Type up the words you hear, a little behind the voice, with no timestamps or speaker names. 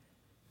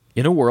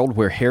In a world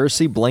where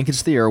heresy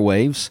blankets the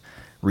airwaves,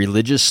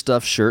 religious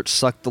stuffed shirts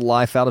suck the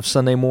life out of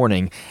Sunday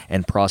morning,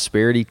 and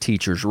prosperity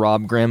teachers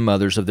rob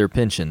grandmothers of their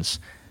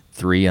pensions,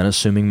 three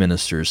unassuming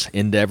ministers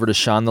endeavor to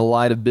shine the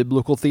light of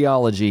biblical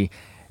theology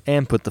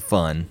and put the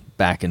fun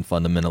back in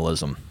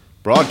fundamentalism.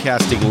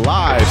 Broadcasting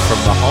live from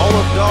the Hall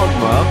of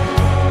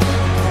Dogma.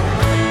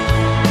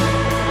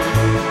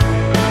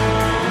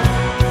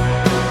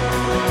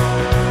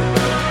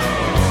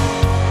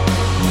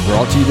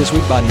 Brought to you this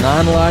week by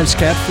Nine Lives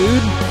Cat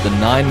Food, the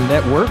Nine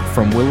Network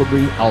from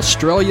Willoughby,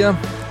 Australia,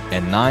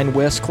 and Nine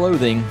West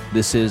Clothing.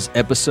 This is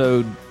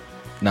episode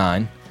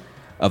 9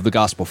 of The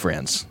Gospel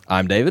Friends.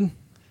 I'm David.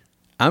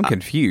 I'm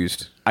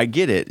confused. I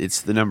get it.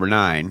 It's the number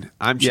 9.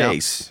 I'm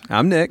Chase.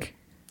 I'm Nick.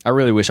 I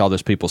really wish all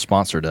those people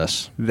sponsored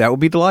us. That would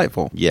be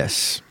delightful.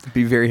 Yes. It'd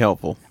be very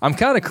helpful. I'm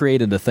kind of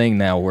created a thing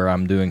now where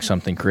I'm doing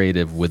something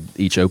creative with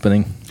each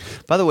opening.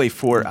 By the way,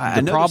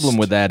 The problem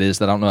with that is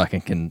that I don't know I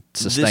can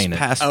sustain this it.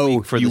 past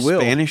week for the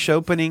Spanish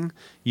opening,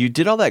 you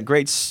did all that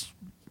great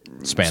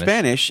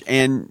Spanish,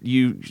 and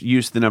you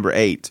used the number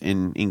 8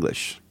 in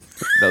English.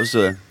 That was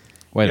a...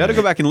 Wait a you got to minute.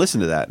 go back and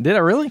listen to that. Did I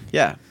really?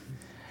 Yeah.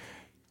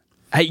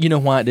 Hey, you know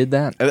why I did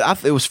that?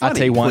 It was funny. I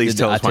tell you why Please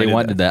tell us why you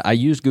I did did that. I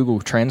used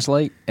Google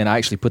Translate, and I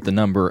actually put the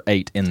number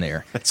 8 in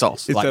there. That's all.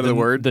 Instead of the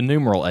word? The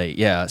numeral 8,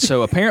 yeah.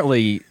 So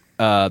apparently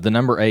the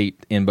number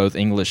 8 in both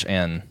English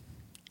and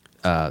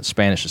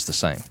Spanish is the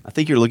same. I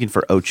think you're looking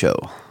for ocho.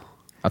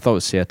 I thought it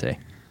was siete.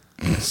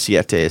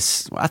 Siete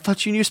is... I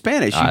thought you knew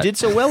Spanish. You did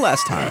so well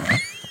last time.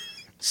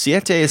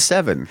 Siete is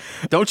 7.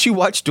 Don't you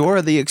watch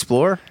Dora the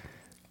Explorer?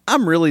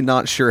 I'm really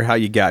not sure how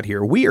you got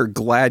here. We are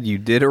glad you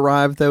did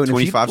arrive, though. And if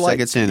you'd 25 like-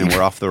 seconds in and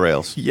we're off the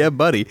rails. Yeah,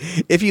 buddy.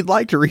 If you'd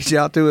like to reach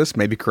out to us,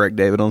 maybe correct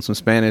David on some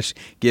Spanish,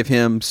 give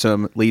him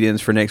some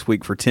lead-ins for next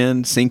week for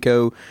 10,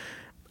 Cinco.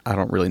 I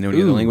don't really know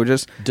any other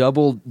languages.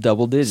 Double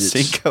digits.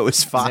 Cinco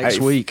is 5. Next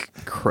week.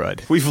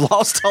 Crud. We've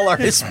lost all our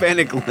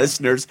Hispanic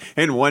listeners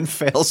in one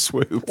fell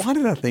swoop. Why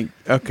did I think...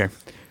 Okay.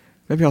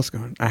 Maybe I was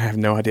going... I have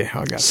no idea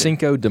how I got there.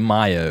 Cinco de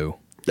Mayo.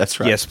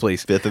 That's right. Yes,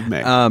 please. 5th of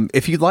May.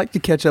 If you'd like to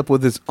catch up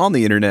with us on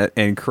the internet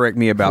and correct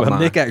me about Well, my...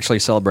 Nick actually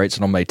celebrates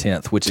it on May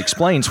 10th, which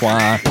explains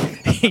why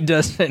he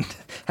doesn't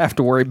have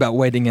to worry about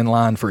waiting in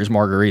line for his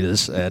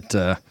margaritas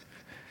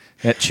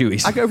at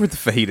Chewy's. I go for the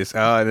fajitas.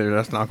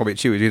 That's not going to be at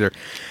Chewy's either.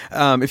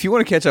 If you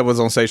want to catch up with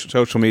us on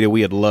social media,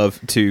 we'd love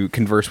to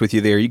converse with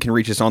you there. You can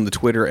reach us on the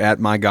Twitter at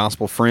My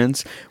Gospel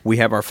Friends. We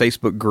have our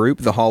Facebook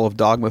group, The Hall of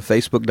Dogma,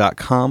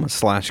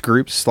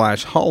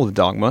 facebook.com/groups/Hall of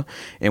Dogma.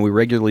 And we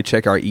regularly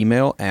check our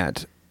email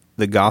at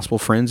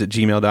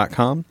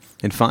thegospelfriends@gmail.com.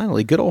 And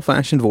finally, good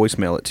old-fashioned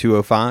voicemail at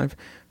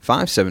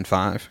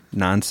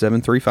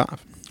 205-575-9735.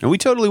 And we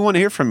totally want to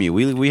hear from you.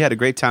 We had a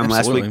great time last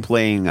Absolutely. week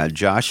playing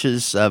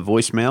Josh's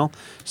voicemail.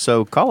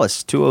 So call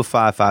us,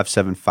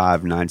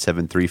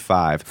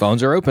 205-575-9735.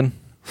 Phones are open.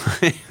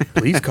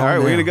 Please call All right,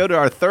 now. we're going to go to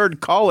our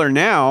third caller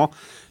now.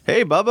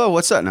 Hey, Bubba,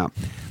 what's up now?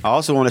 I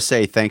also want to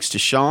say thanks to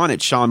Sean at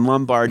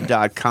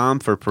SeanLombard.com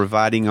for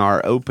providing our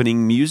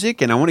opening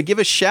music. And I want to give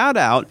a shout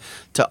out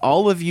to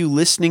all of you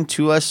listening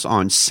to us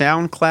on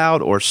SoundCloud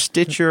or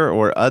Stitcher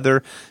or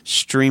other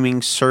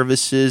streaming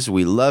services.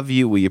 We love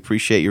you. We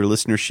appreciate your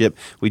listenership.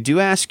 We do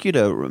ask you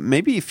to,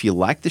 maybe if you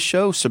like the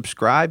show,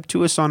 subscribe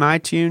to us on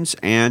iTunes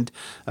and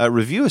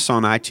review us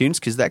on iTunes,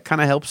 because that kind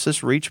of helps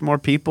us reach more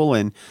people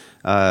and,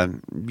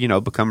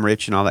 become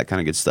rich and all that kind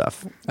of good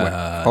stuff.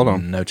 Hold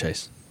on. No,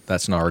 Chase.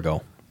 That's not our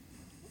goal.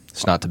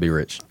 It's not to be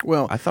rich.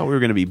 Well, I thought we were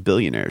going to be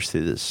billionaires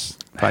through this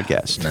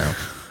podcast. No.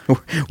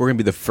 we're going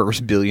to be the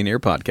first billionaire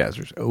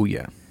podcasters. Oh,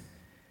 yeah.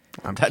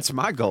 That's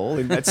my goal,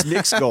 and that's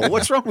Nick's goal.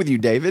 What's wrong with you,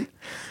 David?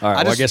 All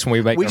right, I guess when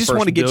we make we our just first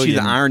want to get you the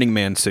billion- Ironing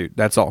Man suit.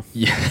 That's all.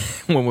 Yeah,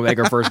 when we make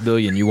our first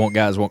billion,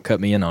 guys won't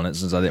cut me in on it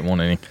since I didn't want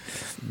any.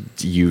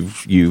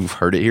 You've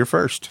heard it here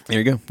first. There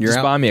you go. You're Just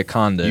out. buy me a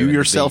condo. You in the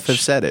yourself beach,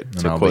 have said it, and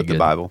to I'll quote be the good.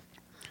 Bible.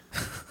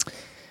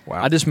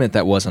 Wow. I just meant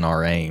that wasn't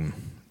our aim.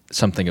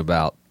 Something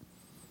about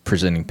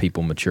presenting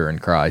people mature in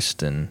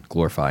Christ and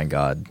glorifying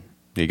God.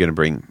 You're going to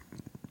bring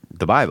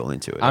the Bible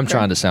into it. I'm Okay.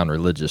 trying to sound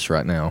religious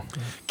right now.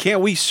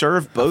 Can't we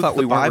serve I both thought the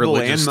we weren't Bible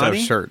religious and stuff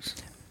money? shirts.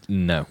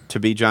 No. To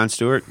be John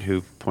Stewart,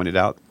 who pointed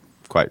out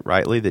quite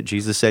rightly that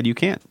Jesus said you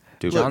can't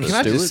do John both. Can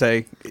I just Stewart?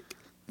 say,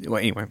 well,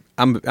 anyway,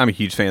 I'm a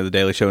huge fan of The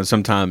Daily Show, and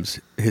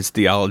sometimes his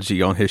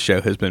theology on his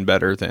show has been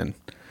better than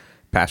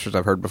pastors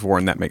I've heard before,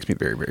 and that makes me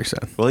very, very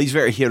sad. Well, he's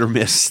very hit or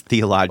miss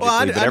theologically,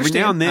 Well, I but every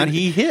now and then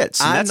he hits.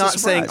 And I'm that's a not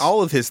saying surprise.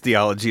 all of his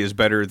theology is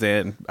better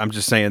than. I'm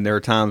just saying there are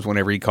times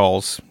whenever he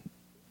calls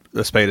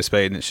a spade,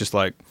 and it's just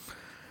like,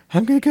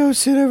 I'm going to go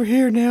sit over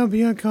here now and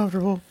be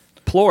uncomfortable.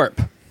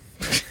 Plorp.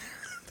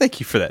 Thank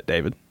you for that,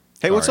 David.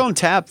 Hey, what's on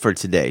tap for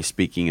today,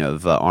 speaking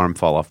of Arm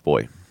Fall Off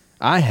Boy?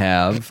 I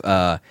have.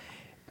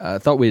 I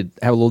thought we'd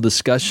have a little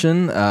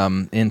discussion.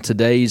 In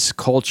today's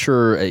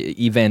culture,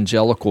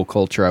 evangelical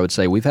culture, I would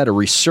say, we've had a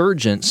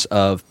resurgence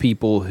of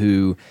people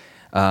who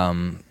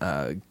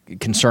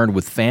concerned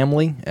with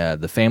family,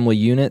 the family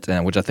unit,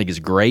 which I think is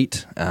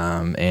great.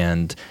 Within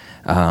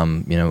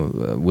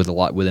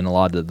a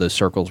lot of those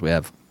circles, we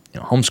have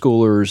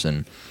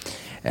homeschoolers,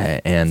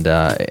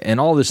 and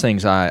all those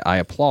things I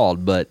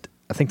applaud. But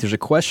I think there's a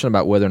question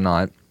about whether or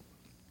not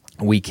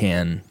we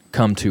can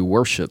come to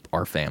worship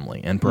our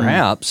family, and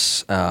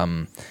perhaps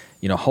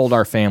hold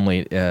our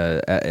family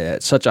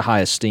at such a high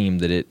esteem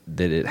that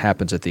it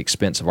happens at the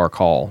expense of our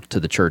call to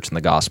the church and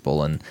the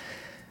gospel. And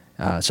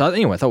so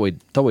anyway, I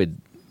thought we'd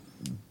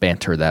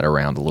banter that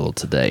around a little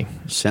today.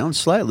 Sounds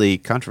slightly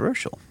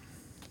controversial.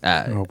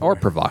 Or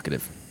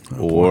provocative.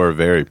 Or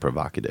very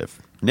provocative.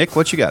 Nick,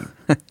 what you got?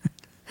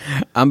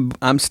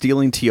 I'm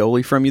stealing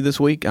Tioli from you this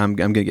week. I'm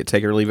going to get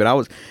take it or leave it.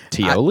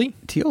 Tioli?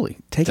 Tioli.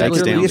 Take it or Thanks,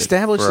 leave it. Dan, We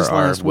established for this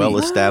our last week.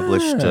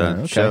 well-established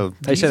Okay. show.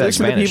 They say that in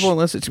Listen to Spanish. people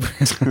unless it's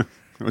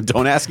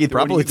Don't ask either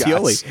one of probably you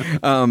guys.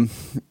 Tioli.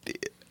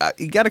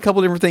 You got a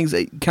couple different things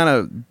that kind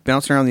of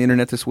bouncing around the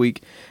internet this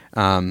week.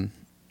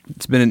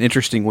 It's been an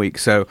interesting week.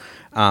 So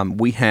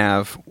we're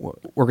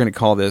going to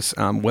call this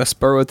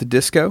Westboro at the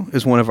Disco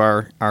is one of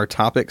our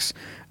topics.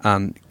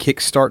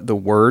 Kickstart the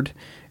Word.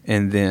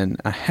 And then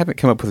I haven't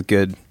come up with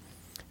good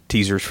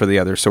teasers for the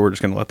others, so we're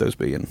just going to let those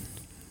be, and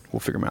we'll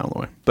figure them out on the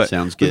way. But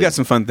Sounds good. We've got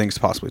some fun things to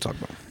possibly talk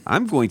about.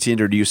 I'm going to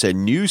introduce a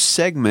new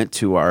segment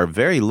to our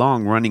very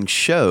long-running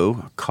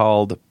show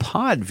called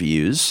Pod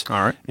Views.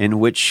 All right. In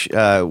which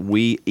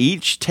we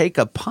each take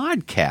a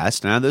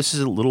podcast. Now, this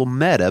is a little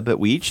meta, but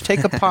we each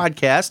take a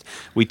podcast.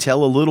 We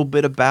tell a little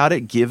bit about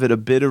it, give it a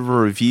bit of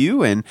a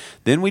review, and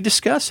then we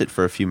discuss it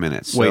for a few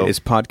minutes. Wait, So- as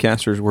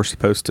podcasters, we're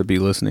supposed to be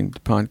listening to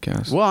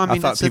podcasts? Well, I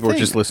mean, thought that's the people were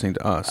thing. just listening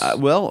to us.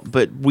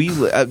 but we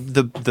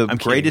the kidding,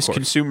 greatest of course.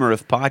 consumer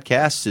of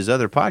podcasts is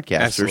other podcasters.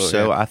 Absolutely,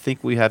 So yeah. I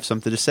think we have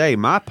something to say.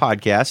 My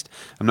podcast,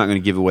 I'm not going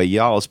to give away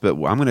y'all's, but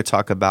I'm going to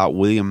talk about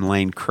William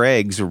Lane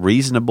Craig's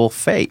Reasonable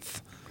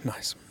Faith.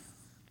 Nice.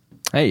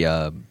 Hey,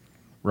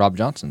 Rob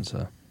Johnson's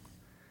a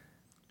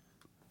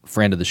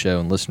friend of the show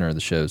and listener of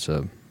the show.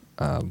 So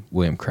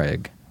William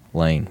Craig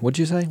Lane. What'd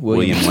you say?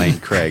 William Lane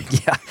Craig.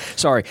 Yeah.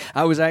 Sorry,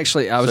 I was So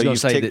going to you've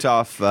say ticked that.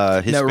 off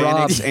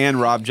Hispanics Rob-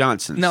 and Rob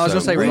Johnson. No, I was So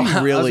gonna say We Rob- I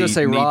was really gonna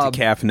say need Rob- to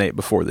caffeinate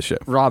before the show.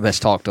 Rob has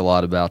talked a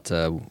lot about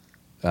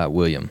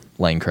William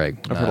Lane Craig.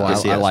 I've heard a lot.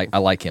 Yes, he has. I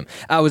like him.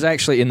 I was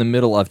actually in the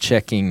middle of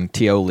checking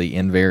Tioli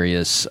in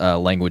various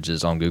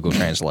languages on Google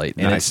Translate,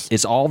 and Nice.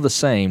 it's all the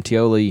same.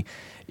 Tioli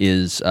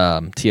is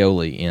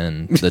Tioli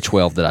in the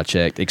 12 that I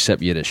checked,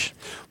 except Yiddish.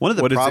 One of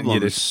the What is it in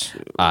problems.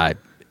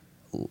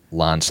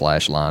 Line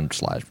slash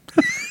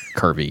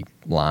curvy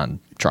line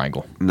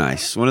triangle.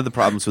 Nice. One of the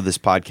problems with this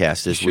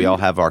podcast is we all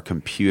have our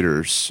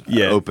computers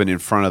Yeah. open in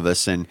front of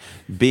us, and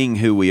being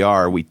who we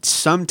are, we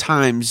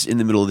sometimes in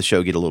the middle of the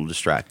show get a little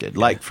distracted.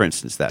 Like, for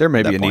instance, that There may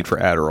be that a need point. for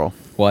Adderall.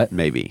 What?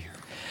 maybe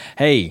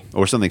Hey,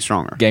 or something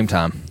stronger. game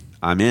time.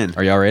 I'm in.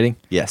 Are y'all ready?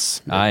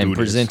 Yes. I am do this.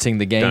 presenting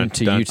the game Dun,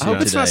 to dun, you I hope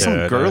two it's not today.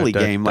 some girly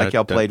Dun, game like dun,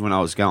 y'all dun. played when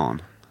I was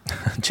gone.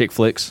 Chick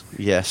flicks.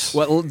 Yes.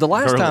 Well, the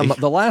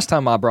last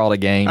time I brought a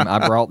game,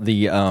 I brought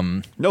the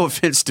No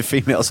offense to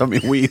females. I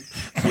mean, we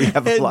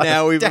have a And lot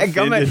now of we've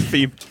offended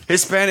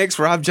Hispanics,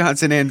 Rob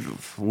Johnson, and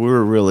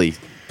we're really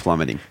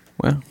plummeting.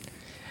 Well,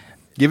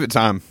 give it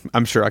time.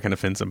 I'm sure I can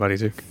offend somebody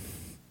too.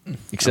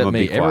 except I'm gonna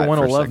me. be quiet Everyone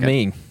for will a love second.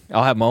 me.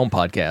 I'll have my own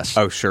podcast.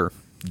 Oh, sure.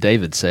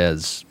 David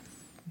says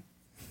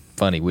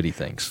funny, witty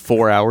things.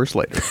 4 hours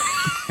later.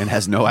 And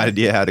has no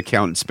idea how to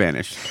count in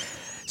Spanish.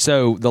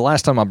 So the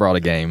last time I brought a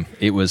game,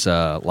 it was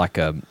I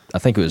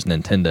think it was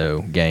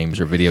Nintendo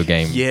games or video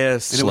game.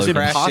 Yes, And it was slow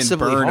crash and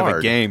impossibly burn of a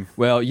hard. game.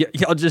 Well,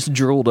 y'all just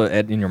drooled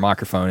in your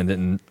microphone and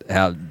didn't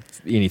have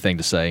anything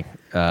to say.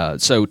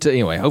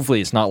 Anyway, hopefully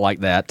it's not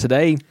like that.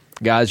 Today,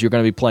 guys, you're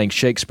going to be playing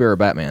Shakespeare or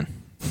Batman.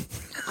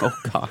 Oh,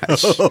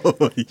 gosh.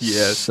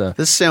 Yes. So,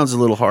 This sounds a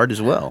little hard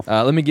as well.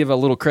 let me give a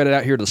little credit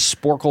out here to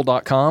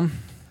Sporkle.com.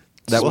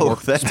 That Whoa,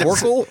 work. that-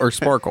 Sporkle or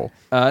Sparkle?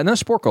 No,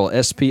 Sporkle.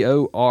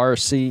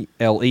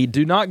 SPORCLE.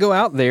 Do not go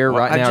out there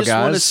Well, right I now, just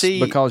wanna guys, see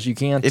because you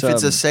can't. If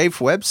it's a safe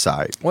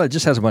website. well, it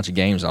just has a bunch of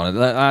games on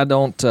it. I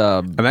don't.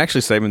 I'm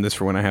actually saving this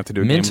for when I have to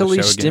do a game on Mentally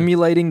the show again.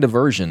 stimulating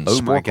diversion.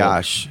 Oh my Sporkle.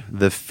 gosh.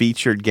 The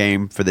featured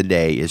game for the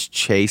day is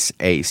Chase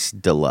Ace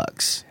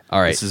Deluxe.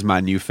 All right. This is my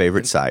new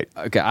favorite site.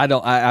 Okay,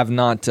 I've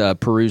not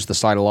perused the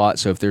site a lot,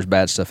 so if there's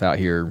bad stuff out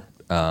here,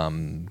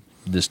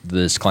 this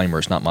disclaimer,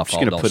 it's not my I'm just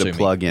fault. going to Don't put sue a me.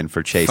 plug in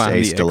for Chase Find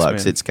Ace the Deluxe.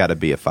 X-Men. It's got to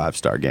be a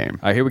 5-star game.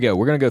 All right, here we go.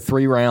 We're going to go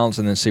 3 rounds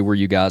and then see where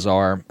you guys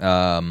are.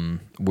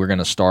 We're going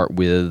to start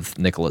with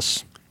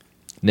Nicholas.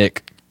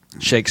 Nick,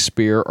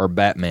 Shakespeare or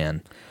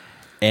Batman?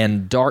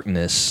 And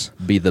darkness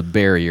be the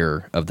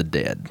barrier of the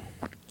dead.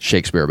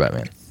 Shakespeare or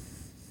Batman?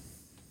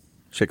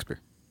 Shakespeare.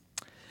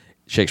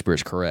 Shakespeare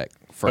is correct.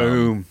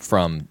 Boom.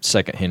 From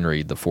 2nd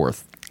Henry the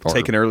Fourth.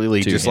 Take an early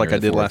lead, to just like Henry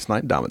I did IV. last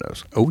night in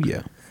Domino's. Oh,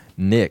 yeah.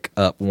 Nick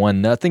up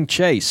 1-0.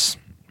 Chase,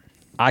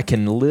 I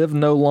can live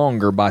no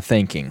longer by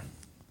thinking.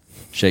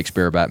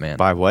 Shakespeare or Batman?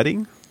 By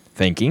wedding?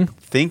 Thinking.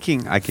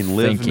 Thinking I can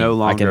live Thinking. no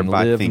longer I can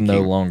by live thinking.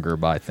 no longer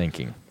by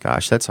thinking.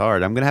 Gosh, that's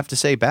hard. I'm going to have to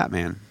say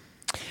Batman.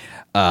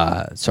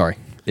 Sorry,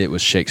 it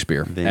was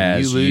Shakespeare.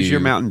 Then you lose your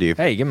Mountain Dew.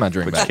 Hey, give me my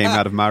drink Which back. came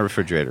out of my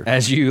refrigerator.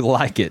 As you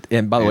like it.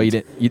 And by the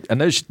way, I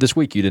know this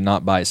week you did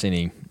not buy us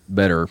any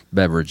better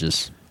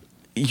beverages.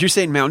 You're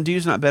saying Mountain Dew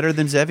is not better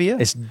than Zevia?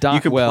 It's You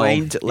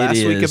complained last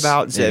week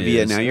about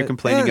Zevia. Now you're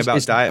complaining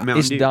about Diet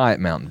Mountain Dew. It's Diet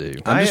Mountain Dew.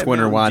 I'm just Diet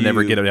wondering why I Mountain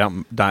never Dew get it out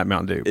Diet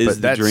Mountain Dew. Is but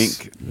the that's,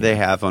 drink they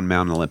have on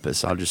Mount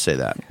Olympus. I'll just say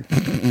that,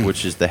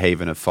 which is the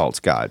haven of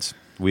false gods.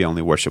 We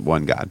only worship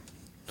one God.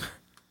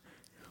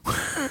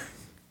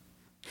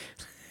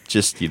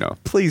 Just,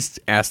 Please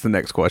ask the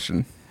next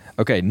question.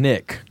 Okay,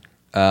 Nick.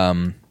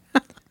 As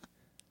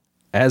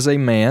a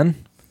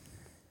man,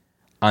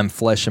 I'm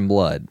flesh and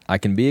blood. I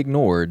can be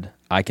ignored.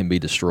 I can be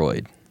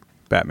destroyed.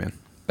 Batman.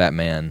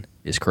 Batman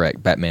is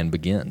correct. Batman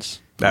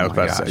Begins. That was my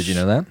about to say. gosh. Did you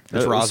know that?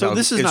 It's Ra's so al-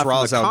 this is it's not from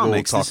Ra's the al Ghul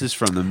comics. This talking. is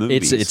from the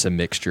movies. It's a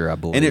mixture, I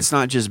believe. and it's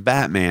not just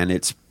Batman.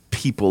 It's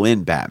people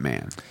in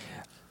Batman.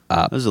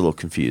 That was a little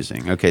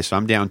confusing. Okay, so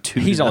I'm down 2.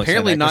 He's only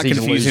Apparently saying that not 'cause he's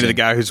confusing to the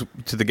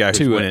losing. guy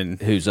who's winning.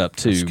 Who's up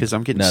to because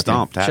I'm getting nothing.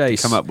 stomped. I have to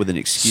Chase, come up with an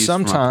excuse for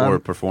my sometime- poor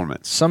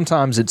performance.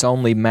 Sometimes it's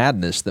only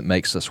madness that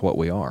makes us what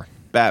we are.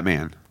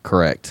 Batman.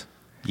 Correct.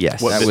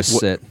 Yes. That was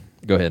set.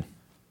 Go ahead.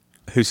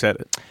 Who said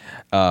it?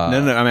 No,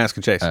 I'm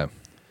asking Chase. Oh.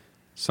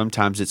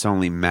 Sometimes it's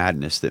only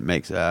madness that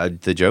makes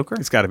the Joker.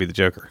 It's got to be the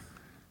Joker.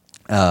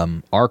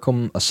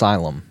 Arkham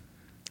Asylum,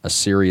 a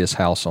serious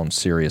house on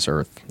serious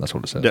earth. That's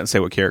what it says. Doesn't say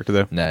what character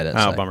though. No, it doesn't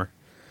Oh, say. bummer.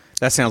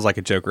 That sounds like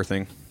a Joker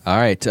thing. All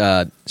right.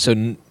 So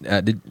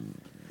did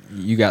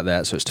you got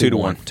that? So it's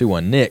 2-1.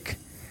 2-1. Nick,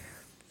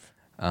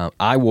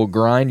 I will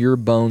grind your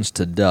bones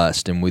to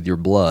dust, and with your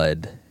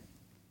blood,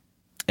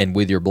 and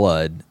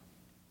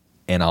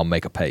I'll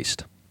make a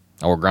paste.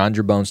 I will grind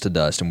your bones to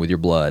dust, and with your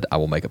blood, I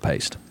will make a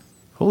paste.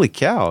 Holy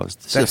cow! This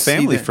is a That's- see,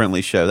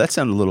 family-friendly show. That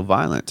sounded a little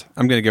violent.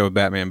 I'm going to go with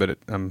Batman, but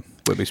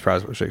would be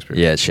surprised with Shakespeare.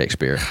 Yeah, it's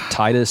Shakespeare.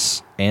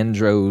 Titus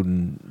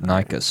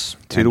Andronicus.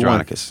 2-1.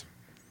 Andronicus.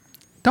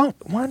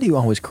 Why do you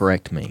always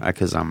correct me?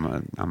 Because I'm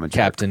a jerk.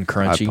 Captain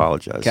Crunchy. I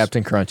apologize.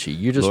 Captain Crunchy.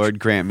 You just Lord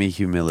grant me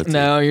humility.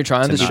 No, you're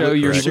trying to not show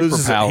your correct.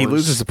 superpowers. He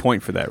loses a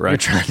point for that, You're right?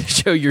 trying to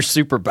show your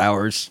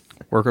superpowers.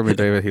 Work with me,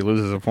 David. He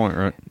loses a point,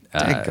 right?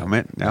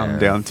 Dadgummit. Now I'm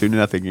down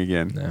 2-0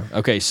 again. No.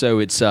 Okay, so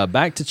it's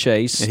back to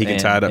Chase. And he can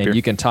tie it up and here.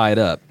 you can tie it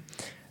up,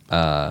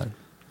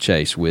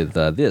 Chase, with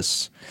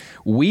this.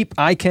 Weep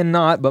I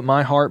cannot, but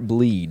my heart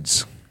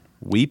bleeds.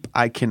 Weep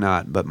I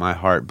cannot, but my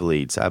heart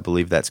bleeds. I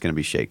believe that's going to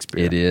be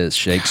Shakespeare. It is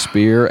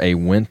Shakespeare, A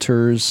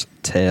Winter's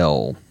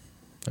Tale.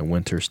 A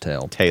Winter's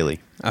Tale. Taylor.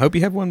 I hope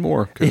you have one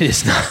more. 'cause It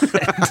is not.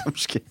 I'm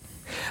just kidding.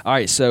 All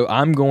right, so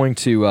I'm going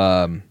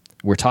to.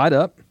 We're tied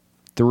up,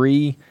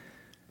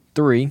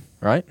 3-3,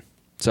 right?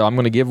 So I'm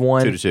going to give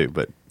one 2-2,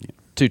 but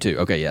 2-2.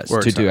 Okay, yes,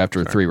 Works 2-2 out. after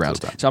Sorry, 3 still rounds.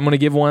 tied. So I'm going to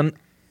give one,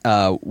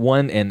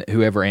 and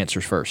whoever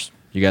answers first.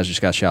 You guys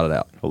just got to shout it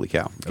out. holy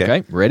cow.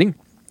 Okay, ready?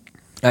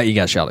 You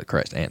got to shout it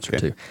correct answer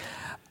Okay. too.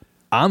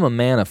 I'm a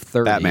man of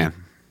 30. Batman.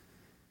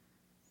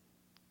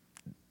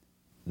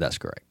 That's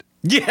correct.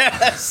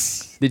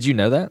 Yes. Did you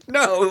know that?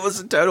 No, it was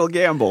a total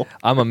gamble.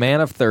 I'm a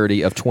man of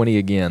 30, of 20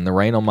 again. The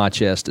rain on my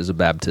chest is a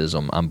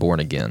baptism. I'm born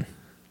again.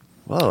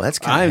 Whoa, that's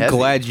kind I'm of heavy.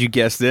 glad you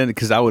guessed then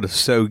because I would have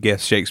so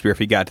guessed Shakespeare if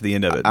he got to the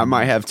end of it. I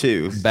might have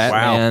too.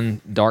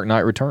 Batman, Dark Knight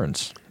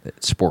Returns,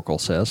 Sporkle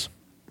says.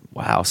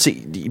 Wow.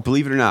 See,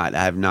 believe it or not,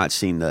 I have not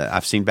seen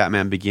I've seen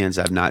Batman Begins.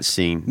 I've not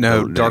seen.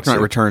 No, the Dark next-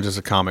 Knight Returns is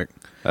a comic.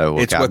 Oh,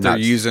 okay. It's what I've they're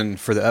not- using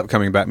for the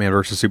upcoming Batman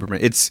versus Superman.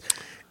 It's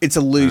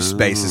a loose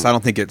basis. I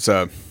don't think it's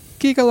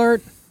Geek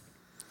alert.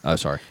 Oh,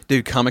 sorry.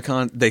 dude.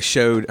 Comic-Con they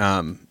showed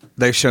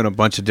a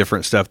bunch of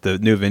different stuff. The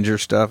new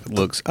Avengers stuff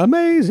looks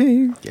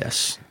amazing,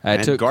 Yes. I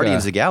And took,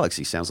 Guardians of the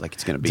Galaxy sounds like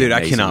it's going to be dude. I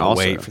amazing cannot also.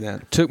 wait for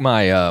that. Took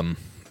my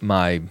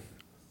my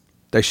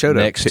They showed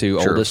next a to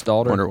picture oldest of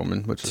daughter Wonder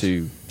Woman, which is,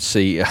 to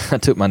see. I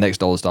took my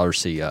next oldest daughter to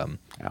see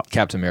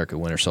Captain America: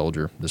 Winter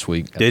Soldier this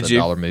week. At Did the you?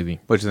 Dollar Movie.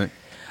 what you think?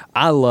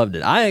 I loved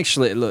it. I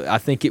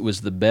think it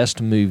was the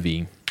best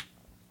movie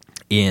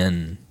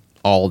in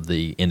all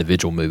the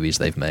individual movies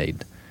they've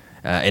made.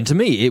 And to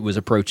me, it was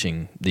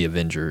approaching the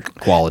Avenger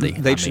quality.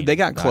 They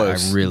got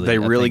close. I They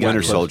really think got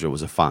Winter close. Soldier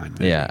was a fine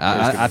movie. Yeah, It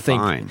was I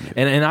think, fine.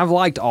 and I've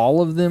liked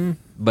all of them,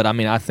 but I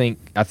mean, I think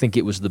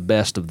it was the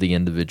best of the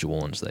individual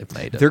ones they've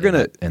made. They're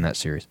gonna- in that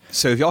series.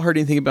 So, have y'all heard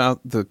anything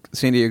about the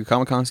San Diego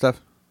Comic-Con stuff?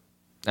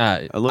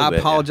 A little I bit,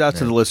 apologize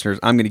to the listeners.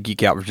 I'm going to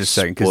geek out for just a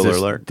second because Spoiler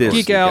this, alert. this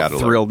Geek out.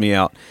 thrilled me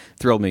out.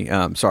 Thrilled me.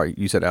 Sorry,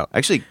 you said out.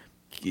 Actually,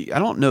 I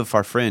don't know if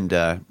our friend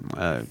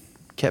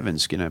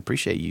Kevin's going to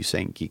appreciate you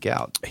saying geek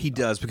out. He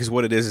does because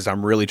what it is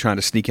I'm really trying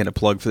to sneak in a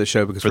plug for the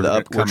show because For the we're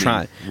upcoming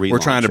trying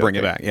relaunch, to bring it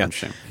okay. back. Yeah.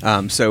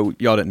 Interesting. So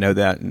y'all didn't know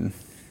that, and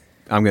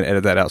I'm going to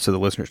edit that out so the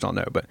listeners don't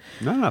know. But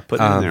No, I'm not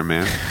putting it in there,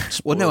 man.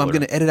 well, no, I'm Spoiler.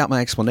 going to edit out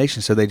my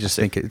explanation so they just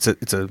think it's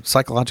a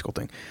psychological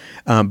thing.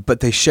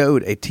 But they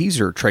showed a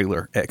teaser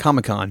trailer at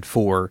Comic-Con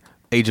for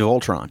Age of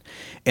Ultron,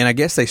 and I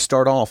guess they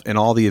start off and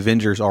all the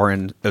Avengers are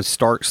in a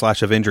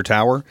Stark/Avenger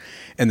Tower,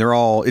 and they're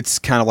all it's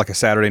kind of like a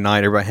Saturday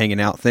night everybody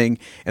hanging out thing,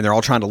 and they're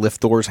all trying to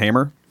lift Thor's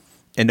hammer,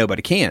 and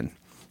nobody can,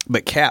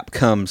 but Cap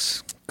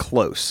comes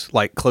close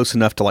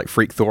enough to like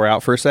freak Thor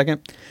out for a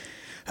second.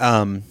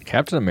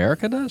 Captain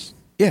America does.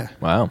 Yeah.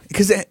 Wow.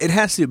 Because it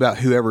has to be about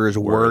whoever is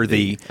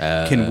worthy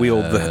can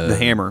wield the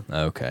hammer.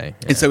 Okay.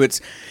 Yeah. And so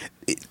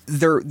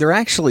they're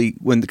actually,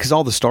 because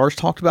all the stars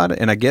talked about it,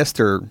 and I guess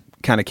they're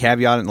kind of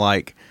caveating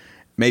like,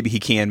 maybe he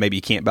can, maybe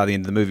he can't by the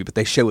end of the movie, but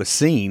they show a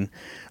scene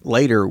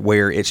later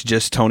where it's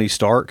just Tony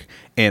Stark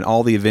and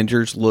all the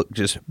Avengers look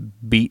just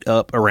beat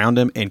up around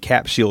him, and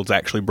Cap's shield's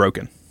actually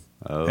broken.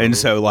 Oh. And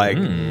so, like,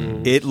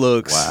 it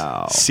looks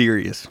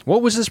serious.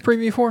 What was this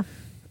preview for?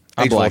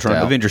 Age of Ultron,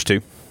 Avengers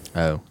 2.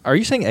 Oh. Are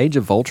you saying Age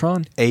of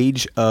Voltron?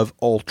 Age of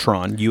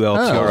Ultron,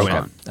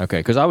 ULTRON. Okay,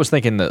 because I was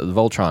thinking the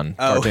Voltron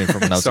cartoon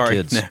from when I was a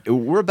kid. No.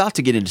 We're about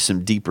to get into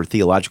some deeper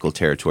theological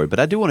territory, but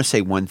I do want to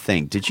say one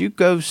thing. Did you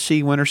go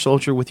see Winter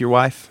Soldier with your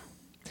wife?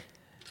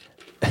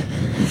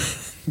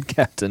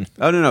 Captain.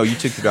 Oh, no, you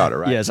took your daughter,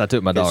 right? Yes, I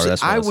took my daughter.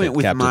 That's what I went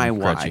with Captain my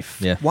Crutchy.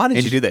 wife. Yeah. Why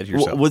did you do that to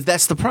yourself? Well,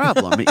 that's the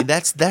problem.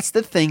 that's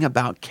the thing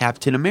about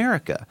Captain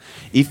America.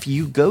 If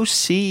you go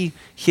see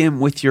him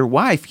with your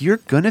wife, you're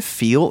going to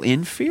feel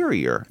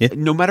inferior,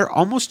 no matter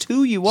almost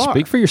who you are.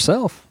 Speak for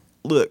yourself.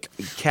 Look,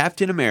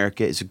 Captain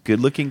America is a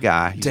good-looking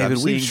guy. He's David,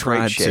 obviously we've in great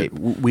tried shape.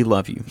 we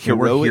love you.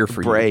 Heroic, we're here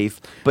for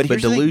brave. you. But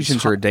here's the thing,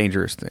 delusions are a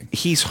dangerous thing.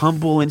 He's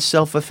humble and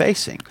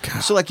self-effacing.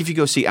 So, like, if you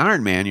go see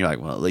Iron Man, you're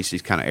like, well, at least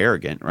he's kind of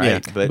arrogant,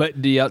 right? Yeah.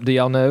 But do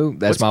y'all know, What's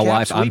that's my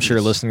wife, Cap's I'm sure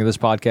weakness? listening to this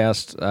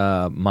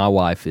podcast, my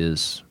wife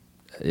is...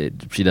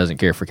 she doesn't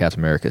care for Captain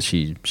America.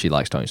 She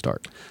likes Tony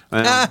Stark.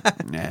 Yeah,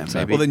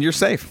 maybe. Well, then you're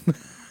safe.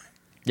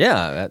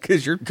 Yeah,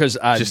 Because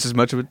I just as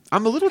much of it.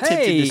 I'm a little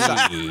tempted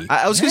to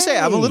I was going to say,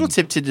 I'm a little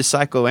tempted to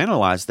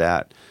psychoanalyze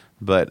that,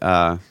 but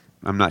I'm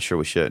not sure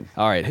we should.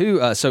 All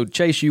right, so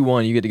Chase, you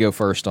won. You get to go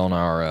first on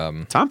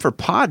our. Time for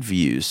pod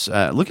views.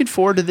 Looking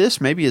forward to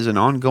this, maybe as an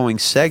ongoing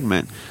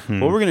segment.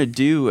 What we're going to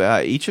do,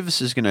 each of us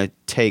is going to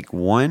take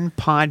one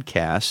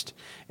podcast,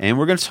 and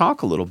we're going to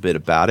talk a little bit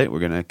about it. We're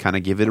going to kind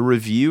of give it a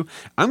review.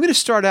 I'm going to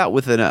start out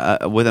with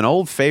an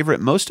old favorite.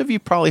 Most of you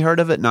probably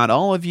heard of it, not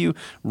all of you.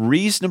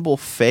 Reasonable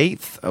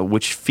Faith,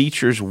 which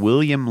features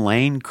William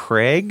Lane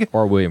Craig.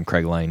 Or William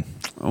Craig Lane.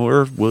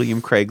 Or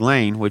William Craig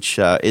Lane, which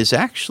is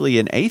actually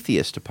an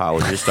atheist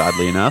apologist,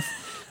 oddly enough.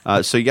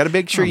 So you got to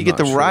make sure you get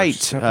the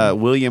right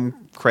William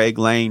Craig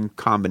Lane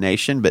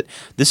combination. But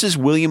this is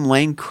William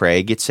Lane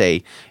Craig. It's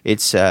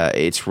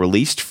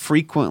released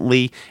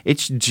frequently.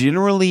 It's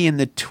generally in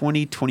the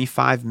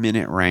 20-25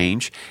 minute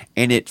range,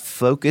 and it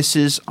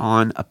focuses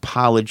on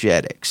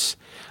apologetics.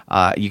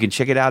 You can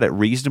check it out at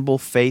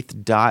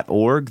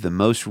reasonablefaith.org. The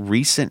most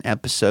recent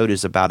episode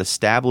is about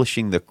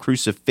establishing the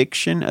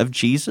crucifixion of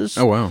Jesus.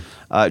 Oh,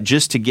 wow.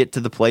 Just to get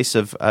to the place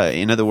of,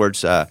 in other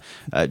words,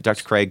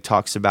 Dr. Craig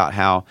talks about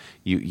how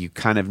you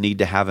kind of need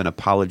to have an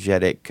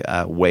apologetic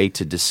way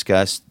to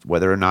discuss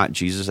whether or not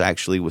Jesus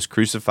actually was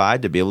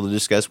crucified, to be able to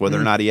discuss whether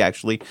or not he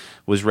actually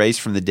was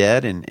raised from the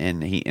dead,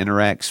 and he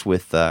interacts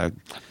with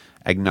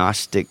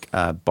agnostic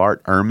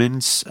Bart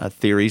Ehrman's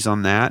theories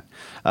on that.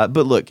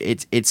 But look,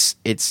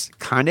 it's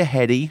kind of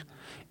heady.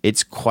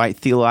 It's quite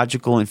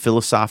theological and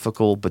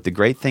philosophical. But the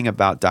great thing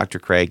about Dr.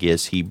 Craig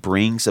is he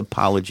brings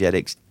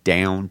apologetics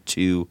down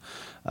to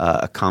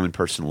a common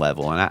person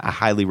level. And I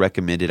highly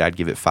recommend it. I'd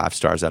give it 5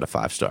 stars out of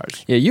 5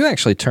 stars. Yeah, you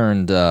actually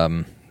turned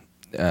me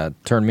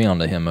on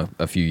to him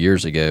a few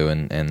years ago,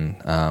 and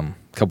a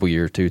couple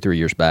years, 2-3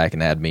 years back,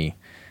 and had me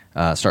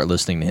start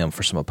listening to him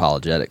for some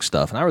apologetic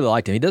stuff. And I really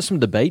liked him. He does some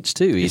debates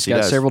too. He's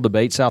got several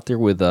debates out there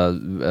with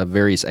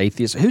various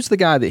atheists. Who's the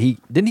guy that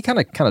didn't he kind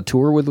of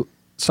tour with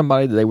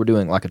somebody that they were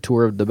doing like a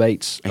tour of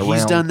debates around?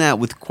 He's done that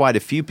with quite a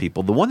few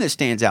people. The one that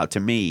stands out to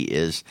me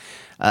is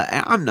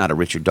I'm not a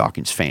Richard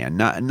Dawkins fan,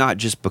 not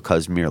just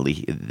because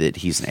merely that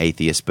he's an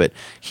atheist, but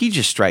he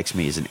just strikes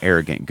me as an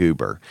arrogant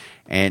goober.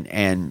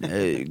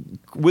 And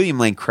William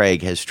Lane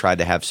Craig has tried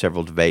to have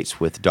several debates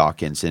with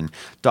Dawkins, and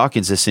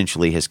Dawkins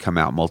essentially has come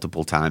out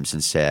multiple times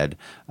and said,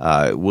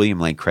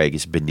 William Lane Craig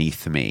is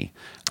beneath me.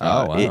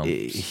 Oh, wow.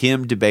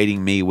 Him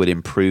debating me would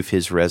improve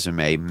his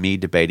resume. Me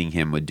debating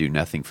him would do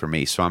nothing for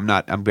me. So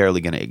I'm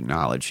barely going to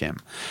acknowledge him.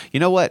 You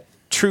know what?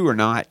 True or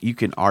not, you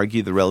can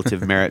argue the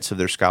relative merits of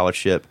their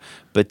scholarship,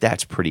 but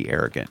that's pretty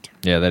arrogant.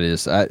 Yeah, that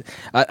is.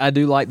 I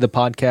do like the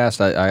podcast.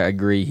 I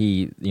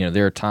agree.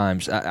 There are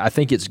times I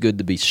think it's good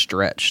to be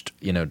stretched.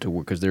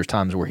 Because there's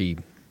times where he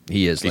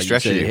is like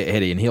stretches you,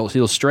 heady, and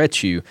he'll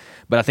stretch you.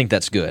 But I think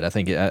that's good. I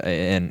think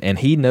and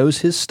he knows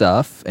his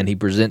stuff, and he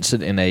presents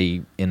it in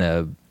a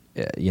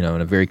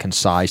very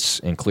concise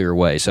and clear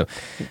way. So,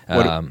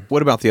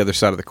 what about the other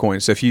side of the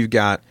coin? So if you've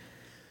got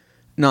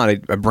not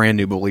a brand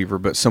new believer,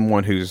 but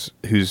someone who's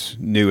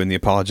new in the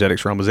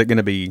apologetics realm, is it going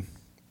to be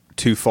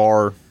too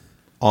far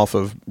off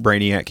of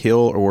Brainiac Hill,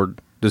 or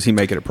does he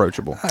make it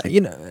approachable?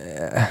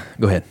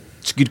 Go ahead.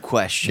 It's a good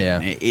question.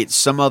 Yeah.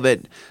 Some of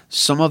it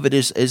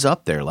is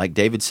up there. Like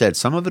David said,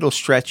 some of it will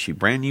stretch you.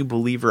 Brand new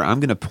believer, I'm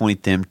going to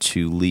point them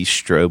to Lee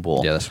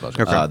Strobel. Yeah, that's what I was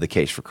going to say. The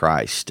Case for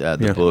Christ,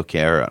 the book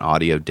or an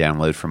audio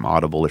download from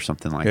Audible or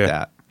something like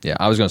that. Yeah,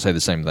 I was going to say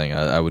the same thing.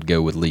 I would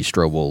go with Lee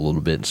Strobel a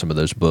little bit in some of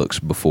those books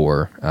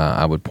before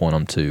I would point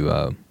them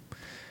to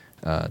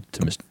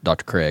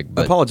Dr. Craig.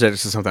 But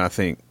apologetics is something I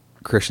think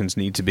Christians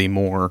need to be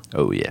more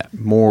Oh yeah.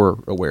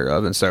 more aware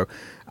of. And so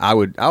I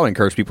would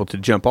encourage people to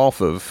jump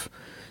off of,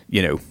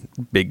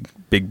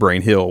 big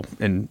brain hill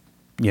and,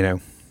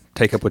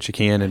 take up what you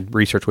can and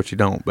research what you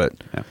don't. But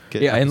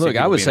Yeah, and look,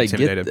 I would say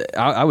intimidated.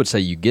 I would say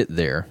you get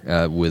there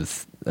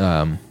with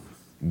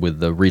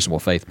the Reasonable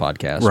Faith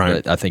podcast,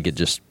 Right. but I think it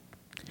just.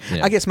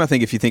 I guess my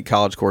thing, if you think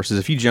college courses,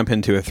 if you jump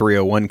into a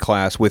 301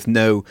 class with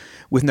no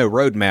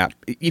roadmap,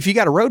 if you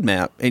got a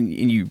roadmap and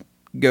you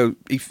go,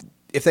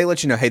 if they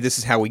let you know, hey, this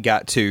is how we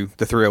got to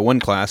the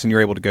 301 class, and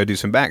you're able to go do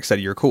some back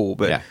study, you're cool.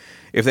 But Yeah.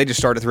 if they just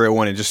start at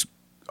 301 and just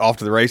off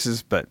to the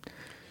races, but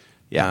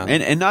Yeah,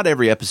 and not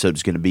every episode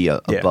is going to be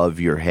above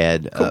your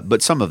head,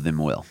 but some of them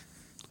will.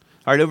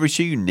 All right, over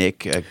to you, Nick.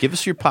 Give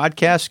us your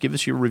podcast. Give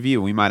us your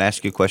review. We might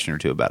ask you a question or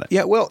two about it.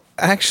 yeah, well,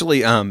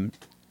 actually,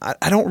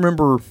 I don't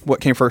remember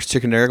what came first,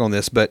 chicken and egg on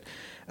this, but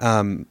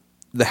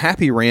the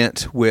Happy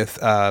Rant with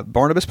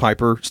Barnabas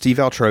Piper, Steve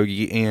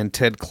Altrogi, and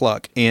Ted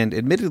Cluck. And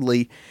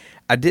admittedly,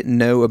 I didn't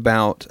know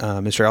about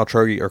Mr.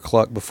 Altrogi or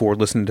Cluck before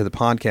listening to the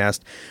podcast,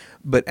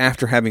 but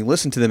after having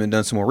listened to them and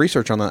done some more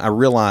research on them, I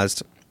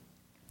realized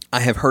I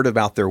have heard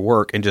about their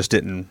work and just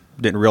didn't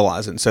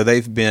realize it. And so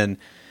they've been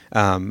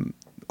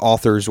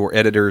authors or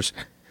editors.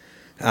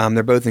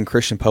 They're both in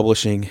Christian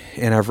publishing,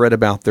 and I've read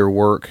about their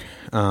work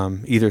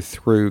either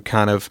through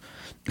kind of,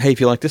 hey, if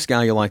you like this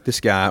guy, you'll like this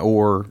guy,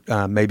 or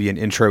maybe an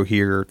intro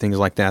here, things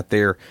like that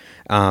there.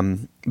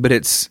 But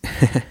it's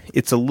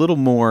it's a little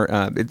more,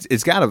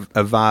 it's got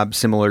a vibe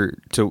similar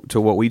to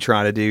what we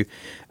try to do.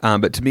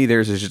 But to me,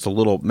 theirs is just a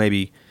little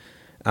maybe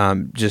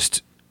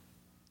just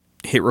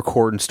hit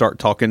record and start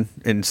talking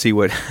and see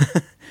what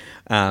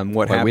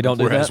what happens. We don't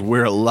do Whereas that.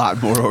 we're a lot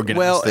more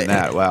organized than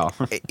that. Wow.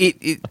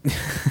 It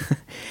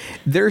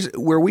there's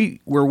where we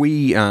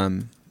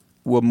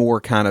will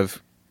more kind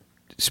of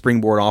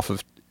springboard off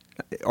of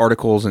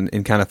articles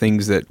and kind of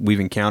things that we've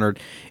encountered.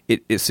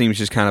 It seems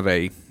just kind of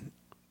a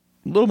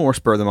little more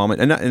spur of the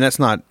moment, and that's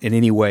not in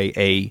any way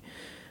a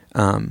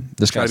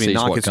This try guy to be sees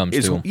knock. what It's- comes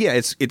it's- to him. Yeah,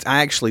 it's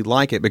I actually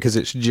like it because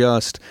it's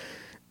just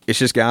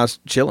guys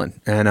chilling,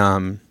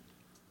 and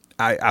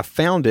I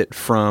found it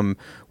from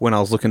when I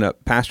was looking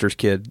up Pastor's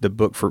Kid, the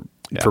book for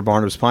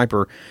Barnabas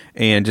Piper,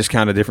 and just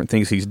kind of different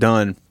things he's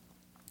done.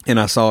 And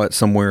I saw it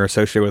somewhere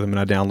associated with him, and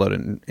I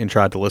downloaded it and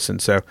tried to listen.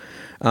 So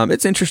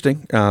it's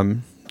interesting.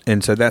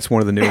 And so that's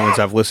one of the new ones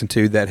I've listened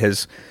to that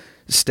has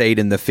stayed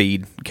in the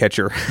feed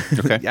catcher.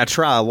 Okay. I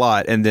try a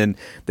lot, and then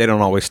they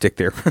don't always stick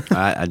there.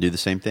 I do the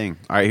same thing.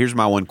 All right, here's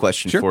my one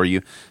question Sure. for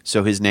you.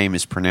 So his name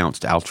is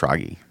pronounced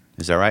Altrogi.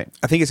 Is that right?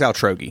 I think it's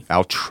Altrogi.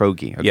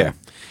 Altrogi. Okay. Yeah.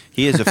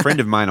 He is a friend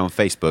of mine on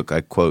Facebook.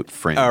 I quote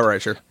friend. Oh, right,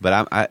 sure.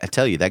 But I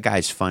tell you, that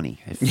guy's funny.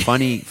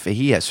 Funny.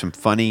 He has some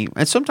funny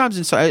and sometimes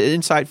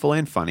insightful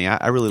and funny.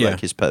 I really Yeah.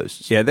 like his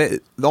posts. Yeah,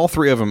 all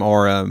three of them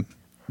are.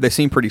 They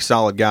seem pretty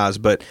solid guys,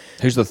 but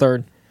Who's the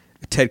third?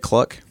 Ted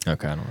Cluck.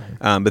 Okay, I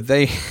don't know. But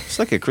they, It's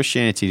like a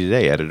Christianity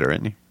Today editor,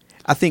 isn't he?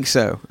 I think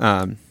so.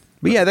 But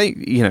yeah, they,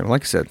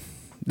 like I said,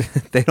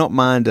 they don't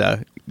mind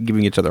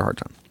giving each other a hard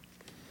time.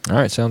 All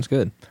right, sounds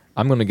good.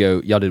 I'm going to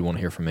go. Y'all did want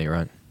to hear from me,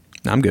 right?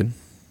 I'm good.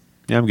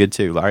 Yeah, I'm good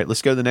too. All right,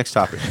 let's go to the next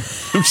topic.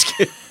 I'm just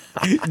kidding.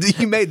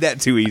 You made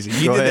that too easy.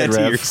 You Go did ahead, that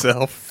to Rev.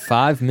 yourself.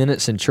 5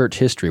 minutes in church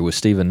history with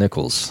Stephen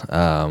Nichols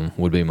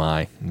would be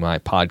my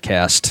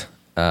podcast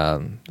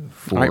for,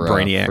 All right,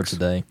 Brainiacs. for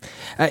today.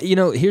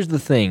 Here's the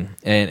thing,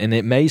 and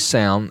it may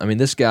sound, I mean,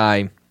 this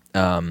guy,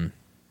 and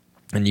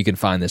you can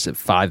find this at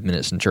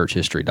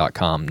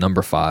 5minutesinchurchhistory.com,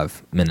 number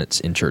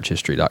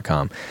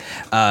 5minutesinchurchhistory.com.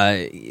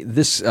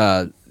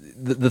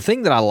 The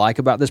thing that I like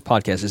about this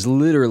podcast is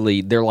literally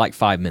they're like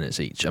 5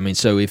 minutes each. I mean,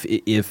 so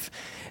if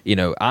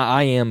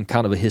I am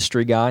kind of a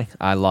history guy.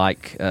 I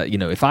like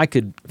if I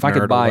could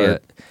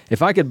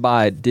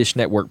buy a Dish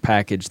Network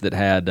package that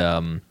had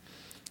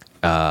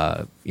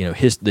the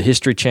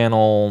History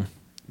Channel,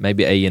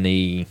 maybe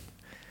A&E,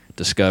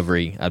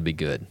 Discovery, I'd be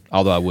good.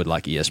 Although I would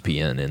like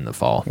ESPN in the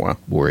fall. Wow.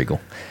 War Eagle.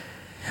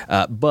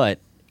 But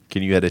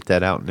Can you edit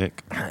that out,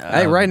 Nick?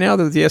 Hey, right now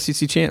they're the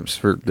SEC champs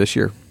for this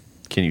year.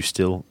 Can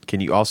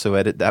you also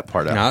edit that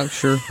part out? No,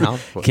 sure.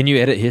 can you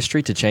edit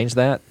history to change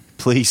that?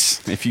 Please,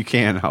 if you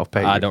can, I'll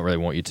pay you. I don't really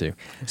want you to.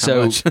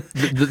 So much?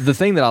 the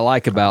thing that I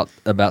like about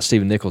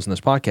Stephen Nichols in this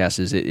podcast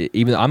is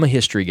even though I'm a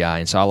history guy,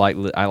 and so I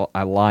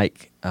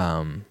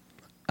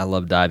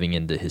love diving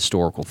into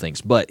historical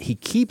things, but he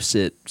keeps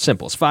it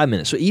simple. It's 5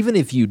 minutes. So even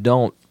if you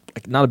not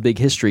a big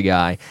history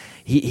guy,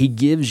 he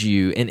gives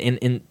you and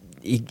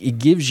he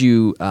gives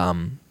you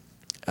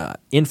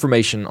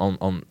information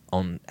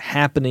on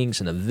happenings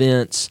and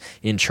events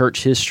in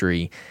church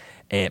history,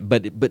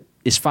 but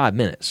it's 5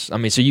 minutes. I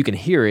mean, so you can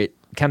hear it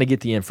kind of get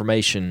the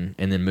information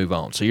and then move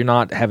on. So you're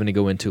not having to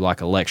go into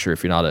like a lecture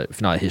if you're not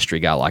a history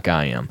guy like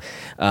I am.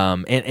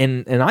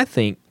 And I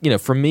think,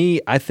 for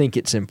me, I think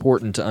it's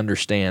important to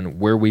understand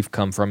where we've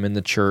come from in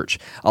the church.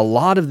 A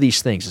lot of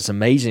these things, it's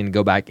amazing to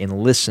go back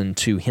and listen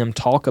to him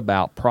talk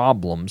about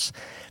problems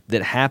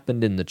that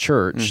happened in the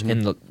church in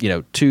the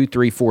 2,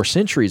 3, 4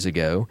 centuries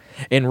ago,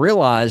 and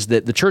realize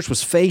that the church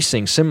was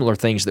facing similar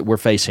things that we're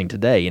facing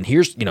today. And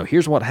here's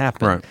what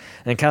happened. Right.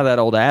 And kind of that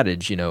old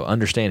adage,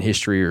 understand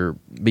history or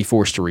be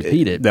forced to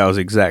repeat it. That was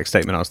the exact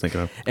statement I was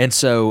thinking of. And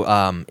so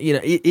I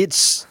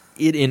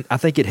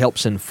think it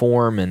helps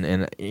inform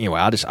and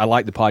I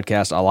like the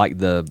podcast. I like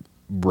the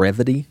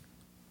brevity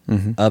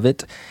of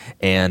it,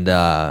 and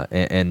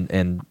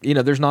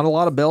there's not a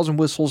lot of bells and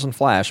whistles and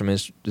flash. I mean,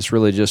 it's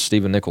really just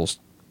Stephen Nichols,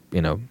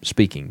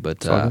 speaking.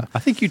 But I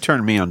think you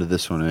turned me onto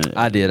this one.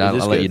 I did. I'll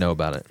let you know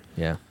about it.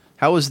 Yeah.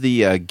 How was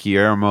the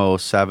Guillermo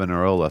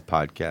Savonarola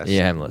podcast?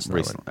 Yeah, I haven't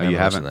listened to it. Oh, you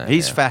haven't?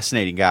 He's a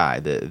fascinating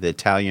guy, the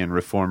Italian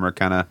reformer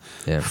kind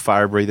of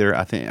fire breather.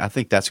 I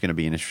think that's going to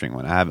be an interesting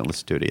one. I haven't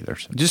listened to it either.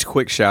 So. Just a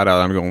quick shout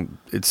out.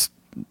 It's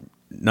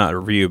not a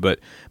review, but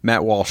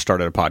Matt Walsh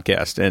started a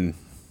podcast, and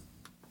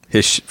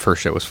his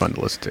first show was fun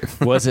to listen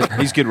to. Was it?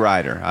 He's a good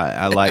writer.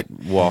 I like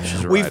Walsh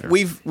as a writer.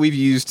 We've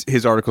used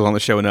his articles on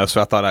the show enough,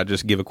 so I thought I'd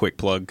just give a quick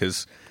plug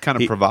because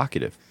kind of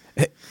provocative,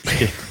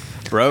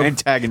 bro,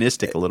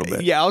 antagonistic a little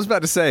bit. Yeah, I was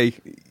about to say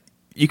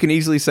you can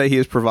easily say he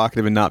is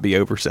provocative and not be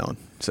overselling.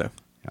 So,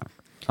 yeah.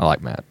 I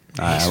like Matt.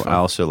 I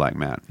also like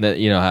Matt.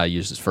 You know how I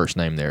use his first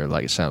name there?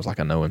 Like it sounds like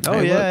I know him. Oh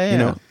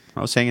yeah.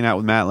 I was hanging out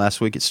with Matt last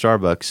week at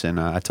Starbucks,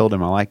 and I told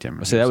him I liked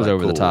him. See, that was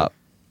over the top.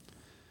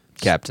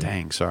 Captain.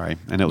 Dang, sorry.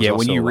 And it was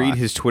when you read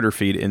his his Twitter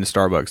feed in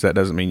Starbucks, that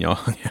doesn't mean y'all.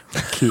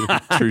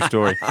 True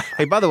story.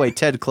 Hey, by the way,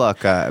 Ted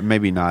Kluck,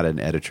 maybe not an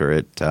editor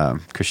at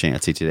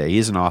Christianity Today.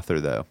 He's an author,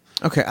 though.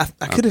 Okay,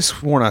 I could have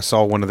sworn I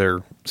saw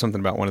something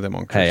about one of them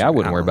on. Hey, I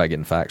wouldn't worry about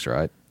getting facts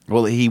right.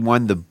 Well, he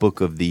won the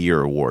Book of the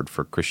Year award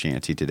for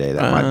Christianity Today.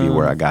 That might be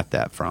where I got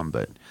that from.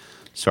 But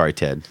sorry,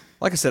 Ted.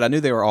 Like I said, I knew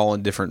they were all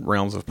in different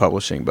realms of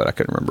publishing, but I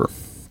couldn't remember.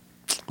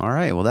 All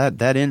right, well,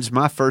 that ends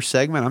my first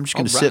segment. I'm just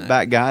going to sit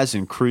back, guys,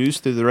 and cruise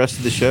through the rest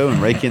of the show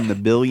and rake in the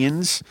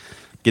billions,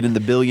 get in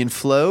the billion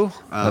flow,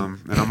 and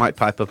I might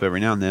pipe up every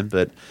now and then,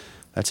 but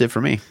that's it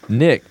for me.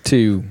 Nick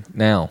to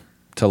now,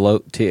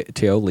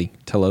 Tioli.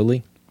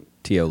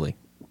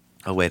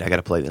 Oh, wait, I got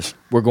to play this.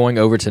 We're going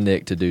over to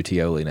Nick to do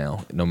Tioli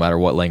now, no matter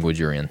what language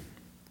you're in.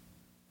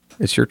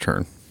 It's your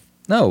turn.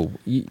 No.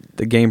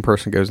 The game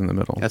person goes in the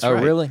middle. That's right.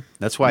 Oh, really?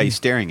 That's why he's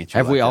staring at you.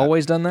 Have we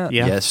always done that?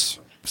 Yeah. Yes.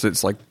 So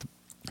it's like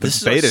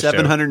this is our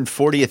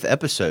 740th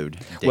episode.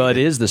 David. Well, it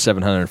is the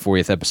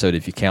 740th episode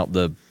if you count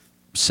the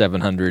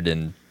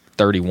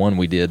 731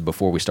 we did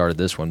before we started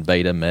this one.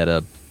 Beta,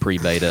 meta,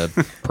 pre-beta,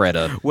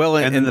 preta. Well,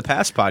 and in the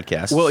past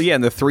podcast. Well, yeah,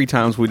 and the 3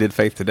 times we did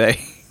Faith Today.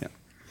 Yeah.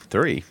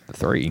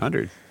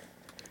 300.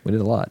 We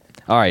did a lot.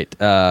 All right.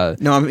 No,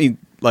 I mean,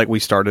 like we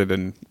started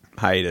in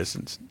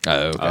hiatus.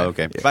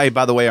 Okay. Yeah.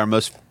 By the way, our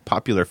most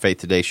popular Faith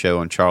Today show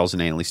on Charles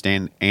and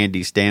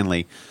Andy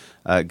Stanley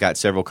got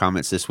several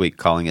comments this week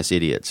calling us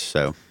idiots.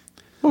 So,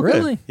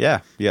 really? Yeah,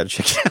 you got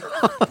to check it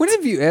out. When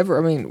have you ever?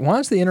 I mean, why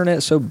is the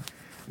internet so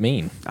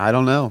mean? I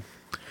don't know.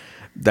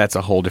 That's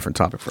a whole different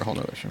topic for a whole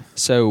nother show.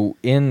 So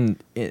in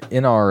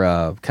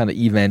our kind of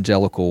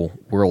evangelical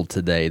world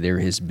today, there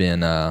has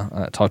been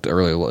I talked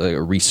earlier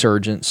a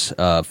resurgence,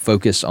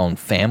 focus on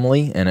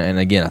family, and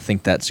again, I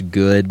think that's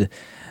good.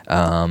 We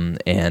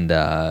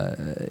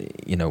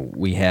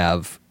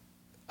have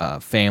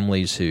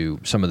families who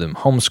some of them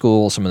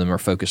homeschool, some of them are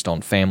focused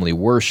on family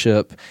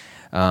worship.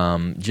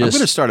 I'm going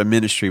to start a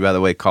ministry, by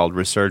the way, called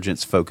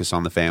Resurgence Focus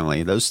on the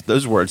Family.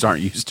 Those words aren't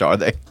used, are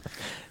they?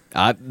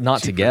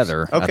 Not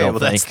together. Okay, I don't well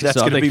think. that's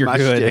so going to be my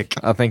shtick.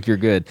 I think you're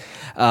good.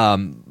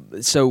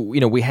 So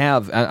we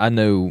have. I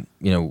know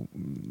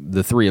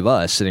the three of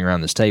us sitting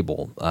around this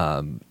table.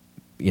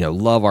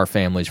 Love our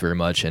families very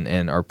much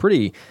and are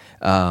pretty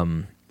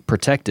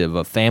protective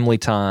of family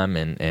time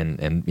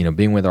and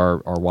being with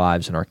our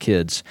wives and our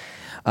kids.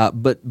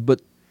 But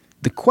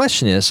the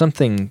question is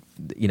something.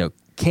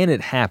 Can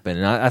it happen?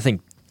 And I think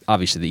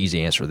obviously the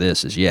easy answer to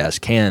this is yes.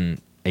 Can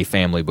a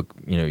family,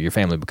 your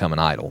family become an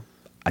idol?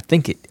 I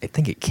think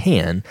it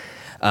can,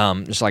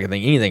 just like I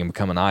think anything can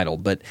become an idol.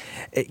 But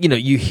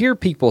you hear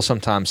people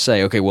sometimes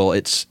say, "Okay, well,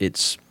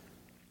 it's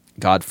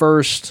God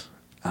first,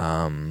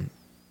 family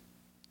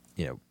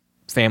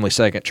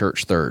second,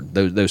 church third."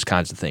 Those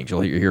kinds of things.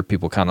 You'll hear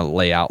people kind of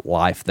lay out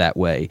life that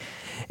way,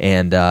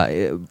 and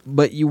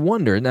but you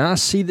wonder. Now I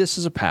see this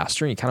as a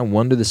pastor, and you kind of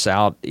wonder this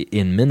out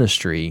in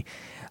ministry,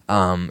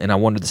 and I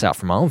wonder this out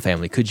for my own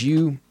family. Could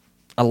you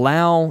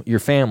allow your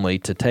family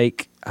to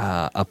take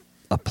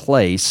a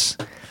place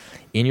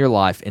in your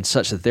life in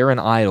such that they're an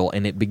idol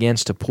and it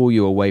begins to pull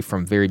you away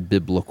from very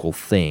biblical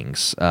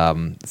things,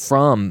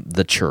 from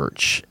the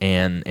church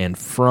and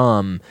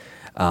from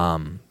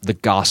the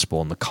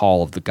gospel and the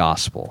call of the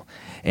gospel?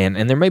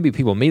 And there may be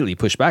people immediately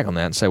push back on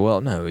that and say,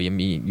 well, no, I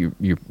mean,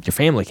 your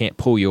family can't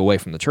pull you away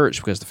from the church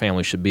because the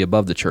family should be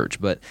above the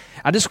church. But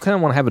I just kind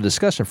of want to have a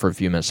discussion for a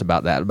few minutes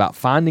about that, about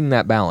finding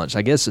that balance.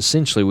 I guess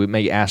essentially we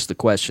may ask the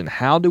question,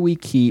 how do we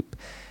keep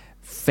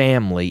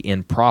family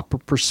in proper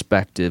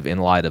perspective in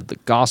light of the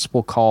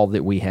gospel call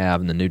that we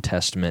have in the New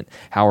Testament?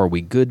 How are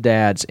we good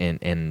dads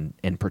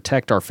and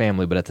protect our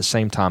family, but at the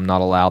same time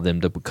not allow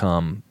them to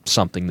become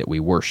something that we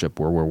worship,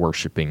 where we're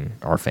worshiping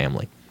our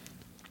family?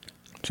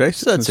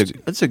 Jason,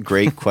 That's a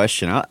great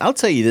question. I'll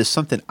tell you this,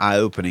 something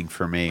eye-opening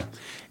for me.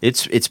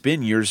 It's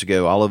been years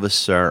ago. All of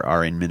us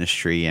are in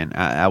ministry, and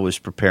I was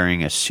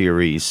preparing a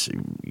series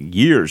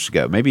years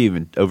ago, maybe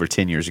even over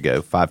 10 years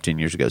ago, 5-10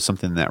 years ago,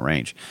 something in that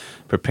range,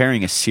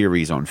 preparing a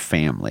series on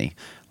family,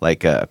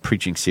 like a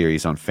preaching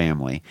series on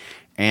family.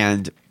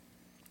 And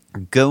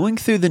going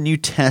through the New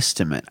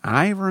Testament,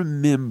 I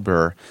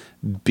remember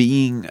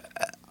being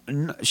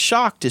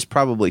shocked is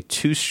probably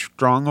too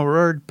strong a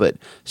word, but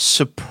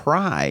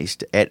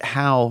surprised at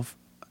how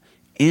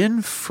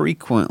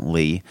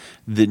infrequently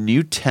the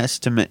New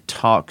Testament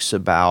talks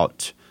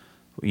about,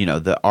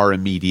 our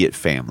immediate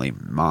family,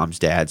 moms,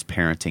 dads,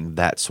 parenting,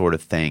 that sort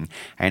of thing,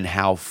 and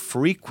how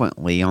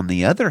frequently, on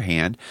the other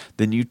hand,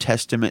 the New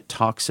Testament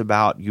talks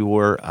about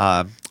your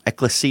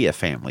ecclesia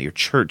family, your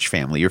church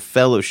family, your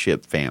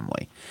fellowship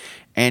family.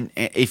 And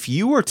if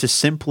you were to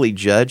simply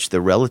judge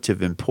the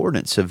relative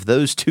importance of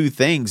those two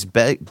things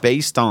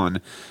based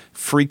on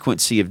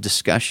frequency of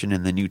discussion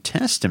in the New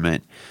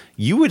Testament,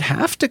 you would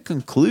have to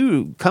come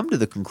to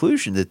the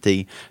conclusion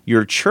that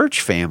your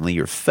church family,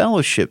 your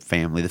fellowship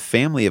family, the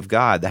family of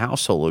God, the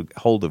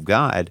household of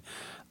God,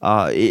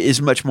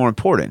 is much more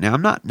important. Now,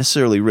 I'm not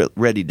necessarily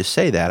ready to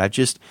say that.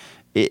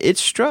 It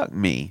struck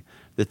me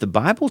that the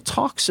Bible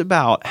talks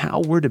about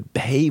how we're to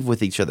behave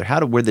with each other,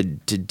 we're to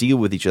deal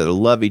with each other,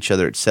 love each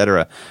other,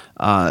 etc.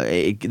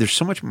 There's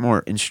so much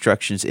more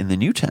instructions in the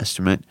New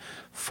Testament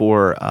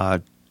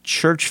for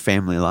church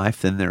family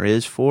life than there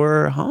is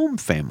for home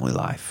family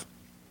life.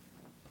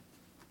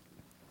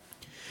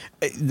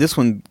 This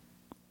one,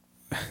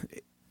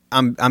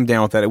 I'm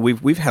down with that.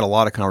 We've had a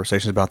lot of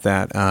conversations about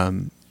that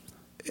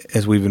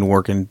as we've been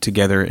working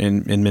together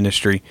in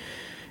ministry,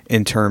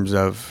 in terms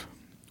of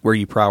where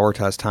you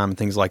prioritize time and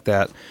things like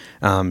that.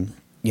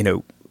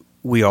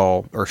 We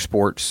all are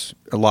sports.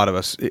 A lot of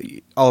us,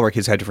 all of our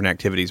kids have different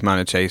activities. Mine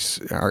and Chase,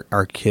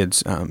 our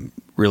kids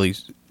really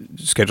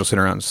schedule sit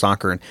around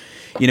soccer. And,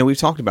 we've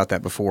talked about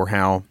that before,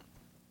 how,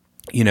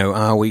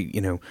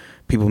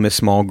 people miss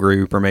small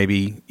group, or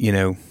maybe,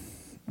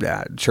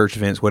 church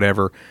events,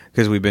 whatever,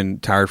 because we've been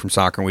tired from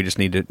soccer and we just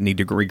need to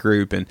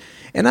regroup.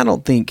 And I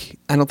don't think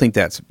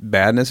that's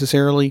bad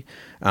necessarily,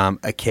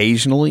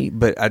 occasionally,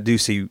 but I do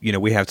see,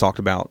 we have talked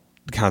about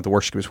kind of the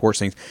worship of sports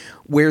things.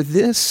 Where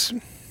this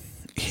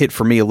hit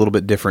for me a little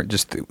bit different,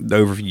 just the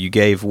overview you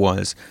gave,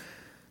 was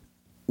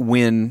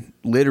when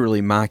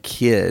literally my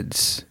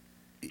kids,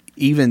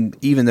 even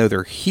though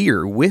they're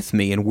here with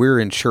me and we're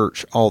in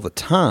church all the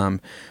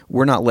time,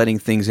 we're not letting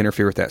things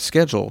interfere with that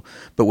schedule.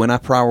 But when I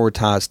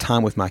prioritize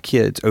time with my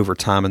kids over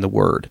time in the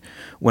Word,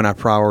 when I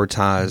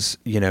prioritize,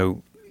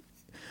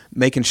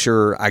 making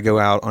sure I go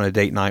out on a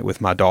date night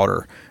with my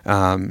daughter,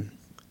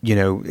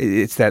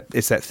 it's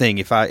that thing.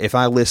 If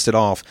I list it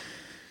off,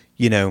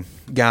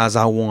 guys,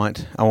 I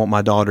want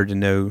my daughter to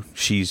know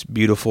she's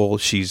beautiful,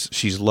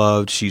 she's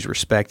loved, she's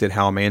respected,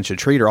 how a man should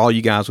treat her. All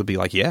you guys would be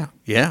like, yeah.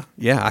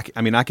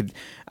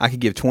 I could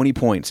give 20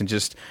 points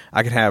and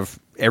I could have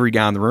every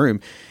guy in the room.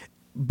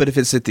 But if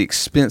it's at the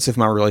expense of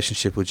my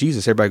relationship with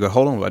Jesus, everybody go,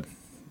 hold on, bud,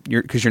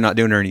 because you're not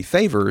doing her any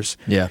favors.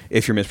 Yeah.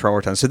 If you're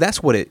misprioritizing. So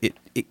that's what it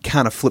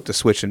kind of flipped a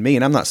switch in me.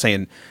 And I'm not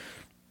saying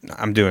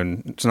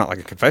it's not like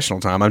a confessional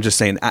time. I'm just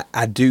saying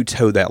I do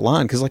toe that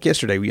line, because like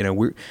yesterday,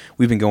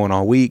 we've been going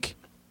all week,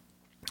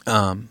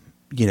 doing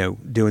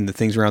the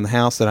things around the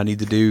house that I need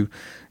to do,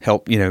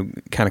 help,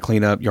 kind of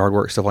clean up, yard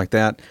work, stuff like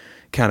that,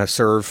 kind of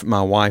serve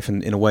my wife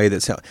in a way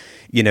that's,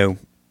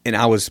 and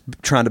I was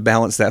trying to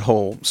balance that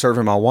whole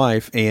serving my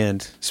wife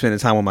and spending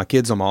time with my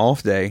kids on my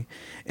off day.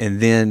 And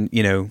then,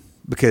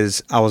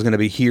 because I was going to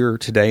be here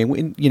today,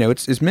 and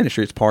it's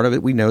ministry, it's part of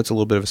it. We know it's a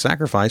little bit of a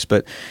sacrifice,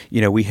 but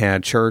we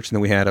had church, and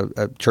then we had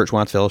a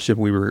church-wide fellowship.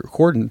 We were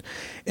recording,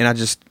 and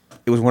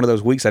it was one of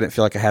those weeks I didn't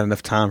feel like I had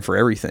enough time for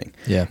everything.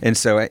 Yeah. And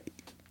so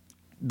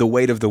the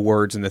weight of the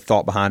words and the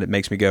thought behind it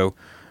makes me go,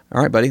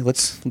 all right, buddy,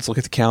 let's look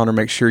at the calendar,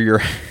 make sure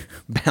you're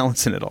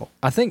balancing it all.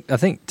 I think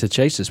to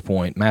Chase's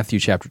point, Matthew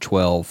chapter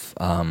 12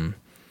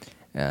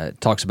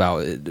 talks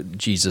about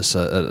Jesus,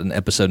 an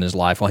episode in his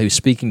life. While he was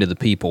speaking to the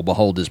people,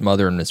 behold, his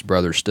mother and his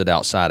brothers stood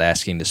outside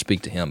asking to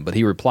speak to him. But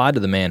he replied to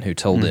the man who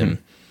told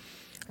him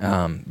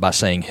by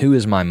saying, "Who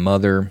is my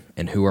mother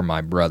and who are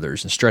my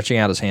brothers?" And stretching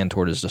out his hand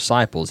toward his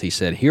disciples, he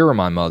said, "Here are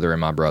my mother and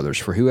my brothers.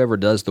 For whoever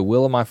does the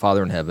will of my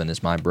Father in heaven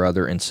is my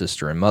brother and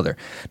sister and mother."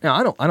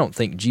 Now, I don't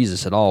think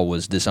Jesus at all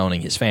was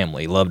disowning his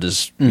family. He loved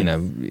his,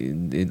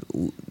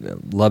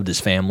 loved his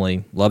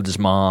family, loved his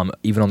mom.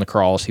 Even on the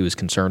cross, he was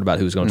concerned about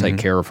who was going to take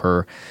care of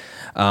her.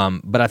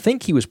 But I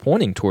think he was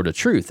pointing toward a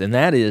truth, and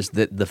that is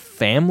that the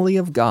family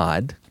of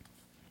God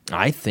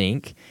I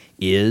think,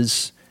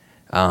 is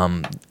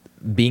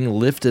being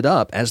lifted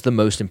up as the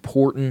most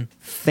important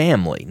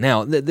family.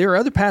 Now, there are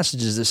other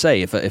passages that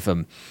say if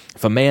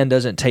a man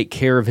doesn't take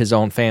care of his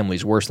own family,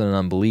 he's worse than an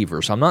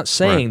unbeliever. So I'm not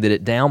saying that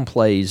it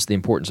downplays the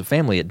importance of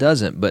family. It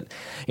doesn't. But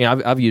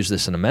I've used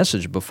this in a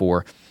message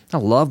before. I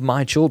love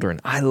my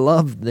children. I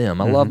love them.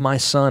 I love my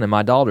son and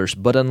my daughters.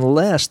 But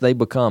unless they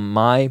become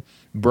my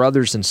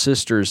brothers and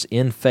sisters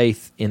in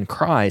faith in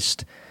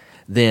Christ,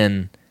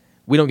 then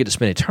we don't get to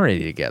spend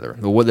eternity together.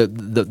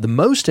 The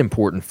most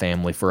important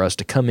family for us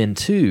to come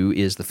into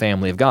is the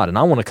family of God. And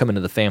I want to come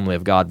into the family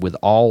of God with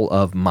all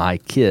of my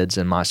kids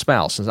and my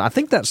spouse. And I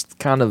think that's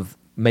kind of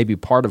maybe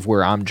part of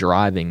where I'm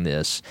driving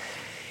this.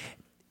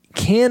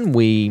 Can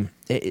we,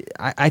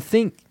 I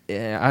think,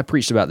 I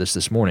preached about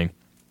this morning.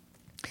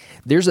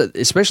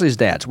 Especially as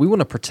dads, we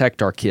want to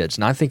protect our kids.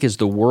 And I think as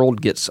the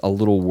world gets a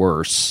little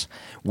worse,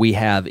 we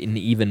have an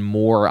even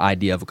more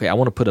idea of, okay, I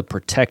want to put a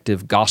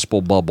protective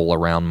gospel bubble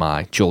around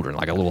my children,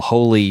 like a little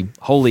holy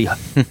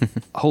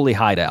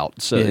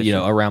hideout, so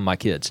around my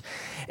kids.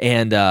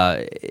 And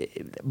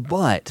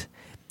but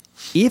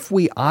if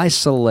we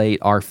isolate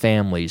our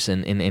families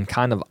and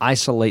kind of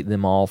isolate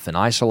them off and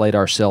isolate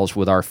ourselves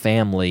with our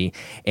family,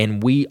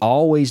 and we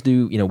always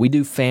do, we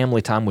do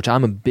family time, which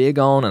I'm a big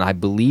on, and I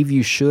believe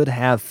you should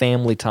have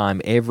family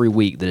time every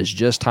week that is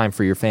just time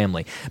for your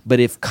family. But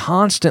if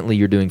constantly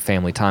you're doing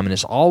family time and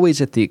it's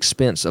always at the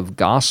expense of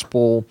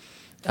gospel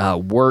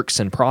works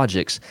and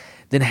projects,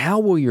 then how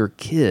will your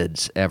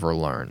kids ever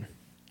learn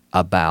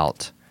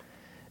about,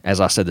 as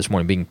I said this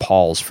morning, being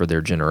Paul's for their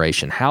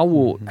generation? How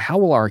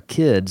will our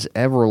kids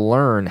ever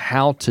learn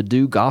how to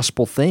do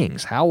gospel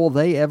things? How will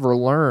they ever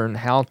learn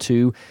how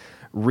to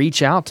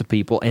reach out to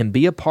people and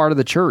be a part of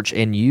the church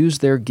and use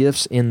their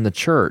gifts in the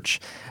church?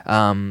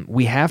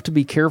 We have to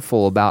be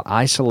careful about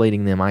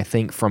isolating them, I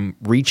think, from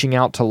reaching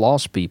out to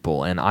lost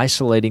people, and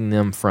isolating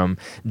them from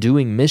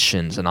doing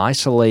missions, and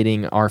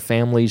isolating our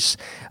families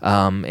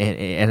and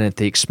at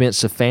the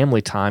expense of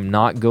family time,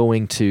 not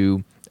going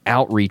to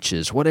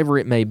outreaches, whatever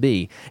it may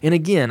be. And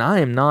again, I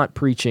am not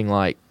preaching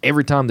like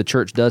every time the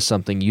church does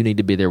something, you need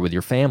to be there with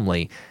your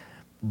family,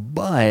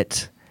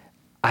 but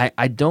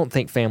I don't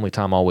think family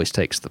time always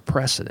takes the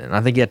precedent. I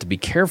think you have to be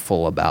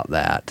careful about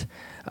that.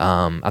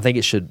 I think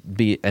it should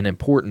be an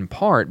important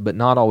part, but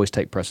not always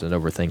take precedent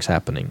over things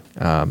happening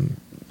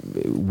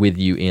with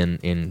you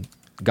in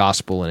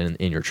gospel and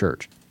in your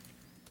church.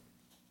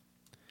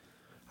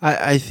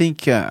 I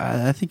think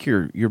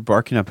you're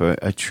barking up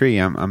a tree.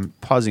 I'm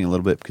pausing a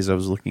little bit because I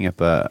was looking up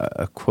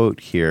a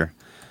quote here.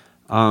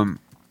 Gosh,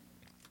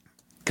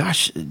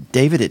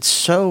 David, it's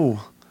so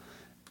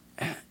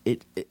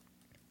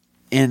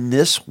in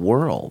this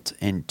world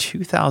in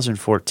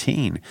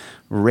 2014,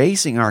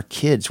 raising our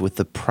kids with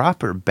the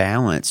proper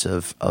balance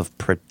of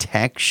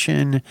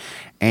protection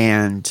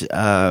and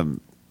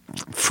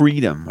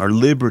freedom or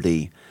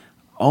liberty.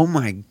 Oh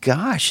my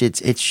gosh,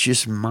 it's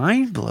just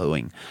mind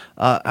blowing.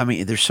 I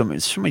mean, there's so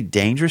many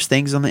dangerous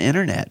things on the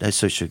internet.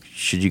 So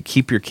should you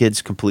keep your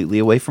kids completely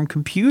away from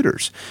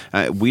computers?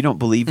 We don't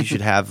believe you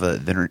should have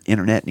the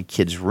internet in a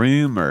kid's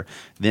room, or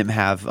them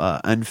have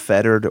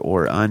unfettered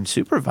or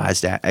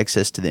unsupervised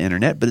access to the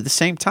internet. But at the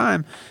same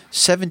time,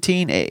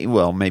 17,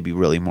 well, maybe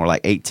really more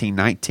like 18,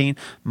 19,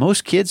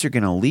 most kids are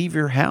going to leave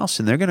your house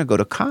and they're going to go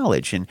to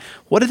college. And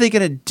what are they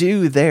going to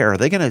do there? Are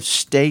they going to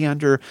stay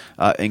under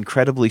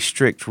incredibly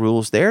strict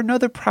rules there? No,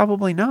 they're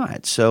probably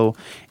not. So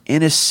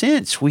in a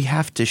sense, we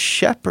have to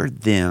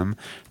shepherd them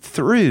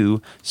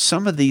through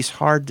some of these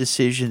hard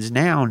decisions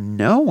now,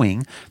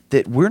 knowing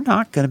that we're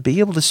not going to be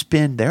able to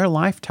spend their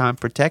lifetime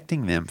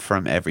protecting them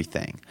from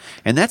everything.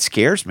 And that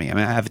scares me. I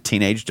mean, I have a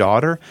teenage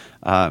daughter,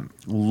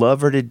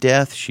 love her to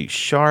death. She's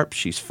sharp,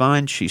 she's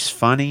fun, she's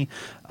funny.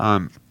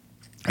 And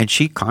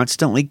she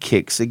constantly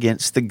kicks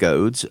against the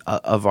goads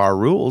of our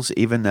rules,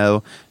 even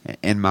though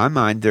in my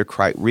mind they're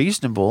quite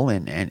reasonable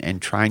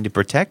and trying to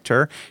protect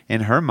her.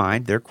 In her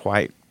mind, they're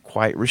quite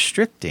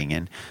restricting.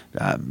 And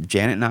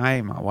Janet and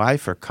I, my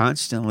wife, are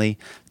constantly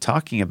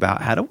talking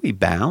about how do we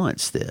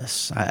balance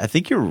this. I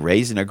think you're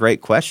raising a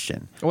great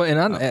question. Well, and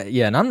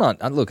I'm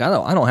not. Look, I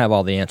don't have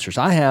all the answers.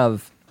 I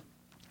have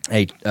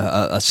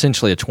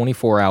essentially a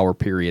 24-hour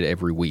period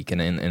every week,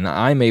 and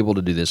I'm able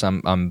to do this.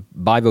 I'm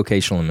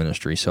bivocational in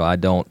ministry, so I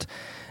don't,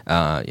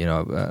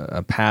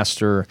 a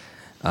pastor,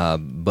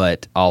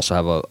 but also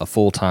have a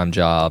full-time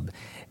job.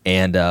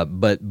 And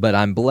but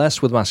I'm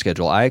blessed with my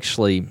schedule. I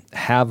actually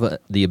have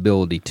the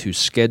ability to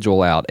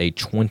schedule out a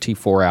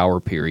 24-hour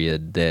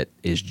period that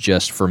is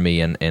just for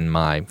me and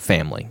my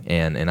family.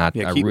 And I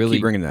really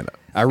keep bringing that up.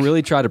 I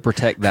really try to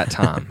protect that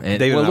time. And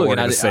David and I work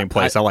in the same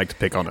place. I like to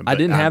pick on him. I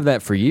didn't have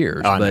that for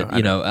years,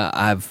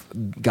 I've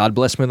God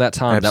bless me with that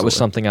time. Absolutely. That was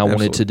something I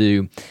wanted to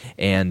do,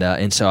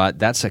 and so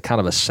that's a kind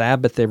of a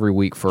Sabbath every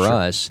week for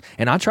us.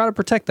 And I try to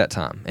protect that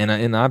time,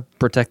 and I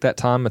protect that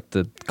time at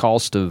the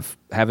cost of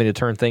having to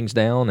turn things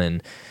down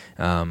and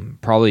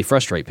probably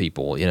frustrate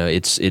people. You know,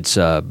 it's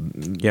Yeah,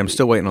 I'm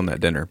still waiting on that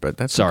dinner, but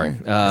that's sorry.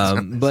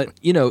 okay. But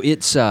you know,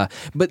 it's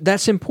but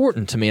that's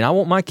important to me, and I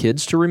want my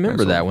kids to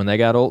remember that when they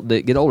get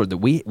older, that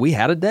we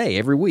had a day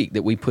every week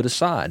that we put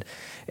aside.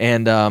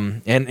 And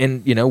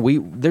you know,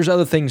 there's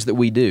other things that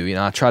we do. You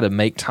know, I try to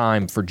make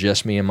time for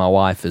just me and my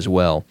wife as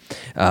well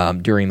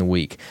during the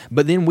week.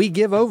 But then we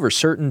give over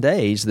certain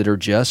days that are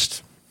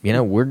just, you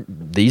know,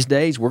 these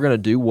days we're going to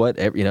do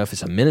whatever. You know, if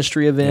it's a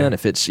ministry event,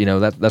 if it's, you know,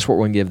 that's what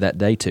we're going to give that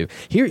day to.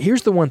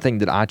 Here's the one thing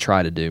that I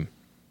try to do,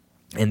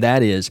 and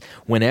that is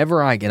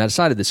whenever I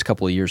decided this a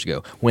couple of years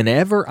ago.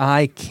 Whenever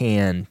I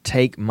can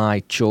take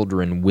my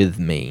children with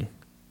me.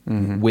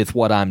 With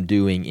what I'm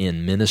doing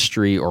in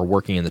ministry or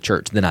working in the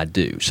church, then I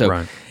do.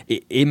 So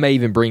it may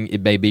even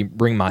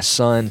bring my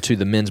son to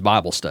the men's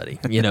Bible study.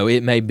 You know,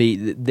 it may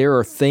be, there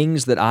are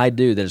things that I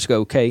do that is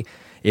okay,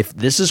 if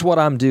this is what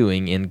I'm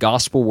doing in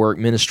gospel work,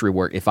 ministry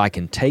work, if I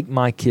can take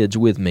my kids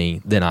with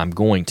me, then I'm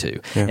going to.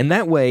 Yeah. And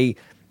that way,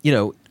 you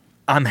know,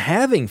 I'm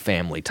having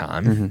family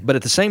time, but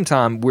at the same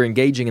time, we're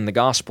engaging in the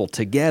gospel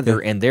together,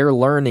 and they're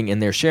learning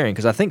and they're sharing.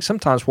 Because I think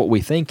sometimes what we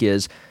think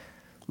is,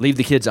 leave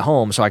the kids at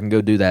home so I can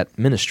go do that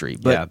ministry.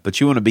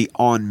 But you want to be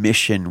on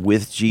mission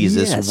with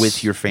Jesus,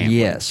 with your family.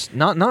 Yes,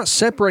 not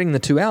separating the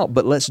two out,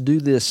 but let's do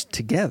this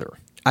together.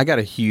 I got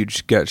a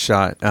huge gut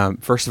shot.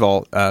 First of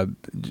all,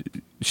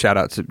 shout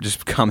out to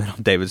just comment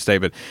on David's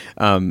statement.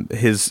 Him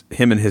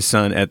and his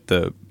son at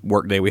the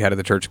work day we had at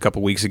the church a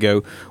couple weeks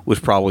ago was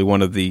probably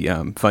one of the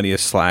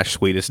funniest /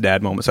 sweetest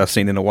dad moments I've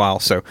seen in a while.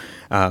 So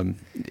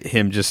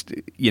him just,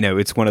 you know,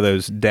 it's one of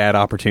those dad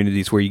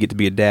opportunities where you get to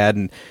be a dad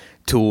and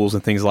tools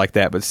and things like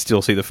that, but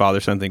still see the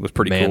father-son thing was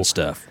pretty cool.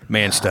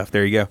 Man stuff.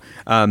 There you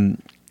go.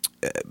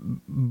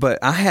 But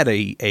I had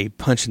a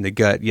punch in the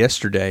gut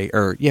yesterday,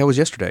 it was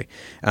yesterday.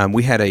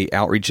 We had a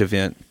outreach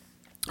event,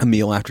 a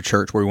meal after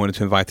church where we wanted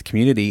to invite the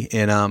community,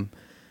 and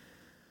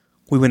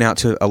we went out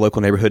to a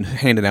local neighborhood and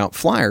handed out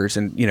flyers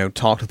and, you know,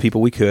 talked with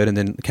people we could, and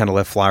then kind of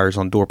left flyers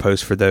on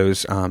doorposts for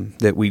those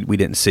that we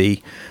didn't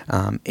see.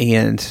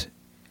 And,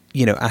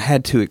 you know, I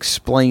had to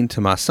explain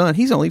to my son,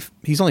 he's only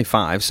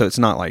 5, so it's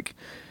not like,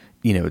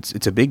 you know,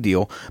 it's a big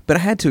deal, but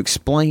I had to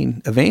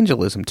explain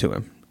evangelism to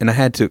him, and I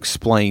had to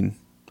explain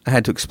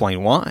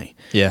why.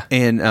 Yeah.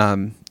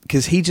 And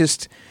because he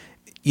just,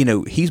 you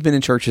know, he's been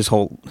in church his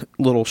whole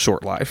little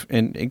short life,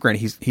 and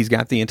granted, he's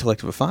got the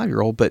intellect of a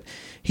 5-year-old, but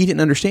he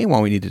didn't understand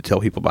why we needed to tell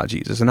people about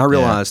Jesus. And I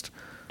realized,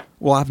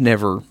 well, I've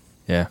never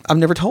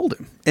told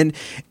him, and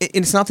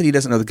it's not that he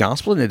doesn't know the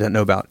gospel and he doesn't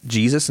know about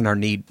Jesus and our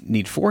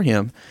need for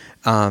him,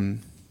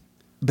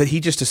 but he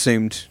just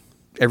assumed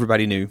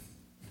everybody knew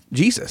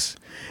Jesus,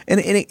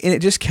 and it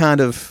just kind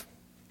of,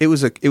 it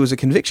was a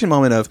conviction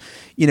moment of,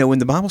 you know, when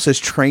the Bible says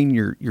train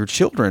your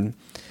children,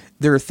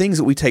 there are things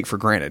that we take for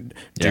granted.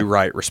 Do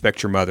right,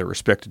 respect your mother,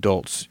 respect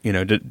adults, you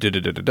know,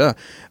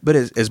 But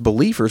as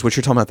believers, what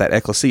you're talking about, that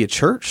ecclesia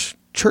church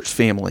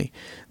family,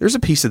 there's a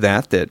piece of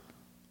that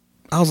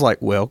I was like,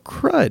 well,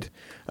 crud.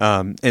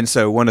 And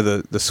so one of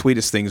the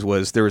sweetest things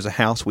was there was a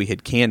house we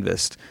had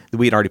canvassed that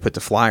we had already put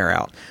the flyer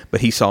out, but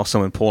he saw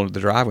someone pull into the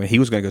driveway and he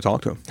was going to go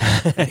talk to him.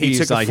 He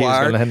took the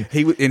flyer and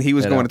he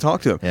was going to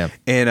talk to him. Yeah.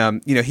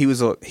 And you know, he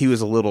was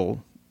a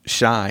little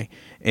shy,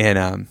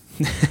 and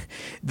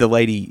the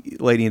lady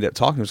ended up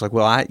talking. Was like,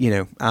 well,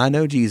 I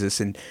know Jesus,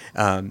 and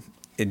I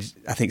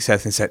think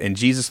Seth said, and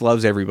Jesus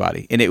loves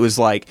everybody. And it was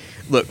like,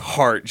 look,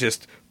 heart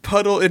just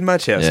puddle in my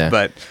chest.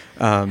 But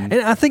and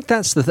I think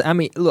that's the I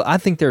mean, look, I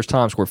think there's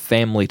times where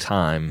family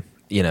time,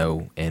 you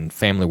know, and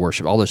family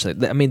worship, all those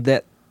things, I mean,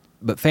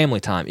 but family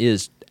time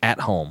is at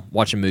home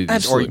watching movies.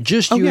 Absolutely. Or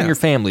just you and your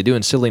family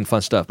doing silly and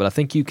fun stuff. But I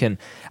think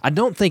I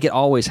don't think it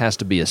always has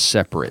to be a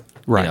separate,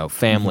 you know,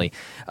 family.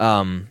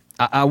 Mm-hmm.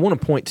 I want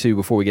to point to,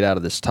 before we get out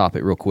of this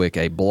topic real quick,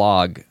 a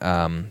blog,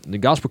 the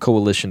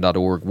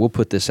gospelcoalition.org. We'll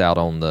put this out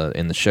in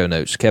the show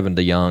notes. Kevin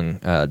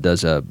DeYoung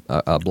does a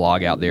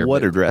blog out there.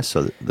 What address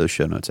are those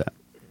show notes at?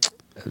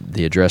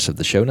 The address of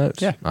the show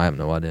notes? Yeah. I have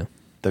no idea.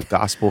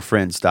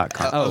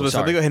 TheGospelFriends.com. Oh,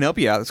 sorry. Let me go ahead and help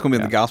you out. It's going to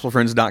be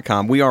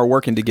TheGospelFriends.com. We are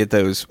working to get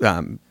those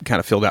kind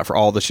of filled out for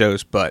all the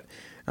shows, but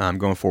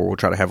going forward, we'll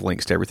try to have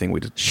links to everything we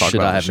talk about. Should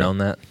I have known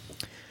that?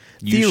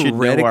 You should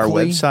know our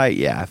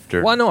website,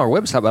 Well, I know our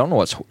website, but I don't know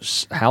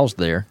what's housed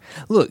there.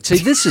 Look, see,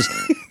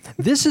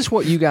 this is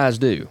what you guys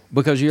do,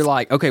 because you're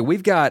like, okay,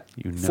 we've got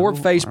 4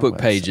 Facebook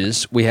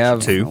pages, we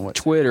have 2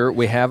 Twitter,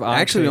 we have iTunes,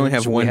 actually we only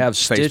have 1. We have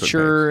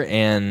Stitcher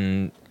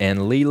and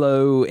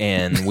Lilo,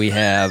 and we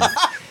have.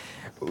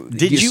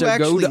 Did you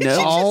actually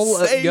know?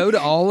 Go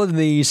to all of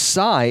these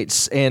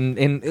sites,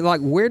 and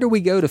like, where do we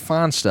go to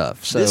find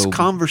stuff? So this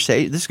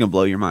conversation, this is going to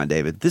blow your mind,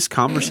 David. This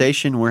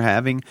conversation we're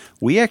having,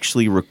 we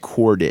actually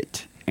record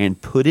it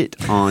and put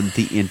it on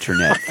the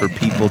internet for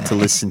people to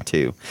listen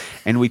to,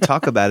 and we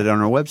talk about it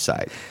on our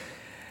website.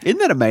 Isn't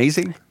that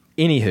amazing?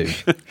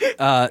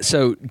 Anywho,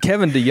 so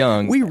Kevin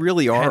DeYoung, We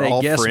really had are a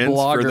all guest friends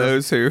blogger, for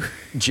those who.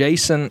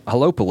 Jason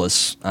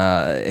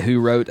Halopoulos, who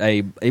wrote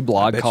a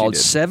blog bet you called did.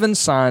 7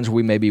 Signs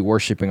We May Be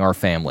Worshiping Our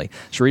Family.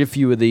 So read a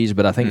few of these,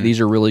 but I think these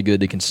are really good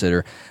to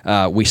consider.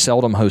 We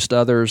seldom host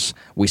others.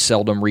 We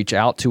seldom reach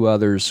out to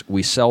others.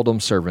 We seldom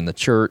serve in the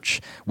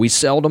church. We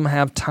seldom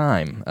have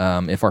time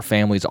if our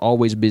family's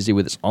always busy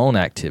with its own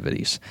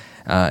activities,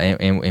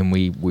 and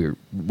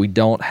we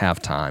don't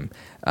have time.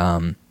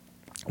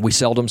 We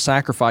seldom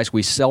sacrifice.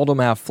 We seldom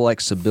have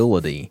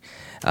flexibility.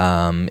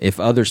 If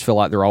others feel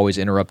like they're always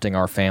interrupting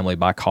our family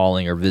by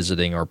calling or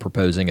visiting or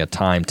proposing a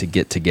time to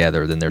get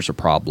together, then there's a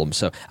problem.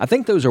 So I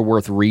think those are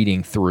worth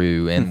reading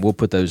through, and we'll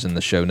put those in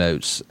the show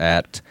notes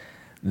at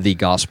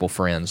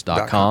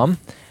thegospelfriends.com.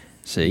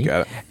 See,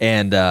 Got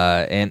it.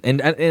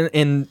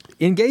 and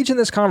engage in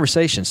this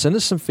conversation. Send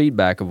us some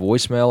feedback, a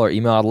voicemail or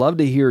email. I'd love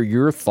to hear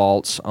your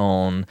thoughts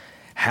on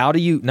how do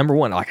you, number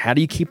one, like how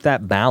do you keep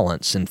that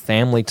balance in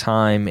family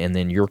time and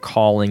then your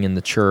calling in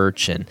the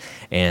church,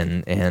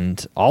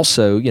 and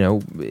also, you know,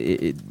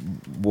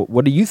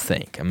 what do you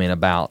think? I mean,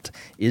 about,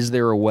 is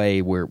there a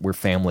way where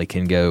family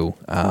can go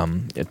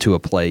to a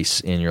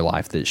place in your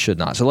life that it should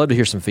not? So I'd love to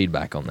hear some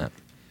feedback on that.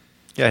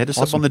 Yeah, hit us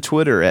up on the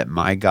Twitter at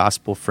My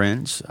Gospel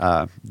Friends.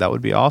 That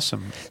would be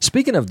awesome.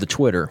 Speaking of the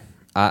Twitter,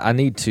 I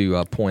need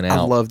to point out.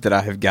 I love that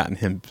I have gotten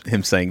him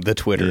saying the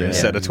Twitter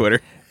instead of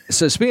Twitter.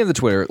 So speaking of the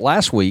Twitter,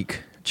 last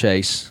week,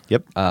 Chase,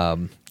 Yep.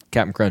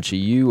 Captain Crunchy,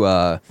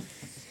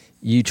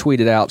 you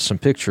tweeted out some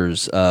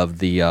pictures of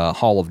the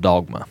Hall of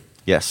Dogma.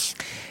 Yes.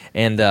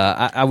 And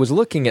I was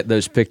looking at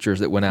those pictures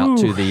that went out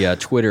to the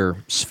Twitter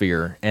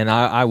sphere, and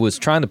I was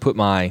trying to put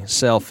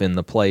myself in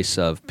the place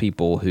of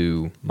people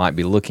who might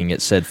be looking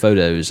at said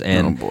photos.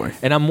 And, Oh, boy.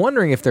 And I'm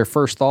wondering if their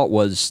first thought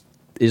was,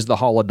 is the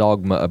Hall of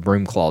Dogma a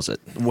broom closet?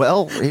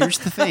 Well, here's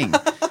the thing.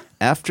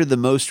 After the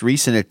most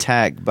recent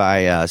attack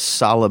by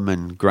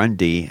Solomon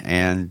Grundy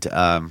and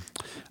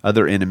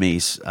other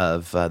enemies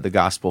of the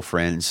Gospel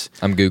Friends,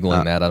 I'm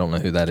Googling that. I don't know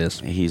who that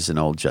is. he's an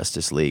old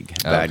Justice League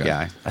bad Okay.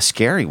 guy. A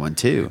scary one,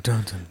 too.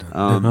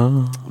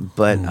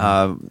 But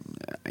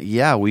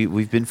yeah,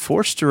 we've been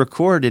forced to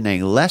record in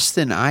a less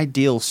than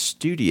ideal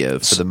studio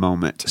for the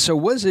moment. So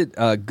was it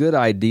a good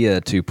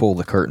idea to pull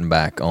the curtain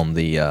back on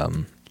the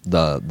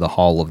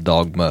Hall of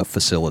Dogma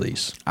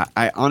facilities?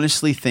 I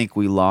honestly think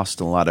we lost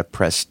a lot of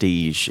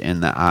prestige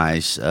in the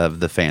eyes of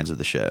the fans of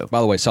the show.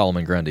 By the way,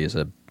 Solomon Grundy is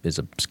a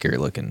scary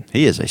looking.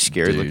 He is a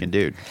scary looking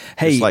dude.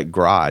 Hey- Just like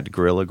Grodd,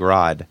 Gorilla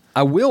Grodd.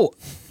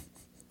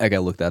 I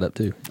gotta look that up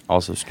too.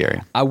 Also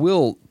scary. I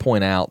will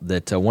point out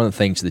that one of the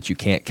things that you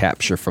can't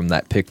capture from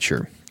that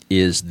picture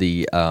is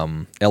the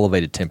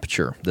elevated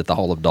temperature that the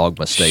Hall of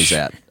Dogma stays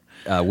at,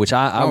 which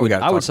I we would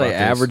gotta talk say about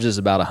this. averages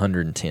about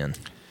 110.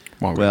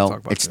 Well,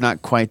 it's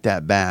not quite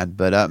that bad,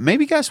 but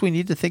maybe, guys, we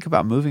need to think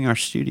about moving our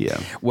studio.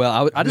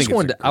 Well, I just think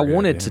wanted it's a I great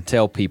wanted idea. to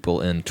tell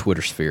people in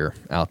Twitter sphere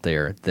out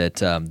there that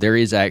there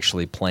is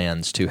actually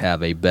plans to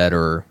have a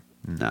better,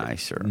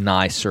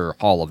 nicer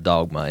Hall of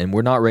Dogma, and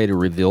we're not ready to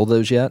reveal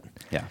those yet.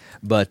 Yeah.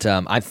 But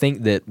I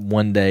think that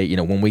one day, you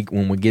know, when we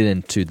get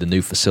into the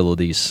new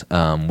facilities,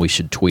 we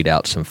should tweet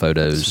out some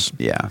photos.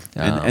 Yeah.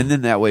 And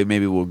then that way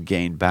maybe we'll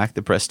gain back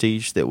the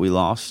prestige that we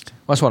lost.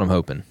 That's what I'm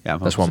hoping. Yeah, I'm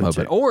that's what I'm hoping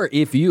so, hoping. too. Or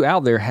if you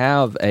out there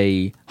have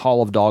a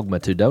Hall of Dogma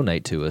to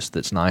donate to us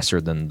that's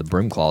nicer than the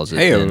broom closet,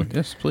 then,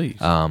 yes, please.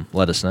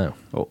 let us know.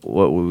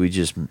 What would we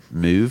just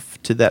move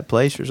to that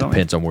place or something?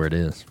 Depends on where it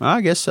is. I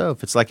guess so.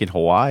 If it's like in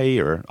Hawaii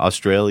or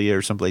Australia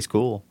or someplace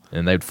cool,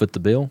 And they'd foot the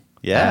bill?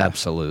 Yeah.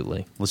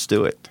 Absolutely. let's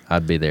do it.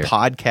 I'd be there.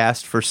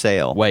 Podcast for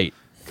sale. Wait.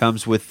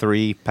 Comes with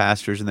 3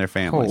 pastors and their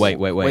families. Wait.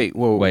 Wait,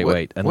 whoa,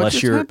 what Unless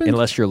just you're happened?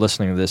 unless you're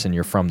listening to this and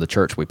you're from the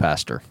church we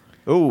pastor.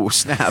 Oh,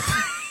 snap.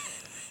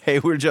 Hey,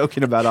 we're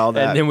joking about all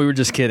that. And then we were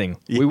just kidding.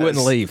 We Yes.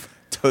 wouldn't leave.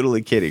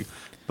 Totally kidding.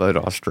 But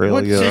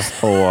Australia,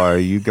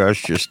 Hawaii, you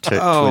guys just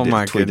Oh, tweet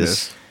my us.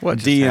 goodness. What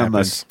just DM happened?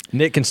 us.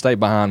 Nick can stay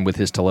behind with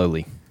his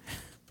Taloli.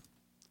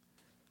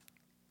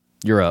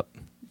 You're up.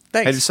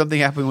 Hey, Thanks. did something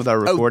happen with our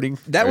recording?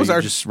 that Or was are you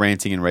our- just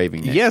ranting and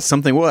raving. Nick? Yes,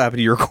 something will happen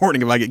to your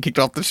recording if I get kicked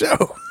off the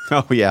show.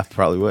 Oh, yeah,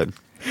 probably would.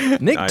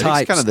 Nick he's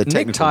types kind of the Nick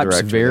technical types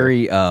director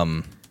very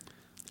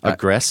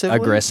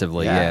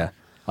Aggressively? yeah.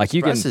 Like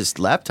you Surprised can his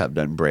laptop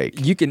doesn't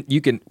break. you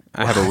can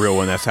I have a real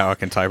one. That's how I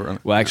can type it.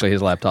 well actually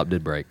his laptop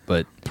did break,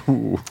 but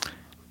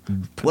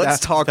Let's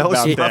talk that was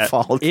about my that.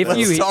 fault. If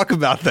Let's you- talk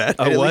about that.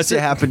 At was least it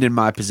it? happened in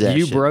my possession.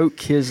 you broke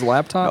his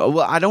laptop? Oh,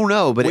 well, I don't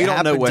know, but We it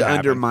don't know happened what under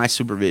happened. my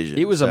supervision.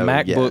 It was a so,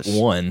 MacBook yes.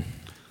 1.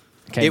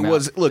 It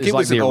was it was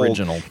like the an old-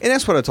 original. and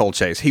that's what I told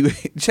Chase.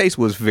 Chase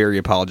was very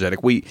apologetic.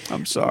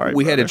 I'm sorry,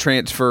 We had to brother.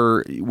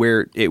 transfer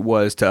where it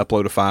was to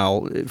upload a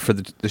file for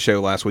the show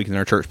last week in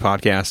our church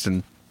podcast,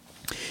 and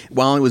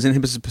while it was in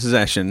his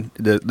possession,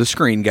 the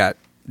screen got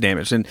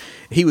damaged, and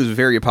he was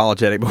very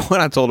apologetic. But when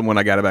I told him when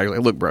I got it back, I was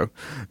like, "Look, bro,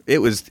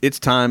 its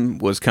time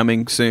was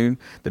coming soon.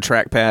 The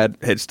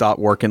trackpad had stopped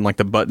working, like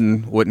the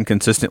button wouldn't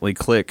consistently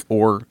click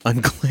or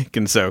unclick,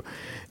 and so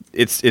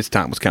its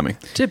time was coming."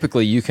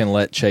 Typically you can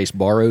let Chase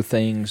borrow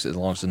things as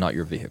long as it's not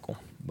your vehicle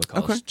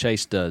because Okay.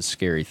 Chase does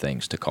scary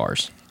things to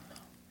cars.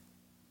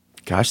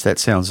 Gosh, that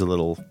sounds a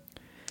little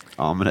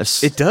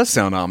ominous. It does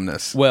sound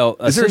ominous. Well,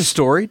 is there a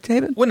story,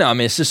 David? Well, no, I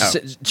mean, it's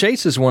just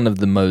Chase is one of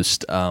the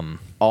most.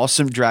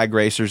 Awesome drag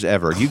racers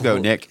ever. You go,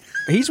 Nick.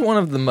 He's one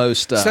of the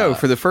most. So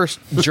for the first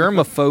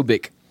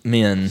germophobic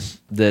men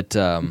that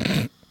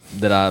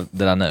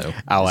I know.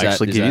 I'll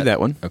actually give you that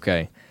one.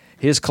 Okay,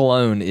 his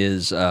cologne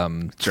is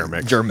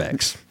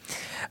Germex.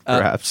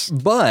 Perhaps.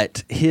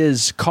 But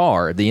his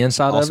car, the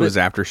inside Also of his it,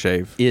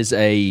 aftershave. is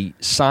a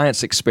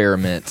science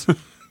experiment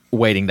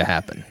waiting to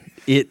happen.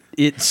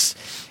 It's.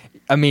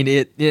 I mean,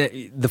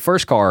 the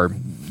first car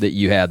that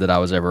you had that I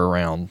was ever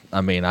around.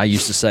 I mean, I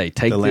used to say,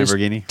 take The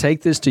Lamborghini?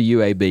 take this to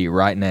UAB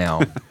right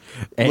now.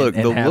 And, Look,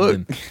 and the have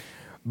look. them.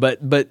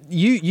 But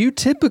you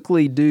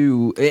typically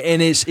do,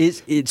 and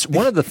it's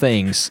one of the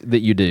things that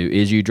you do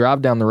is you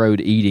drive down the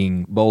road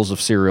eating bowls of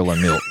cereal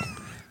and milk.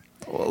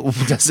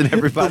 Doesn't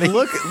everybody?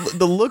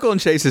 The look on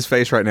Chase's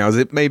face right now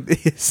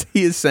is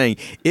he is saying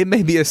it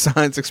may be a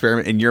science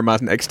experiment and you're my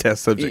next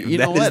test subject. You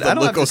know That is what? the I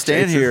don't look have to on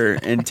stand Chase's- here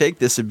and take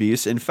this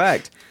abuse. In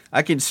fact,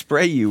 I can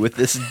spray you with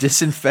this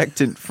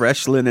disinfectant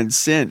fresh linen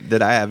scent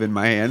that I have in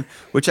my hand,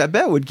 which I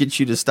bet would get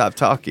you to stop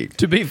talking.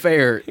 To be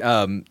fair,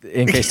 in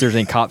case there's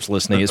any cops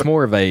listening, it's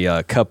more of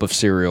a cup of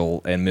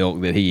cereal and milk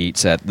that he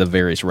eats at the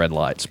various red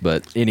lights.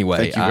 But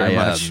anyway, Thank you very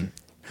much.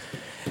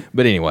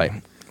 But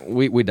anyway,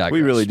 we digress.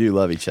 We really do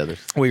love each other.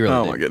 We really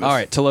Oh do. my goodness! All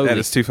right, Taloli. That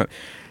is too fun.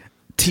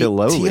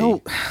 Tiloli.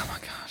 Oh my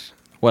gosh!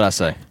 What'd I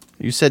say?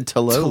 You said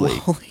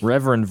Taloli.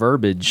 Reverend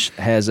Verbiage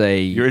has a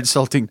You're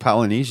insulting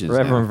Polynesians.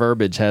 Reverend now.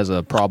 Verbiage has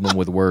a problem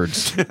with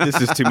words. This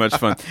is too much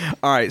fun.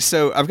 All right,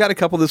 so I've got a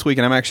couple this week,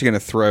 and I'm actually going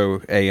to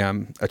throw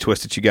a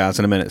twist at you guys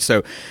in a minute.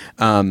 So,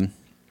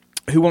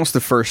 who wants the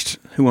first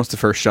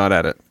shot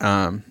at it?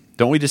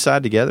 Don't we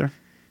decide together?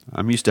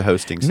 I'm used to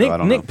hosting, so I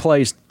don't Nick know.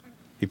 plays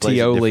He plays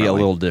it Tioli a differently.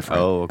 little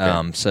different. Oh,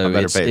 okay. So I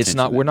better it's pay it's attention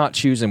not to we're that. not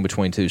choosing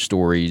between two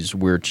stories.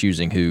 We're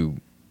choosing who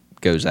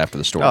goes after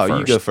the story Oh, first.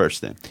 you go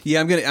first then.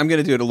 Yeah, I'm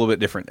gonna do it a little bit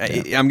different.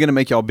 I'm gonna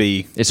make y'all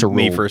be It's a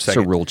me rule. for a It's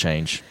second. a rule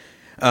change.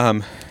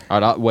 All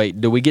right,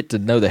 wait. Do we get to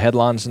know the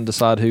headlines and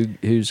decide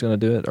who's going to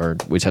do it, or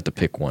we just have to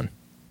pick one?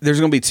 There's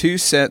going to be two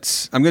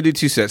sets. I'm going to do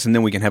two sets, and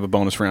then we can have a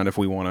bonus round if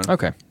we want to.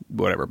 Okay.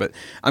 Whatever. But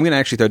I'm going to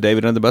actually throw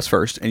David under the bus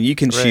first, and you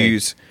can Great.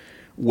 choose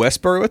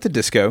Westboro at the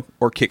Disco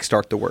or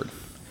Kickstart the Word.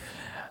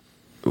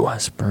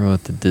 Westboro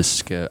at the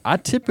Disco. I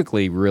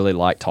typically really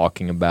like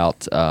talking about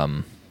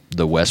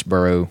the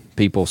Westboro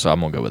people, so I'm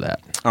going to go with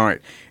that All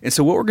right. And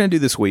so what we're going to do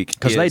this week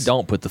because they is-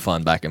 don't put the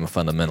fun back in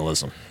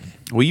fundamentalism.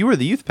 Well, you were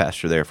the youth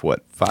pastor there for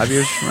what, 5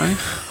 years, right?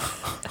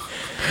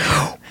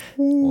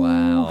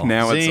 Wow.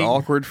 Now it's Zing.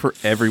 awkward for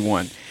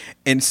everyone.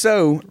 And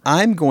so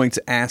I'm going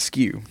to ask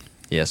you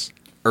Yes.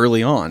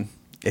 early on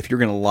if you're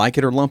going to like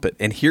it or lump it.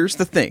 And here's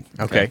the thing,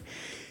 okay? Okay.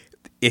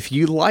 If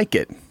you like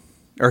it,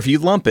 or if you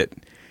lump it,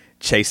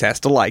 Chase has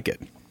to like it.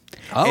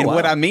 Oh, and wow.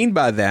 what I mean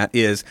by that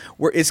is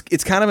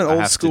it's kind of an I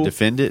old have school. to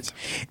defend it.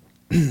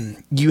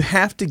 You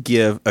have to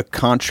give a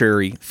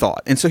contrary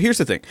thought. And so here's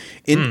the thing: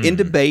 in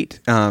debate,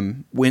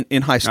 when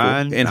in high school,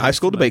 I high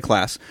school know. debate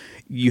class,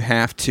 you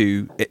have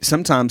to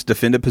sometimes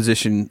defend a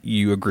position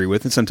you agree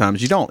with, and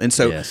sometimes you don't. And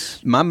so Yes.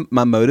 my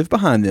motive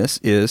behind this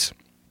is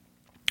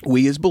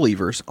we as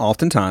believers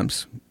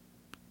oftentimes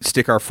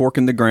stick our fork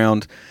in the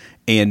ground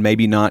and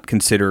maybe not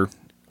consider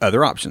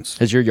other options.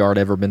 Has your yard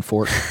ever been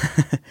forked?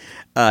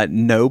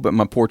 No, but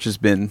my porch has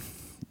been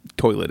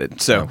toileted.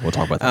 So We'll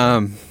talk about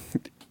that.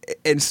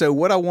 And so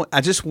what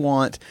I just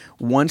want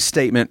one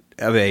statement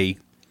of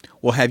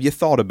well, have you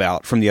thought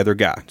about from the other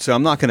guy? So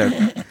I'm not going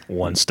to.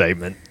 One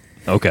statement.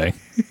 Okay.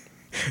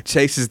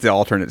 Chase is the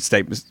alternate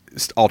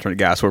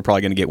guy, so we're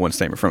probably going to get one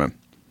statement from him.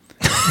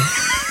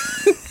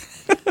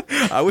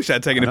 I wish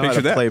I'd taken a I know how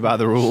picture to of that. play by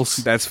the rules.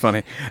 That's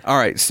funny. All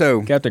right,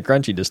 so Captain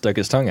Crunchy just stuck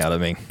his tongue out at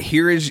me.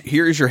 here is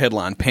your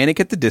headline: Panic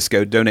at the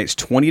Disco donates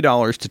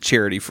 $20 to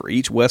charity for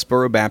each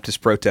Westboro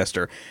Baptist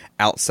protester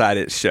outside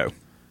its show.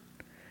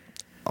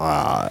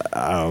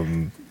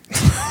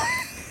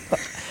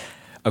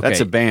 Okay.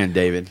 That's a band,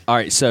 David. All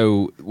right,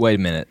 so wait a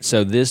minute.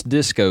 So this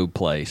disco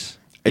place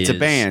It's a is-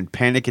 band.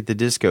 Panic at the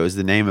Disco is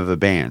the name of a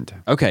band.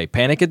 Okay,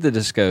 Panic at the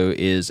Disco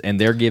is, and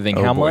they're giving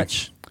how boy.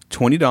 much?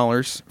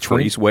 $20 for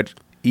 20?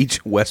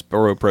 each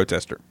Westboro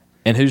protester.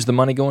 And who's the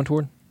money going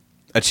toward?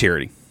 A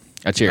charity.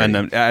 A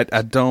charity.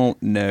 I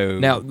don't know.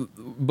 Now,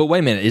 but wait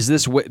a minute. Is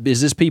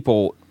this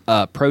people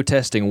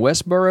protesting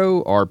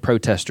Westboro or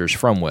protesters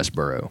from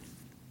Westboro?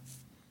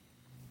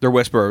 they're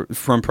Westboro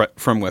from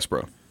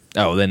Westboro.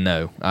 Oh, then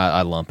no.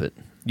 I lump it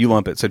You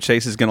lump it. So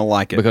Chase is going to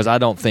like it. because I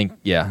don't think.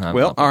 Yeah. I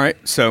Well, lump it. all right.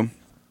 So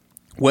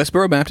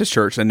Westboro Baptist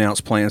Church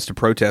announced plans to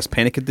protest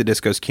Panic at the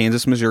Disco's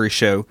Kansas, Missouri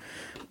show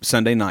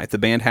Sunday night. The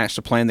band hatched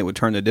a plan that would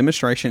turn the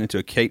demonstration into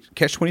a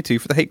catch-22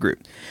 for the hate group.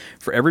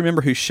 For every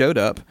member who showed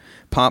up,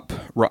 pop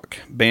rock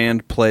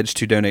band pledged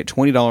to donate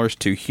 $20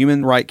 to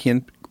Human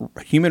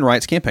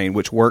Rights Campaign,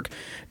 which work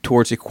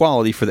towards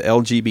equality for the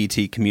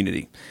LGBT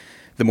community.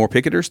 The more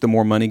picketers, the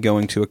more money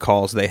going to a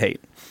cause they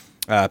hate.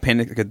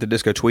 Panic at the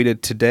Disco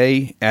tweeted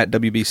today at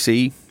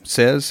WBC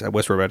says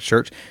Westboro Baptist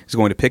Church is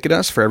going to picket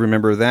us. For every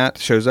member of that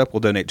shows up, we'll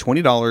donate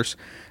 $20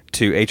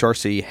 to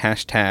HRC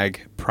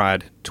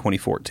 #Pride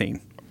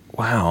 2014.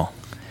 Wow.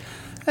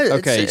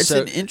 Okay, it's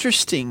so- an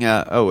interesting.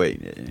 Oh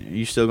wait, are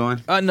you still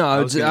going? No, I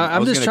was just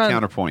gonna trying.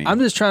 counterpoint. I'm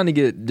just trying to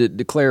get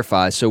to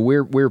clarify. So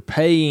we're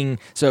paying.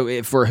 So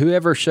if for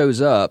whoever shows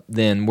up,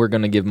 then we're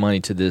going to give money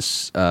to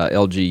this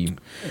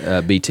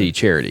LGBT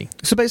charity.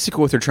 So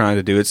basically, what they're trying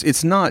to do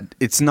it's not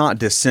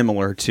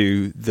dissimilar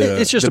to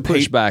the. It's just the a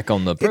pushback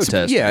on the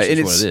protest. Yeah, and is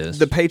it's what it is.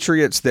 the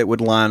Patriots that would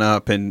line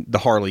up and the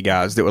Harley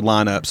guys that would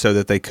line up so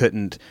that they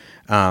couldn't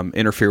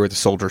interfere with the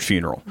soldier's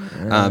funeral.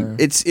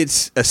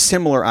 It's a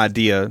similar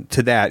idea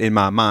to that in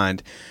my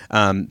mind.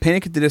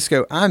 Panic at the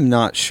Disco, I'm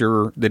not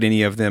sure that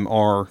any of them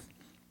are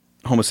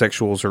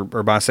homosexuals or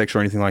bisexual or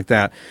anything like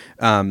that,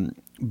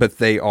 but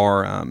they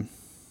are...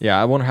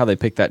 Yeah, I wonder how they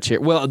pick that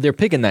charity. Well, they're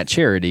picking that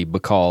charity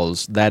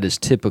because that is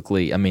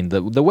typically, I mean,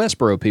 the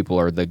Westboro people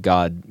are the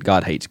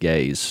God hates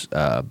gays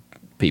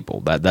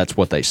people. That's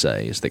what they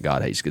say, is that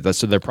God hates gays.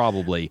 So they're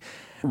probably...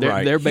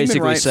 Right. They're Human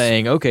basically rights-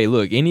 saying, okay,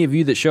 look, any of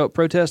you that show up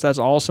protest, that's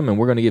awesome, and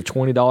we're going to give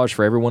 $20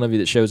 for every one of you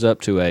that shows up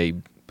to a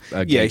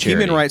gay charity.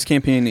 Human Rights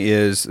Campaign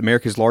is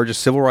America's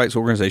largest civil rights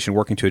organization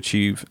working to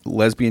achieve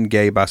lesbian,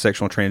 gay,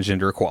 bisexual, and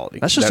transgender equality.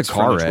 That's just a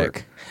car from its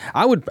wreck.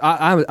 work.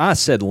 I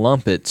said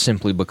lump it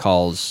simply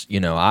because,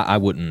 I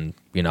wouldn't,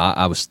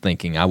 I was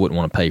thinking I wouldn't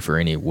want to pay for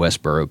any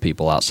Westboro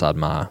people outside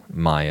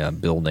my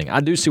building.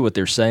 I do see what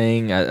they're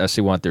saying. I see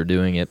what they're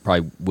doing. It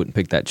probably wouldn't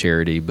pick that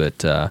charity,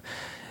 but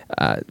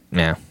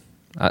yeah.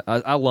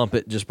 I lump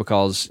it just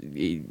because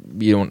you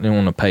don't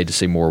want to pay to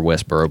see more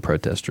Westboro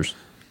protesters.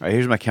 All right,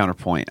 here's my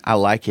counterpoint. I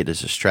like it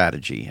as a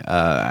strategy.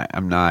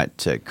 I'm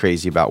not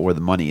crazy about where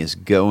the money is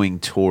going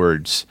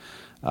towards,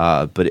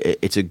 but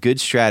it's a good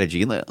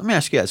strategy. Let me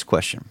ask you guys a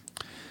question.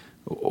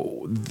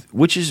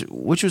 Which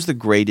was the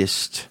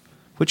greatest?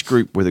 Which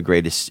group were the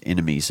greatest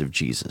enemies of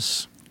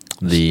Jesus?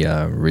 The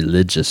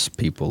religious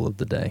people of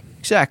the day.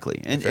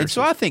 Exactly, and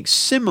so I think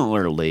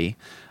similarly.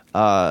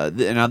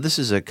 Now this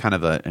is a kind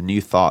of a new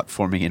thought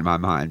for me in my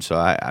mind, so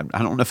I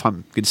don't know if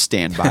I'm going to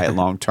stand by it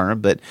long term,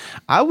 but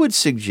I would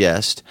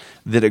suggest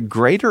that a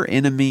greater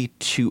enemy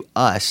to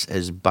us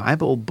as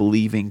Bible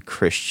believing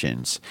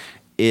Christians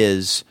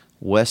is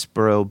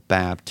Westboro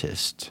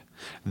Baptist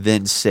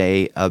than,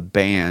 say, a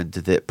band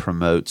that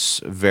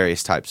promotes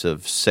various types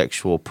of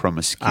sexual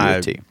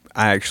promiscuity.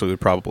 I actually would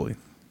probably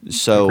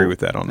agree with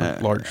that on a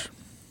large.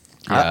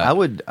 I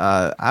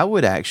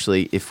would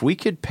actually, if we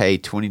could pay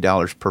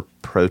 $20 per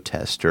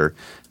protester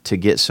to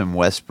get some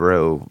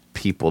Westboro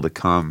people to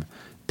come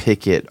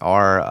picket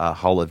our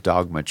Hall of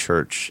Dogma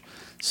Church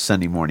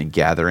Sunday morning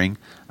gathering,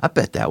 I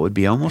bet that would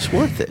be almost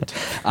worth it.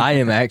 I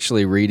am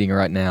actually reading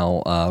right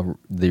now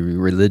The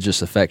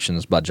Religious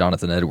Affections by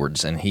Jonathan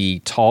Edwards, and he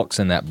talks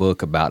in that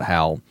book about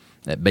how,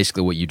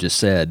 basically what you just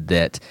said,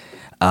 that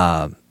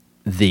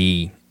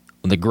the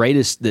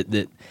greatest,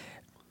 that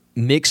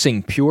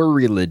mixing pure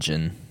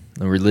religion,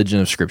 the religion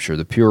of Scripture,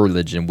 the pure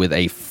religion, with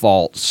a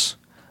false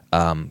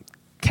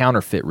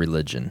counterfeit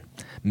religion,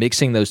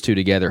 mixing those two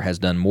together has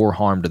done more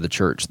harm to the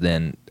church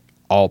than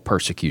all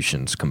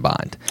persecutions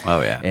combined.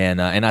 Oh yeah,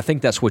 and I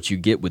think that's what you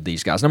get with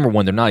these guys. Number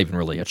one, they're not even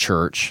really a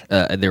church.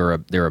 They're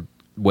a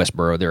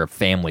Westboro. They're a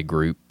family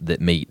group that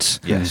meets.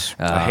 Yes,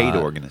 a hate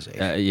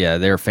organization. Yeah,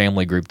 they're a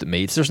family group that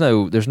meets. There's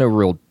no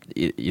real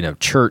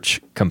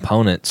church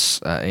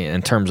components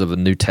in terms of a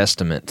New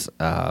Testament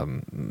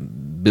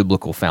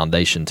biblical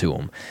foundation to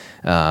them.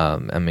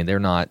 I mean, they're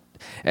not.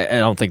 I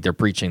don't think they're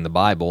preaching the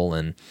Bible,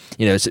 and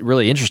it's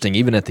really interesting.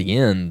 Even at the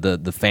end,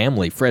 the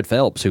family, Fred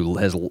Phelps, who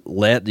has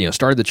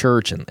started the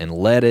church and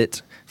led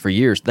it for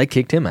years, they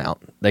kicked him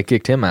out. They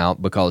kicked him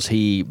out because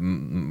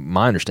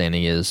my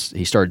understanding is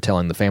he started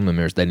telling the family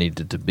members they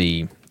needed to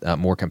be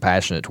more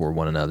compassionate toward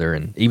one another,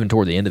 and even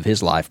toward the end of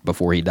his life,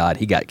 before he died,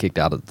 he got kicked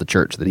out of the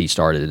church that he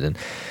started. And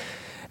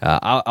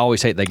I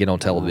always hate they get on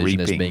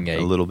television as being a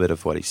little bit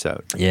of what he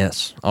sowed.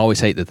 Yes, I always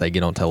hate that they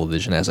get on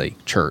television as a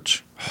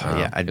church.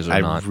 I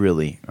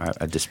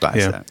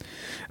despise that.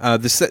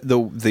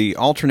 The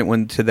alternate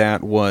one to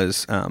that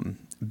was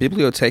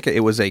Biblioteca. It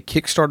was a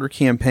Kickstarter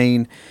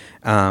campaign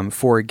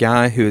for a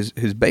guy who's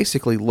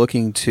basically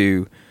looking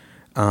to.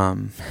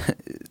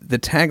 The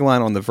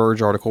tagline on the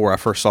Verge article where I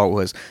first saw it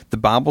was, "The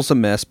Bible's a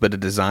mess, but a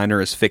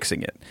designer is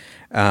fixing it."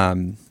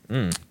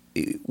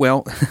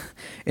 Well,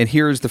 and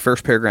here's the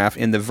first paragraph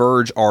in the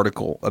Verge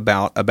article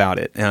about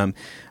it.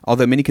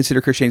 Although many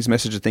consider Christianity's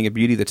message a thing of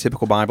beauty, the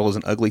typical Bible is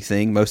an ugly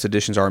thing. Most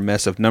editions are a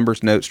mess of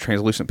numbers, notes,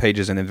 translucent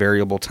pages, and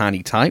invariable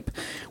tiny type.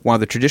 While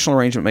the traditional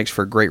arrangement makes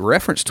for a great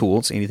reference tool,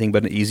 it's anything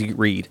but an easy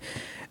read.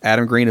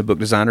 Adam Green, a book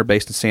designer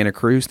based in Santa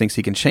Cruz, thinks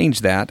he can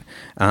change that.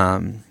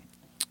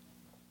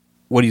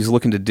 What he's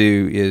looking to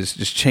do is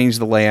just change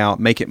the layout,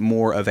 make it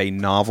more of a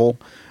novel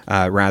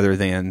rather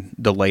than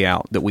the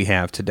layout that we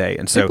have today.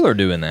 And so people are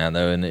doing that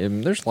though,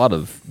 and there's a lot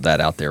of that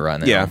out there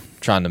right now. Yeah,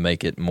 trying to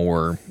make it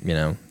more,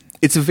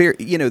 It's a very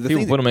the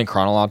people put them in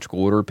chronological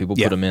order. People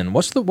put them in.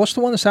 What's the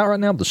one that's out right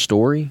now? The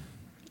Story.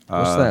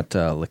 What's that?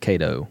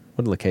 Locato.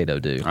 What did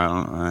Locato do?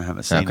 I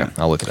haven't seen it.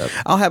 I'll look it up.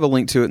 I'll have a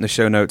link to it in the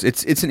show notes.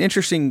 It's an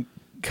interesting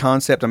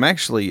concept. I'm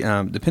actually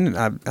dependent.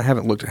 I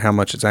haven't looked at how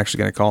much it's actually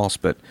going to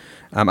cost, but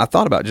I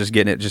thought about just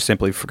getting it just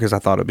simply because I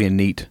thought it'd be a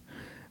neat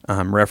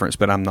reference.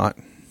 But I'm not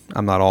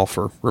all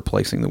for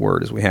replacing the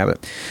word as we have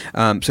it.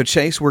 So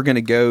Chase, we're going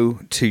to go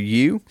to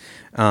you,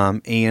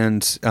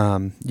 and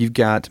you've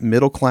got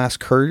middle class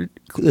clergy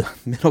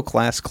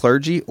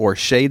or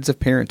Shades of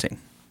Parenting.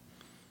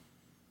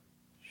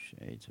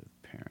 Shades of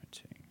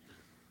Parenting.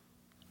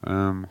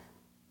 I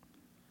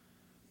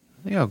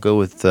think I'll go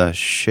with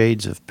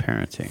Shades of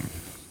Parenting.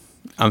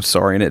 I'm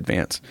sorry in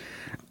advance.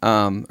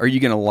 Are you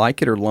going to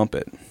like it or lump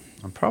it?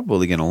 I'm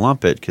probably going to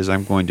lump it because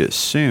I'm going to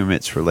assume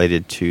it's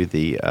related to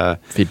the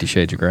 50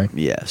 Shades of Grey.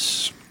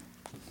 Yes.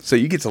 So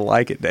you get to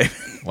like it, David.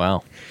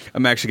 Wow.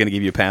 I'm actually going to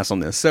give you a pass on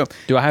this. So,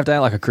 Do I have to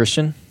act like a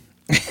Christian?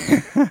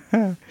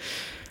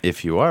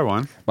 If you are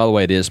one. By the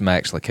way, it is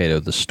Max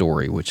Lucado, The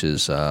Story, which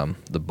is the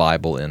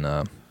Bible in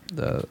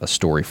a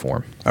story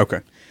form. okay.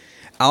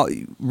 All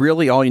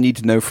you need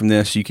to know from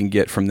this, you can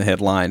get from the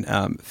headline.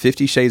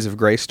 50 Shades of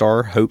Grey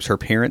star hopes her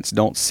parents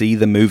don't see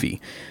the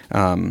movie.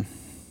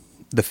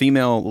 The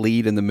female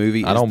lead in the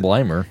movie I don't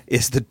blame her.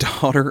 is the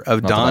daughter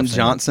of Not that Don I've seen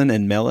Johnson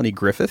and Melanie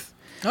Griffith.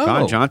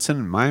 Don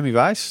Johnson, Miami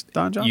Vice.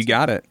 Don Johnson. You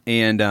got it.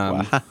 And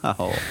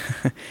Wow.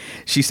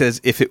 she says,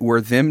 if it were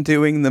them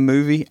doing the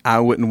movie, I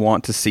wouldn't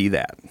want to see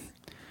that.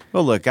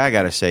 Well, look, I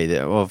got to say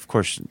that. Well, of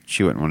course,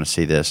 she wouldn't want to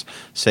see this,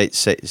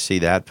 see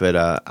that. But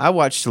I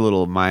watched a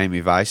little Miami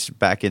Vice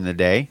back in the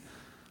day.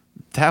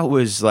 That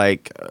was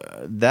like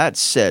that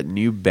set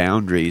new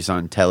boundaries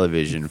on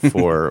television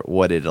for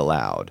what it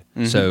allowed.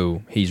 Mm-hmm.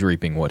 So he's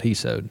reaping what he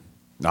sowed.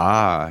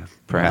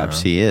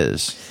 Perhaps he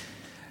is.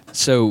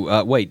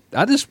 So wait,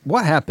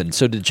 what happened?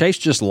 So did Chase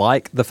just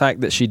like the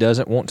fact that she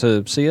doesn't want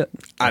to see it?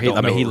 I don't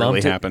know he what really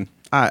lumped it? happened.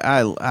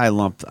 I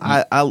lumped.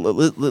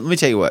 Let me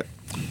tell you what.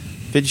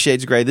 50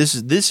 Shades of Grey. This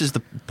is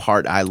the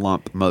part I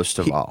lump most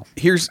of all.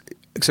 Here's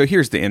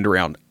the end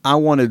around. I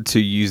wanted to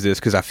use this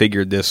because I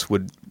figured this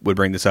would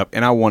bring this up,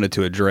 and I wanted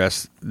to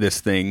address this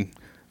thing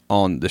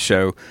on the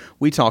show.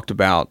 We've talked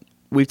about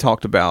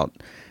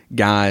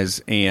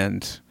guys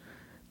and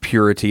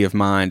purity of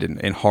mind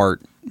and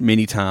heart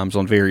many times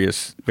on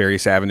various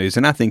avenues,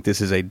 and I think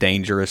this is a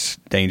dangerous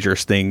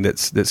thing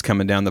that's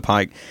coming down the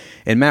pike.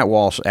 And Matt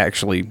Walsh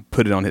actually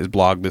put it on his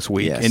blog this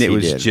week, Yes, and it he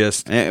was did.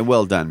 just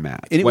well done,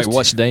 Matt. and it Wait, was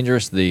what's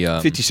dangerous? The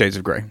 50 Shades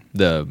of Grey.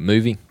 the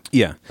movie.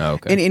 Yeah. Oh,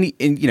 okay.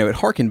 And you know, it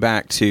harkened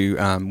back to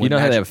when You know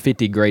how Magic- they have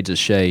 50 Grades of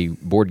Shea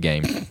board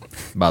game,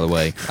 by the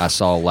way, I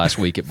saw last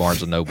week at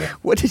Barnes & Noble.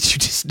 What did you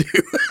just do?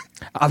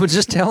 I was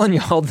just telling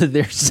y'all that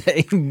they're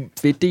saying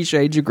 50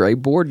 Shades of Grey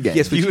board game.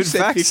 Yes, but You you in said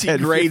fact 50 said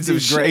grades 50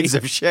 of grades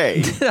shade. of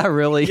shade. Did I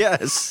really?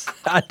 Yes.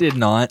 I did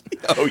not.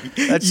 Oh,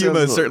 That you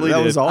most sounds- certainly that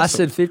did. was awesome. I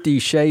said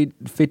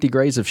 50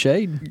 Grades of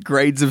Shade.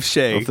 grades of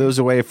shade. If there was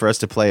a way for us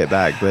to play it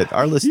back, but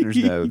our listeners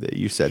know that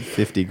you said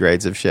 50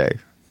 grades of shade.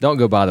 Don't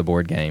go buy the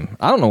board game.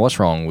 I don't know what's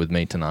wrong with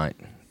me tonight.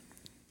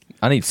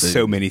 I need food.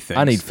 So many things.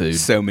 I need food.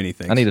 So many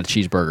things. I need a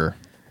cheeseburger.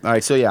 All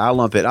right, so yeah, I'll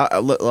lump it.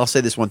 I'll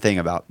say this one thing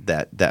about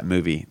that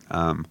movie.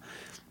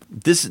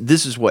 This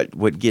is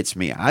what gets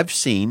me. I've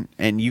seen,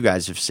 and you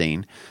guys have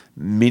seen,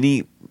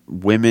 many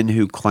women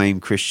who claim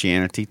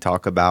Christianity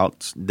talk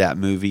about that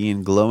movie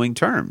in glowing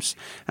terms.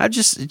 I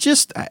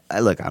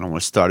look. I don't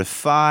want to start a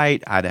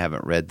fight. I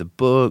haven't read the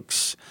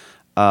books.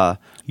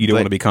 You don't But-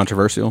 want to be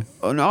controversial?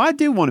 Oh no, I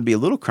do want to be a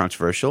little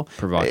controversial.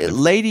 Provocative.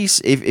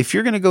 Ladies, if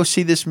you're going to go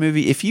see this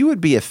movie, if you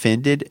would be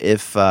offended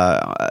if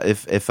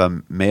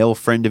a male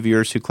friend of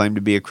yours who claimed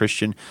to be a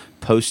Christian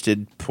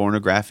posted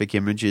pornographic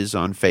images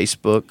on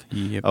Facebook,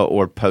 Yep.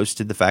 or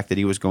posted the fact that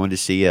he was going to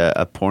see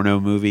a porno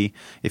movie,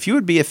 if you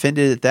would be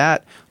offended at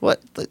that, look,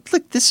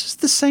 this is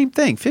the same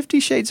thing. 50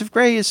 Shades of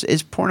Grey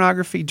is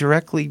pornography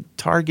directly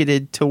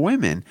targeted to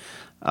women.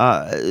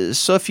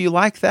 So if you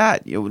like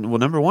that, well,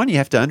 number one, you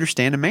have to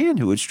understand a man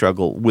who would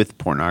struggle with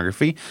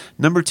pornography.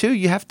 Number two,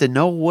 you have to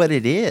know what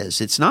it is.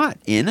 It's not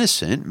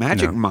innocent.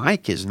 Magic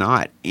Mike is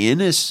not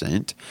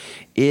innocent.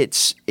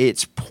 It's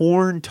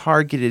porn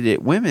targeted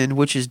at women,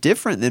 which is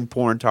different than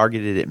porn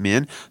targeted at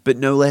men, but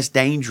no less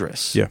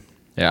dangerous. Yeah.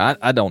 Yeah,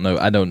 I don't know.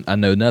 I know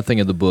nothing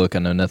of the book. I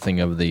know nothing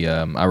of the.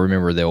 I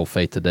remember the old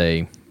Faith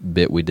Today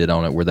bit we did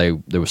on it, where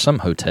there was some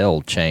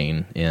hotel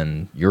chain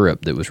in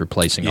Europe that was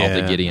replacing all the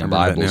Yeah, Gideon I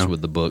remember that Bibles now.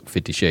 with the book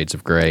 50 Shades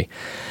of Grey.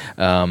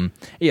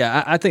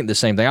 I think the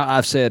same thing.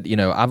 I've said,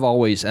 I've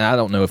always, and I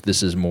don't know if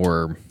this is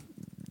more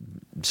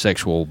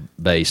sexual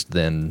based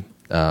than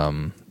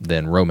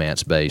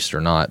romance based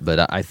or not,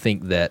 but I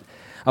think that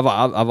I've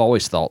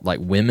always thought like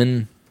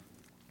women,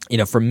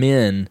 for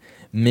men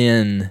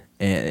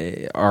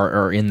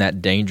are in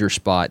that danger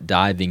spot,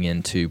 diving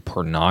into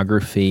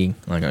pornography,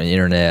 like on the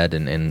internet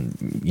and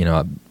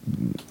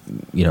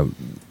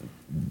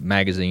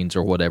magazines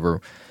or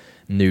whatever,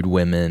 nude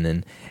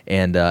women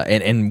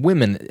and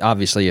women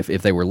obviously if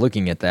they were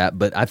looking at that.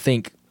 But I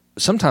think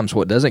sometimes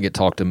what doesn't get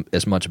talked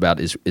as much about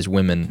is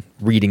women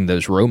reading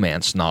those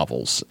romance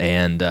novels,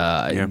 and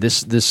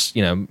this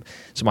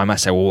somebody might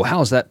say, well,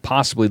 how is that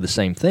possibly the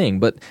same thing?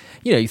 But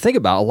you think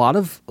about a lot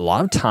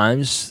of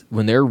times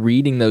when they're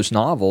reading those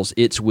novels,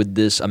 it's with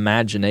this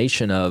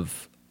imagination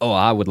of, oh,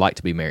 I would like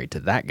to be married to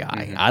that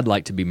guy. Mm-hmm. I'd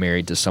like to be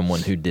married to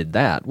someone who did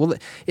that. Well,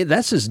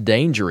 that's as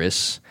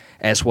dangerous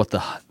as what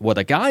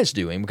a guy's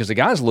doing, because the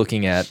guy's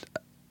looking at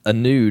a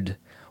nude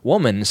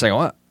woman and saying,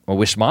 oh, I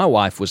wish my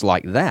wife was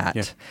like that.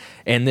 Yeah.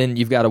 And then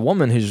you've got a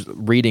woman who's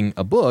reading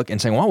a book and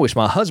saying, well, I wish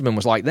my husband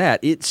was like that.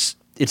 It's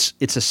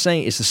the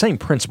same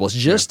principle. It's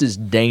just as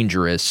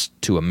dangerous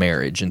to a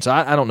marriage. And so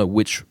I don't know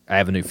which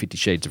avenue 50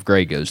 Shades of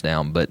Grey goes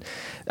down, but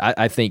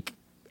I think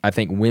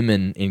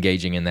women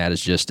engaging in that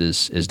is just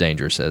as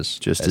dangerous as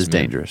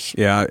dangerous.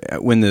 Yeah,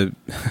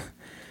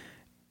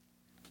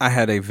 I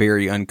had a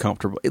very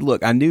uncomfortable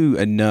look. I knew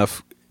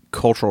enough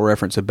cultural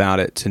reference about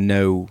it to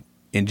know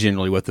in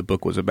generally what the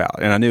book was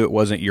about, and I knew it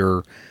wasn't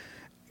your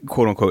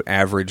quote unquote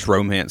average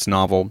romance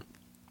novel.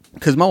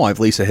 Because my wife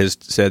Lisa has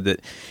said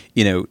that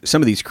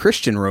some of these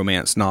Christian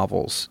romance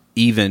novels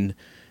even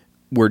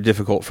were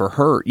difficult for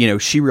her.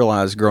 She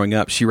realized growing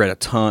up, she read a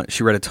ton,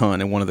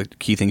 and one of the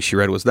key things she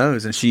read was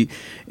those. And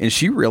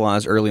she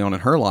realized early on in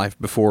her life,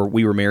 before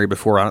we were married,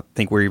 before I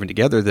think we were even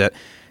together, that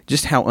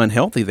just how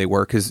unhealthy they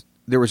were, because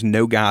there was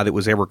no guy that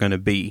was ever going to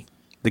be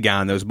the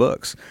guy in those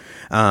books.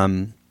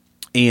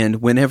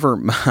 And whenever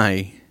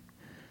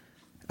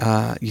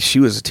she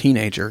was a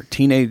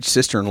teenage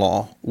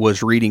sister-in-law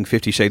was reading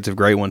 50 Shades of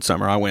Grey one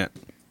summer, I went,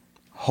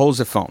 hold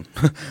the phone.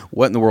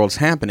 What in the world's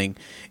happening?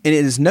 And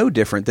it is no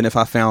different than if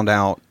I found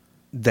out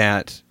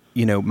that,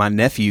 my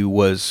nephew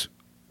was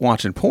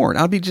watching porn.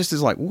 I'd be just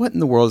as like, what in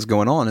the world is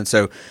going on? And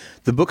so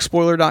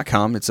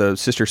thebookspoiler.com, it's a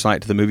sister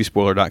site to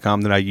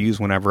themoviespoiler.com that I use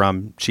whenever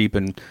I'm cheap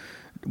and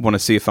want to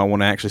see if I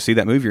want to actually see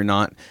that movie or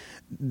not.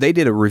 They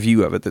did a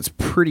review of it that's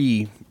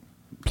pretty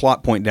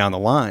plot point down the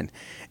line.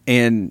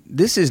 And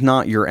this is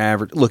not your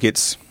average... Look,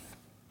 it's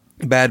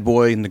bad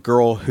boy and the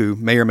girl who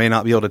may or may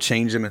not be able to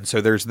change him, and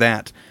so there's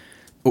that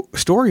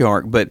story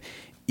arc, but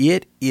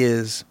it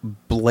is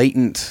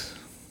blatant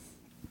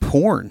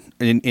porn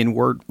in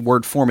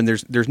word form, and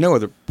there's no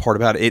other part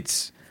about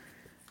it.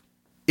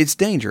 It's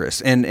dangerous,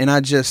 and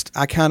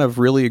I kind of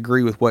really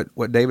agree with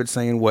what David's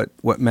saying,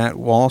 what Matt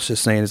Walsh is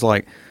saying is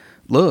like,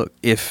 look,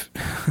 if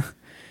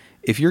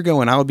you're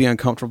going, I would be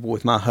uncomfortable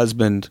with my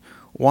husband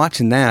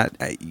watching that,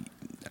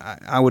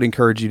 I would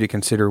encourage you to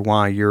consider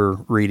why you're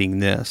reading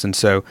this. And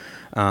so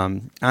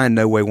I in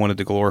no way wanted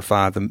to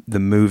glorify the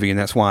movie, and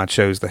that's why I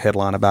chose the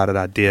headline about it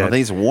I did. Well, I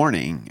think it's a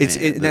warning. That's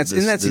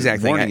the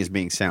exact warning is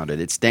being sounded.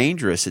 It's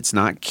dangerous. It's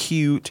not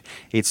cute.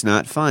 It's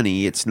not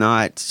funny. It's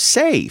not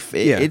safe.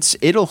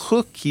 It'll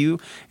hook you.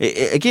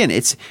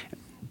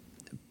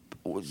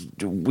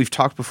 We've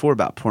talked before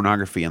about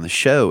pornography on the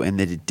show and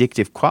the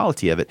addictive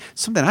quality of it.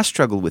 Something I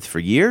struggled with for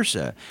years.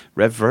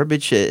 Rev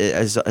Verbiage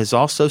has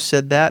also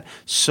said that.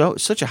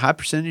 Such a high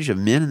percentage of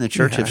men in the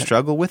church have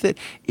struggled with it.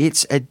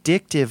 It's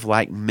addictive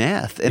like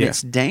meth, and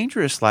it's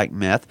dangerous like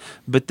meth.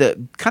 But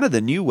the kind of the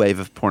new wave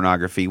of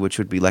pornography, which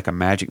would be like a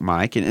Magic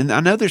Mike, and I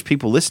know there's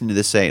people listening to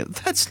this saying,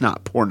 that's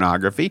not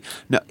pornography.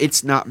 No,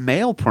 it's not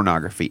male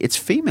pornography. It's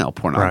female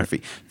pornography.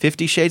 Right.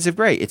 50 Shades of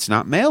Grey. It's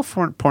not male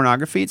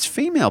pornography. It's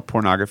female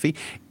pornography.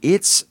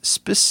 It's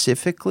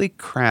specifically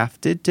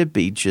crafted to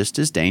be just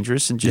as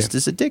dangerous and just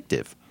as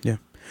addictive. Yeah.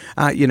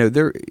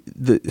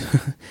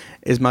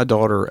 As my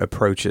daughter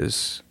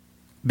approaches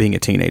being a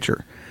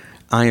teenager,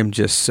 I am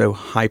just so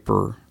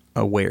hyper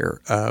aware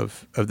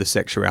of the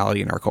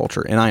sexuality in our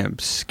culture, and I am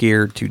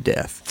scared to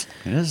death.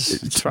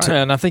 That's right.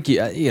 And I think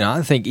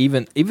I think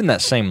even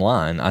that same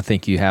line, I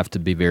think you have to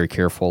be very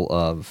careful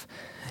of,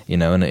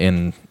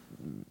 and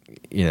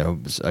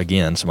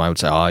again, somebody would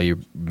say, "Oh, you're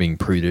being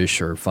prudish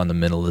or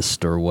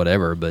fundamentalist or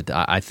whatever." But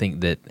I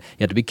think that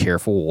you have to be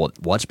careful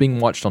what's being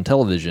watched on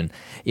television.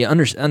 I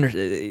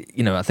think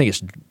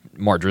it's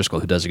Mark Driscoll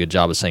who does a good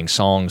job of saying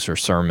songs or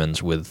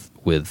sermons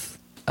with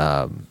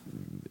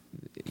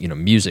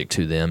music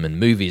to them, and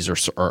movies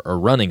are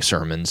running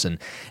sermons, and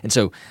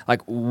so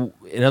like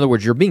in other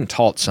words, you're being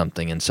taught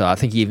something, and so I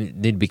think you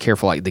even need to be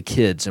careful, like the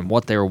kids and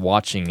what they're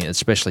watching,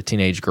 especially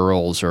teenage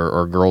girls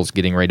or girls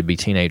getting ready to be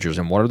teenagers,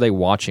 and what are they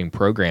watching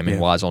programming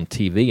wise on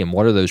TV, and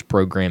what are those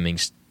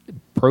programs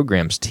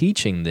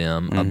teaching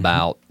them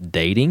about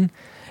dating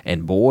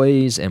and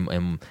boys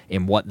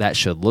and what that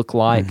should look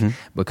like,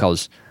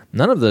 because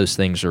none of those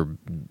things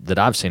that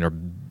I've seen are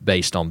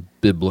based on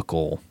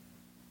biblical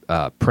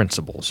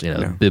principles,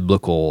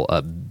 biblical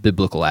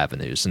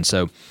avenues, and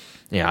so,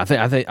 I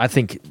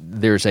think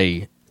there's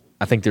a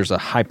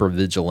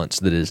hypervigilance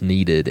that is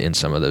needed in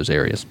some of those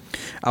areas.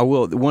 I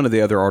will. One of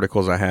the other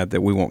articles I had that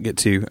we won't get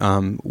to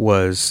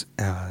was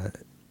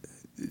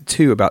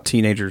two about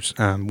teenagers.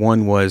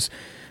 One was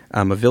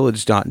a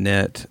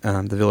village.net,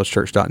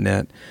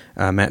 thevillagechurch.net,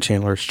 Matt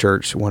Chandler's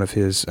church, one of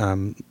his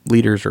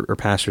leaders or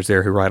pastors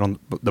there who write on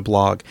the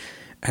blog,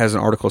 has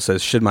an article that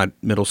says, "Should my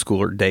middle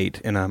schooler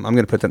date?" And I'm going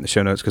to put that in the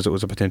show notes because it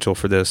was a potential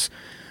for this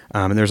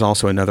And there's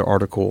also another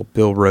article,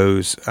 Bill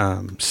Rose,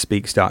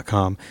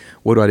 speaks.com.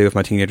 What do I do if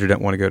my teenager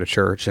doesn't want to go to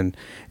church? And,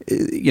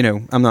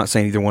 I'm not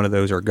saying either one of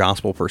those are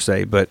gospel per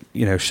se, but,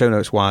 show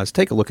notes wise,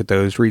 take a look at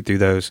those, read through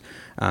those.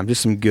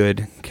 Just some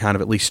good kind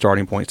of at least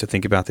starting points to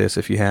think about this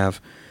if you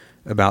have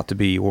about to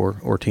be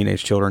or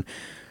teenage children.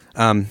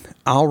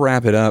 I'll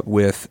wrap it up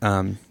with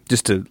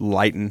just to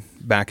lighten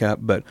back up,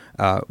 but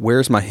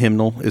Where's My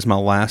Hymnal is my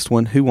last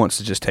one. Who wants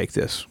to just take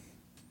this?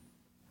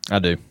 I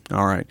do.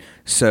 All right.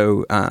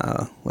 So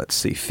let's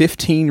see.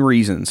 15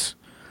 reasons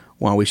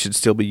why we should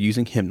still be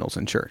using hymnals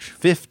in church.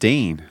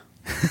 15.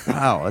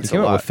 Wow, that's You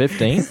a came up lot. with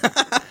 15?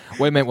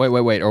 Wait a minute,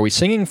 wait. Are we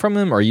singing from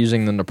them or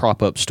using them to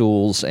prop up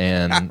stools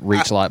and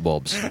reach light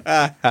bulbs?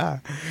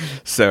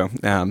 So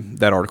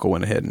that article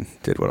went ahead and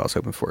did what I was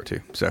hoping for it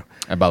to. So,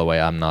 And by the way,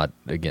 I'm not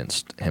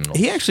against hymnals.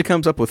 he actually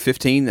comes up with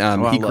 15.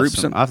 Well, He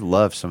groups them. I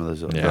love some of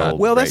those. Yeah. old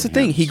Well, that's great the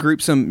thing. He hymns.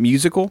 groups them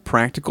musical,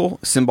 practical,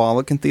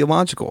 symbolic, and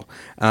theological.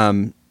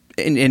 And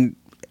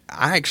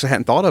I actually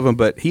hadn't thought of them,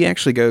 but he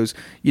actually goes,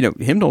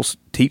 hymnals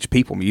teach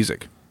people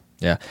music.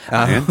 Yeah.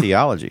 and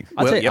theology.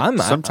 I'll tell you, yep,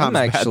 Sometimes I'm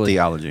bad actually,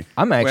 theology.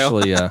 I'm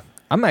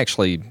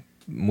actually,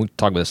 we'll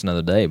talk about this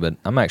another day, but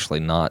I'm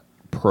actually not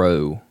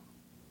pro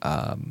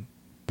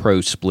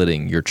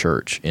splitting your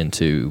church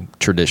into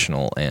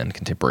traditional and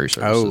contemporary Oh,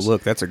 services.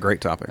 look, that's a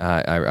great topic.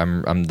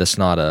 I'm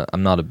not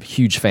a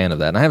huge fan of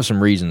that, and I have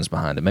some reasons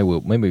behind it.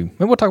 Maybe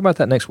we'll talk about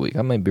that next week.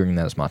 I may bring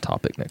that as my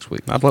topic next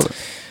week. I'd love it.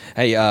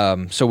 Hey,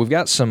 so we've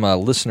got some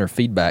listener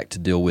feedback to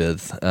deal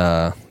with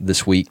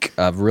this week.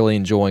 I'm really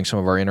enjoying some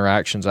of our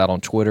interactions out on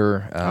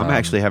Twitter. I'm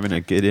actually having a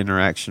good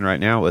interaction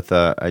right now with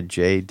a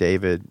J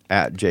David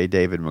at J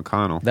David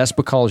McConnell. That's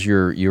because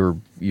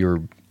you're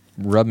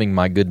rubbing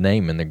my good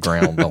name in the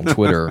ground on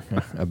Twitter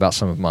about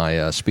some of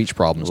my speech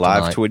problems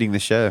Live tonight. tweeting the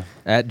show.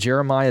 At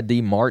Jeremiah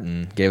D.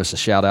 Martin gave us a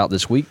shout out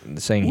this week,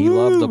 saying he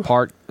loved the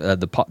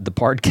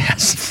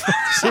podcast.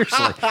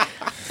 Seriously,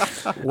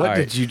 What All did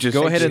right, you just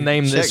go say? ahead and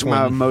name Check this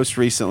my one? most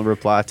recent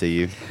reply to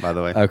you, by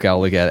the way. Okay,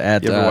 I'll look at it.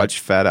 At You ever watch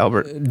Fat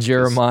Albert?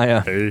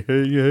 Jeremiah? Hey,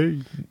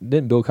 hey.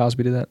 Didn't Bill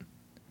Cosby do that?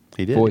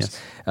 He did. Voice.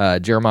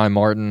 Yes. Jeremiah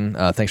Martin,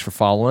 thanks for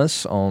following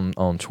us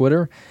on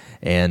Twitter.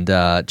 And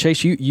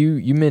Chase,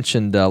 you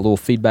mentioned a little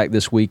feedback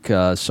this week.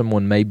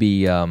 Someone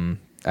maybe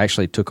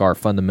actually took our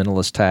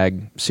fundamentalist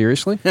tag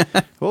seriously.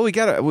 Well, we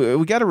got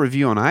a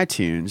review on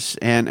iTunes,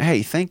 and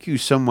hey, thank you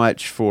so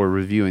much for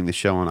reviewing the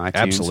show on iTunes.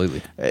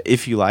 Absolutely.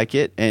 If you like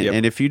it, and, Yep.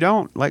 and if you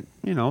don't,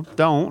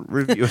 don't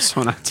review us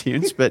on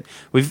iTunes. But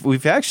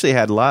we've actually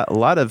had a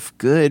lot of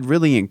good,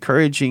 really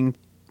encouraging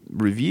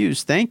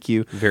reviews. Thank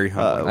you. Very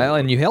humbling. Well,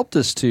 and you helped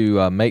us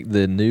to make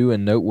the new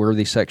and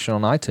noteworthy section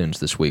on iTunes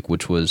this week,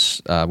 which was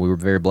we were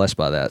very blessed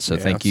by that. So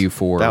thank you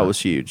for That was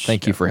huge.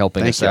 Thank you for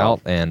helping Thank us y'all.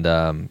 out, and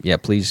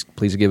please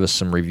give us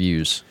some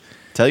reviews.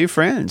 Tell your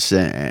friends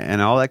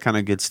and all that kind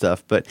of good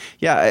stuff. But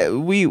yeah,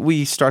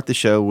 we start the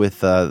show with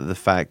the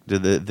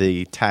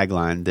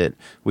tagline that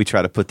we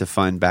try to put the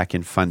fun back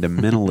in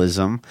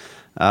fundamentalism.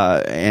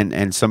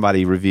 And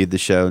somebody reviewed the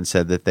show and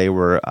said that they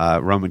were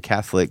Roman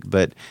Catholic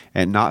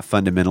and not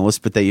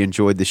fundamentalist, but they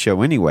enjoyed the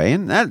show anyway,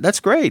 and that's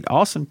great,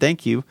 awesome,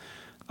 thank you.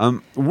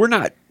 We're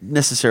not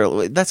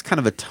necessarily, that's kind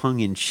of a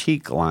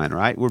tongue-in-cheek line,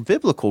 right? We're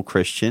biblical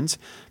Christians,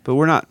 but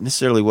we're not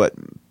necessarily what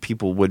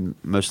people would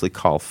mostly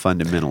call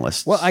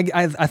fundamentalists. Well,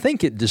 I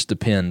think it just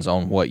depends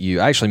on what you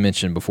I actually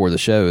mentioned before the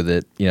show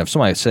that if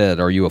somebody said,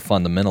 "Are you a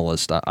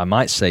fundamentalist?" I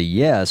might say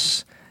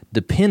yes,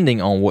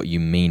 depending on what you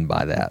mean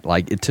by that.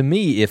 Like to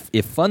me, if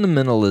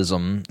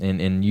fundamentalism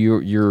and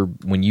you're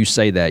when you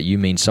say that, you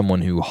mean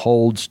someone who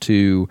holds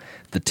to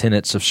the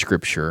tenets of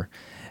Scripture.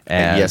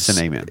 And yes and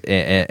amen.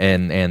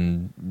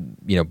 And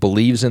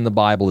believes in the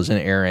Bible, is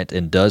inerrant,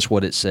 and does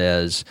what it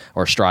says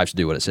or strives to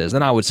do what it says,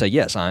 then I would say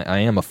yes, I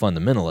am a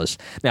fundamentalist.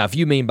 Now, if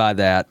you mean by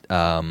that,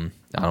 I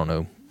don't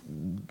know,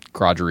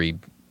 crotchery,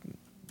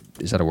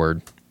 is that a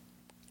word?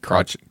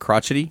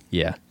 Crotchety?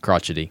 Yeah,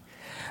 crotchety.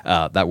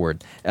 That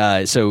word.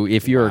 So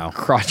if you're Wow.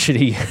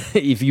 crotchety,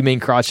 if you mean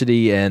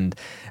crotchety and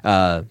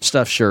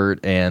stuffed shirt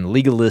and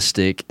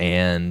legalistic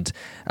and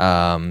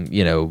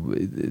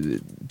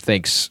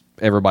thinks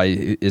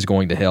everybody is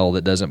going to hell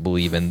that doesn't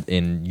believe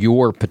in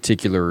your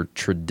particular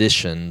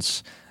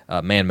traditions,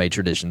 man-made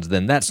traditions,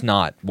 then that's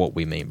not what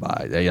we mean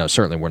by.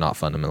 Certainly we're not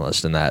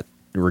fundamentalists in that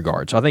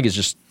regard. So I think it's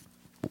just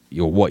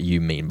what you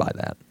mean by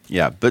that.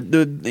 Yeah, but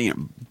the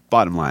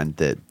bottom line,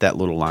 that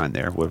little line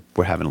there,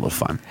 we're having a little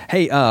fun.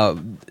 Hey,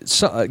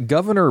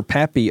 Governor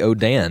Pappy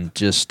O'Dan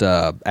just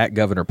at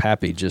Governor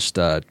Pappy just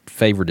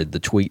favorited the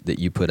tweet that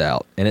you put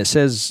out, and it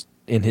says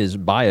in his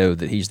bio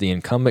that he's the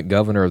incumbent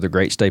governor of the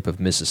great state of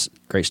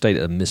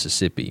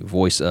Mississippi,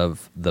 voice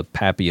of the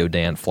Pappy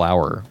O'Dan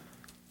Flower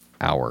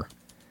Hour.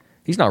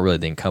 He's not really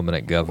the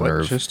incumbent governor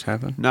What of just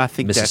happened? No, I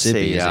think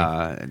Mississippi,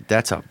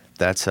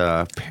 that's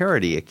a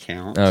parody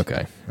account.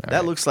 Okay,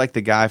 That looks like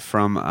the guy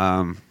from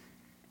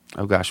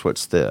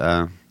what's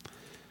the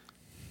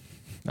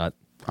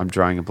I'm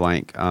drawing a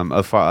blank.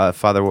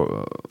 Father,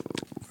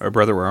 Our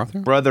brother, where Arthur?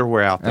 brother,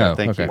 we're out there. Oh,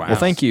 Thank okay. you. Well,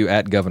 thank you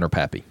at Governor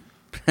Pappy.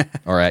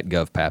 or at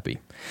GovPappy.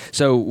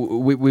 So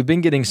we've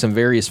been getting some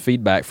various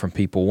feedback from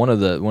people. Some of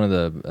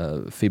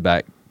the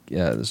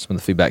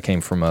feedback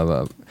came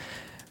from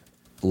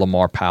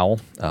Lamar Powell.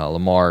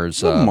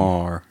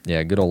 Lamar.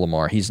 Yeah, good old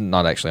Lamar. He's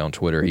not actually on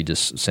Twitter. He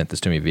just sent this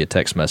to me via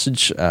text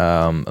message.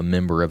 A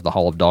member of the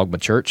Hall of Dogma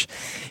Church.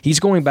 He's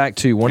going back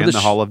to one of the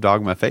Hall of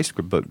Dogma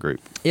Facebook group.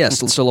 Yes,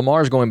 so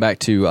Lamar is going back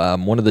to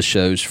one of the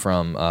shows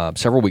from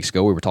several weeks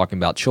ago. We were talking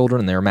about children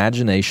and their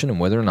imagination and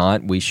whether or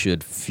not we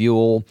should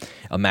fuel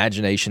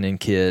imagination in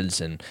kids.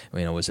 And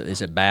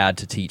is it bad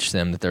to teach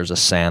them that there's a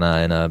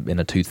Santa and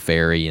a tooth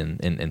fairy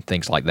and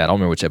things like that? I don't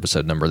remember which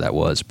episode number that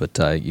was, but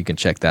you can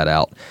check that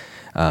out.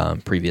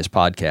 Previous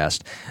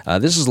podcast.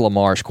 This is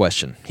Lamar's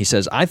question. He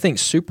says, I think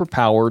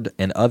superpowered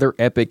and other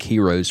epic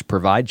heroes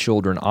provide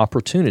children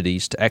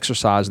opportunities to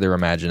exercise their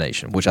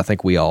imagination, which I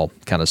think we all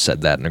kind of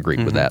said that and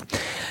agreed with that.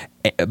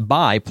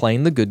 By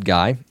playing the good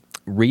guy,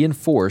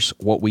 reinforce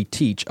what we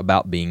teach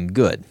about being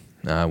good,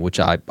 which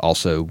I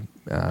also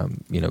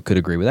could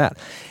agree with that.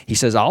 He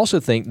says, I also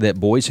think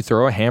that boys who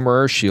throw a hammer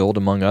or a shield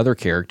among other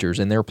characters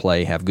in their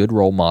play have good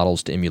role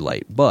models to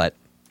emulate. But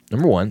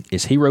number one,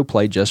 is hero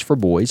play just for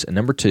boys? And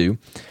number two,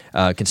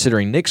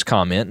 considering Nick's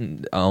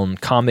comment on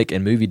comic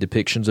and movie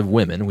depictions of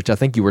women, which I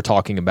think you were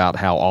talking about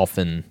how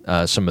often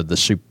some of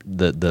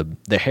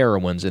the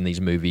heroines in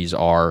these movies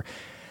are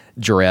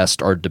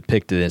dressed or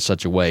depicted in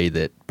such a way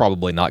that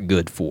probably not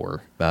good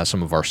for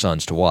some of our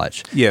sons to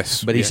watch.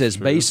 Yes. But he says,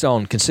 based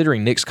on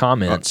considering Nick's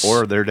comments...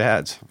 Or their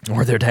dads.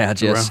 Or their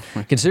dads, yes.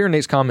 Considering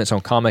Nick's comments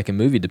on comic and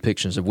movie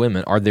depictions of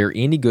women, are there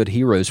any good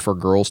heroes for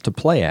girls to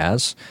play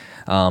as?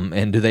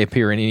 And do they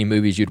appear in any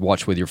movies you'd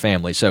watch with your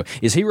family? So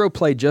is hero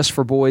play just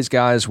for boys,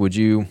 guys? Would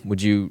you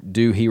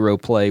do hero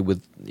play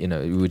with,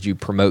 would you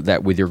promote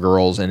that with your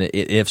girls? And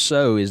if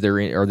so,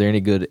 are there any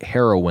good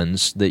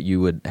heroines that you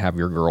would have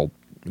your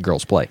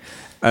girls play?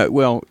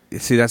 Well,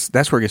 see,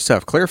 that's where it gets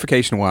tough.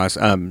 Clarification wise,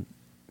 part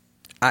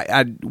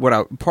of what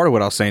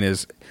I was saying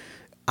is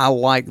I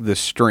like the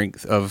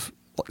strength of,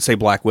 say,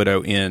 Black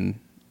Widow in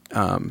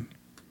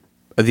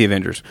the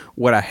Avengers.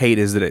 What I hate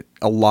is that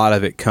a lot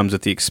of it comes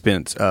at the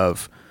expense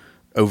of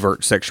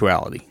overt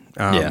sexuality.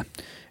 And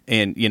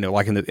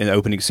like in the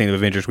opening scene of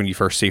Avengers, when you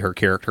first see her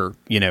character,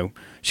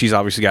 she's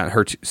obviously gotten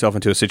herself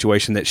into a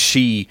situation that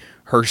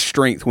her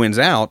strength wins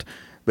out,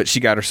 but she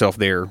got herself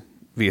there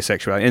via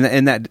sexuality,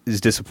 and that is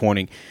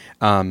disappointing.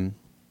 I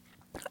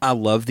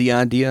love the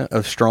idea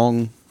of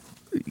strong,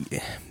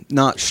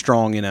 not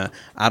strong in a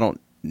I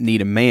don't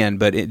need a man,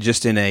 but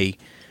just in a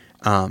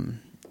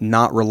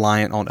not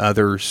reliant on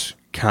others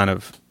kind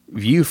of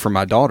view for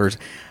my daughters.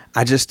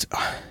 I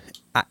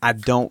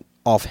don't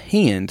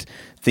offhand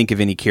think of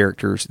any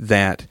characters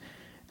that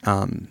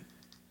kind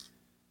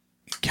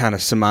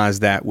of surmise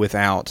that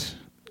without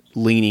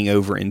leaning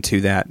over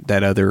into that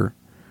other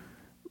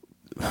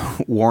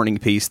warning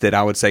piece that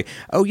I would say,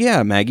 oh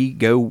yeah, Maggie,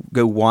 go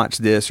watch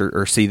this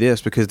or see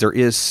this, because there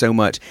is so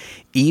much,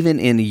 even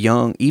in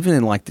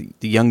like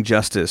the Young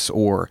Justice,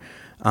 or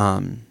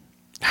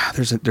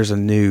there's a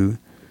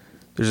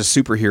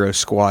superhero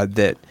squad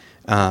that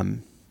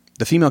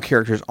the female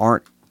characters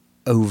aren't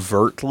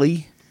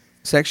overtly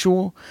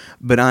sexual,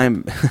 but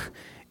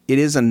it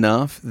is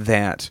enough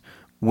that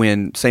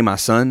when, say, my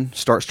son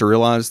starts to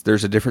realize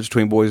there's a difference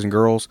between boys and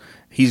girls,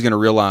 he's going to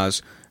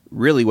realize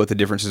really what the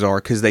differences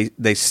are, because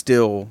they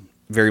still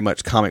very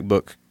much comic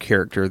book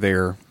character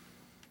their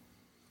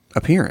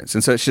appearance.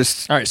 And so it's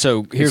just... All right,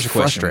 so here's a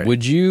question.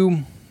 Would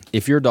you,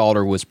 if your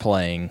daughter was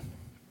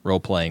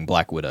role-playing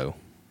Black Widow,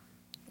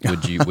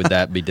 would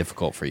that be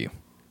difficult for you?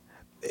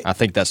 I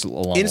think that's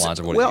along the lines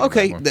of what... Well,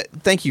 okay,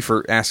 thank you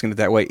for asking it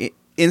that way.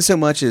 In so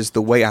much as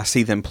the way I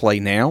see them play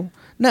now,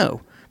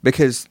 no,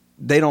 because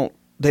they don't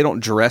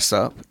dress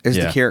up as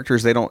the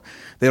characters. They don't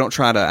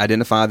try to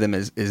identify them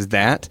as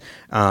that.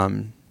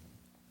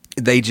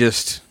 They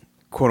just,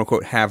 quote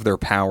unquote, have their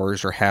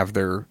powers or have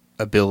their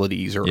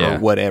abilities or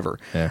whatever.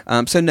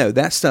 Yeah. So no,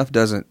 that stuff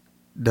doesn't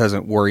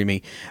worry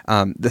me.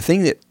 The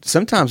thing that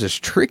sometimes is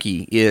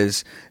tricky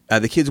is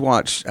the kids will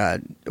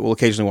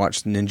occasionally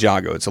watch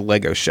Ninjago. It's a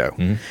Lego show,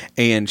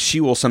 and she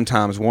will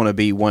sometimes want to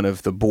be one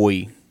of the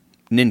boy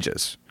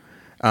ninjas,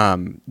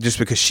 just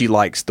because she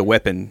likes the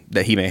weapon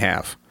that he may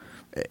have.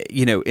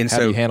 And how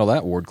do you handle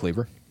that, Ward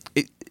Cleaver?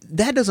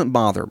 That doesn't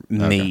bother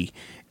me.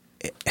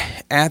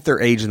 At their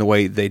age and the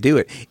way they do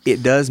it,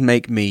 it does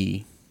make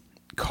me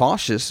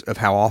cautious of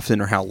how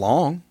often or how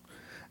long.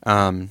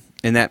 And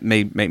that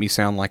may make me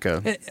sound like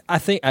a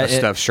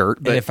stuffed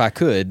shirt. But if I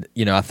could,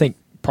 I think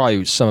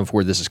probably some of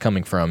where this is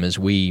coming from is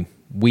we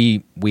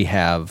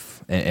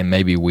have, and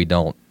maybe we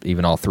don't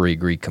even all three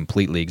agree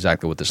completely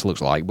exactly what this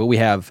looks like, but we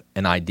have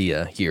an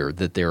idea here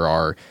that there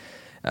are,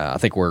 I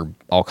think we're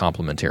all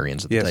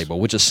complementarians at the table,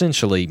 which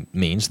essentially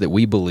means that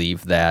we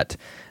believe that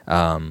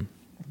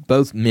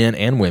both men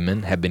and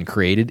women have been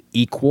created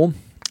equal,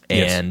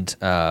 and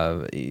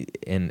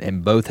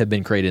both have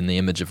been created in the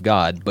image of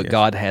God, but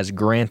God has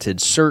granted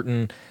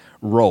certain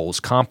roles,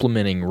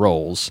 complementing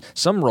roles.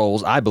 Some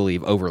roles, I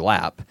believe,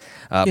 overlap.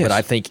 Yes. But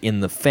I think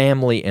in the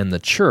family and the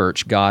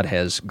church, God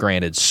has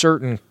granted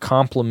certain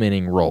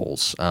complementing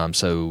roles.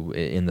 So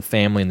in the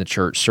family and the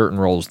church, certain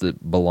roles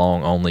that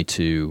belong only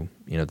to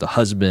the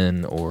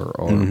husband or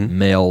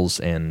males,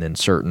 and then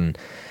certain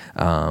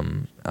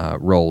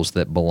roles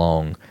that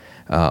belong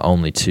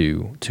only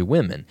to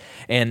women.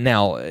 And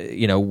now,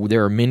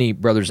 there are many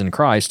brothers in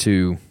Christ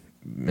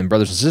and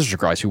brothers and sisters of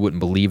Christ who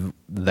wouldn't believe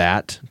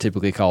that,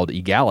 typically called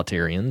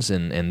egalitarians,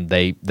 and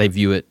they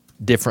view it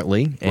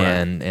differently. Right.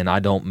 And I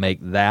don't make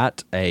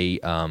that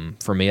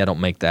for me, I don't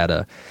make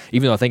that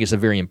even though I think it's a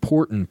very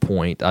important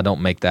point, I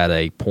don't make that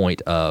a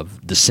point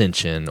of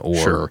dissension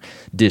or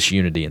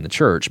disunity in the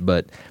church.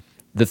 But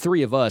the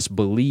three of us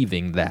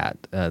believing that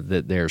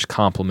there's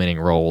complementing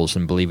roles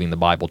and believing the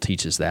Bible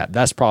teaches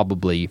that's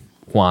probably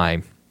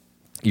why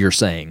you're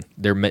saying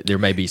there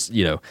may be,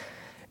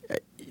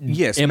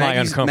 Yes, am I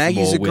Maggie's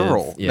uncomfortable a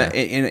girl, with, yeah.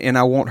 and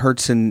I want her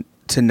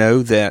to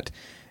know that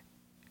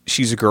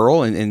she's a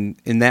girl, and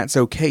that's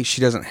okay. She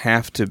doesn't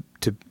have to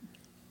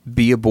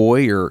be a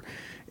boy, or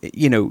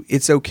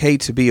it's okay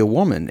to be a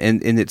woman,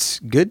 and it's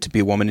good to be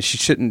a woman, and she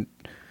shouldn't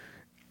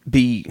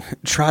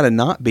try to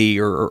not be,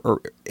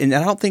 or and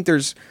I don't think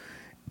there's,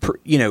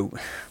 in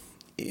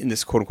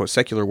this quote unquote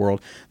secular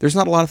world, there's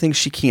not a lot of things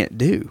she can't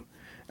do,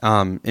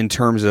 in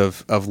terms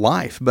of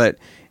life, but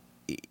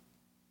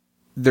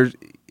there's.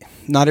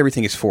 Not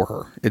everything is for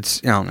her.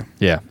 It's, I don't know.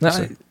 Yeah.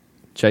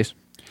 Chase?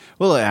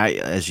 Well,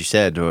 as you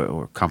said,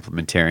 we're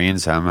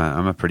complementarians.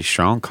 I'm a pretty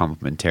strong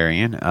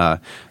complementarian.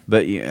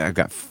 But I've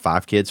got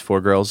 5 kids,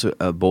 4 girls,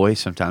 a boy.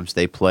 Sometimes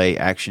they play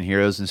action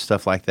heroes and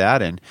stuff like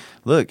that. And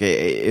look,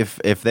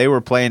 if they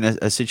were playing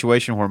a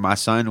situation where my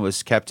son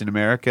was Captain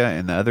America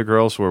and the other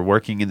girls were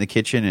working in the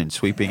kitchen and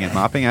sweeping and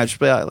mopping, I'd just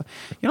be like,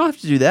 you don't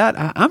have to do that.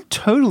 I'm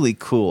totally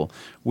cool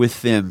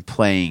with them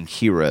playing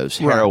heroes,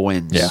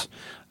 heroines. Yeah.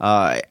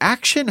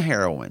 Action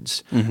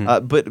heroines,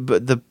 but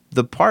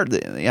the part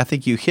that I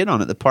think you hit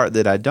on it, the part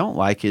that I don't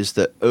like is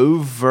the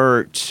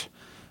overt,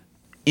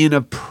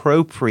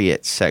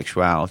 inappropriate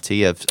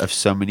sexuality of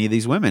so many of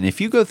these women. If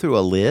you go through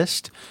a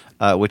list,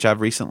 which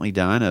I've recently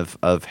done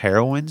of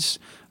heroines,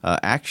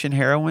 action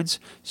heroines,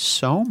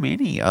 so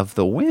many of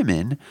the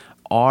women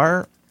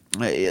are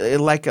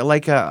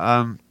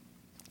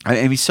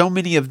I mean, so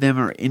many of them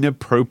are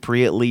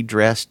inappropriately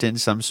dressed in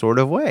some sort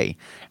of way,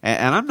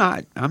 and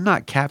I'm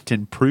not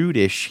Captain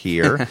Prudish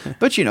here,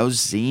 but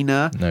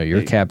Xena. No,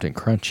 you're Captain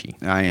Crunchy.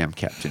 I am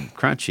Captain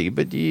Crunchy,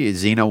 but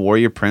Xena,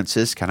 Warrior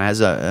Princess, kind of has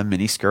a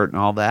mini skirt and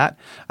all that.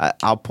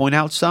 I'll point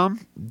out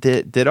some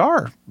that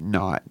are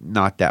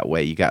not that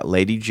way. You got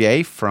Lady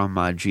J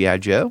from G.I.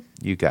 Joe.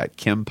 You got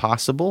Kim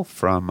Possible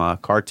from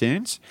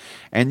cartoons,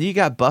 and you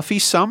got Buffy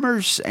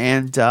Summers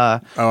and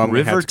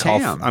River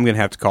Tam. I'm going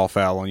to have to call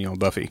foul on you on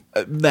Buffy.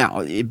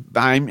 Now,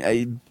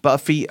 I'm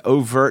Buffy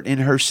overt in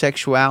her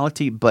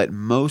sexuality, but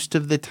most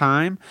of the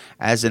time,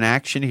 as an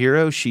action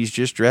hero, she's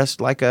just dressed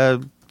like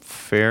a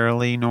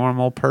fairly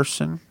normal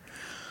person.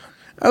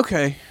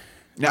 Okay.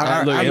 Now,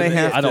 I may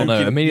have. I don't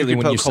know. Immediately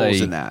when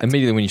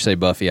you say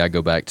Buffy, I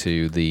go back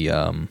to the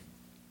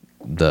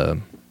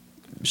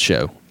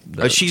show.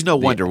 She's no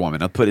Wonder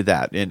Woman. I'll put it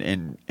that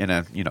in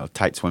a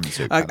tight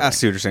swimsuit. I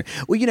see what you're saying.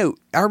 Well,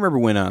 I remember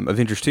when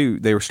Avengers 2,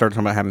 they were starting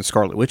talking about having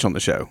Scarlet Witch on the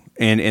show,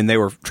 and they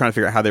were trying to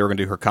figure out how they were going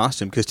to do her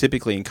costume, because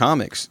typically in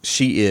comics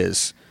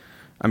she's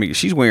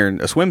wearing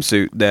a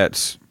swimsuit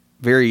that's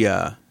very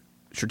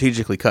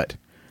strategically cut.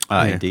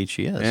 Indeed,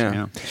 she is.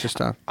 Yeah. It's just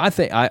tough. I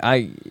think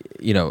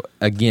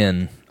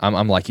again,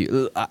 I'm like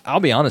you. I'll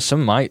be honest.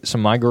 Some of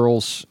my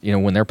girls,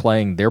 when they're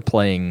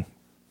playing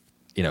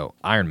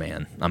Iron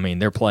Man. I mean,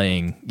 they're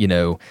playing,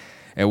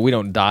 and we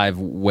don't dive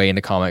way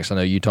into comics. I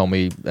know you told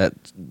me that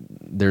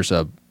there's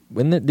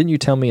didn't you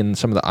tell me in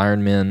some of the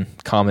Iron Man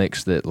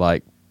comics that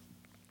like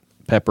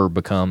Pepper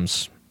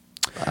becomes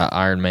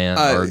Iron Man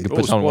or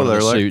puts on one of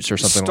the suits or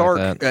something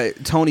like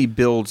that? Tony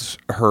builds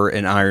her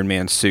an Iron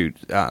Man suit,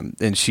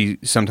 and she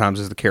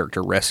sometimes is the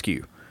character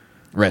Rescue.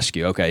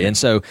 Okay, and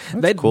so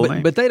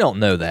but they don't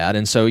know that,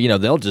 and so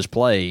they'll just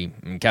play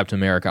Captain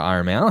America,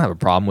 Iron Man. I don't have a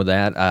problem with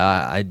that.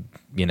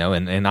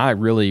 And I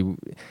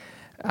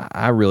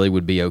really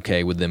would be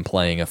okay with them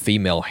playing a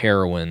female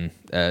heroine,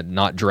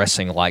 not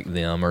dressing like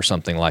them or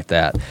something like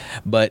that.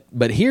 But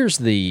here's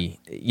the,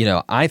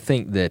 I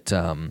think that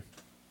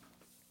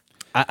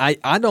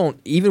I don't,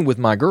 even with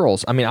my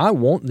girls, I mean, I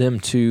want them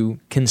to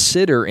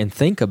consider and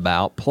think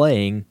about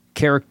playing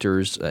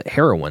characters,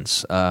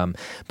 heroines,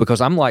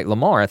 because I'm like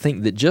Lamar. I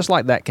think that just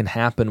like that can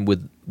happen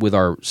with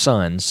our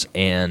sons,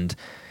 and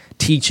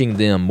teaching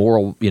them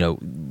moral, I was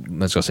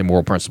going to say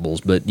moral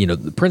principles, but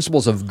the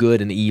principles of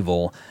good and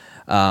evil.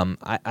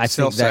 I think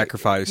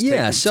self-sacrifice,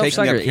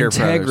 self-sacrifice,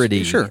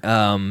 integrity,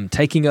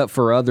 taking up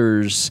for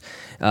others,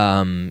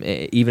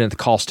 even at the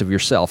cost of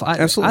yourself.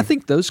 Absolutely. I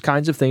think those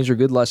kinds of things are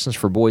good lessons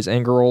for boys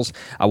and girls.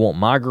 I want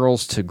my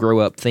girls to grow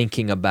up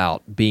thinking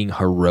about being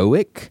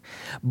heroic,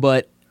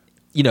 but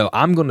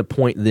I'm going to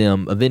point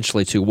them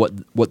eventually to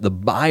what the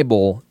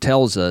Bible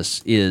tells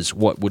us is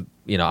what would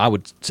I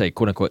would say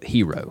quote unquote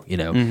hero,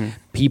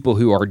 people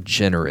who are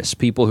generous,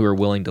 people who are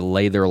willing to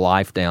lay their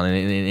life down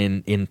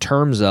and in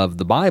terms of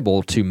the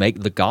Bible to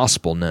make the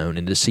gospel known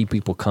and to see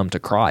people come to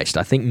Christ.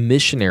 I think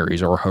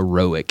missionaries are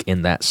heroic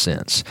in that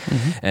sense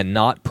and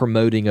not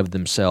promoting of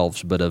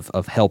themselves, but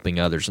of helping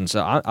others. And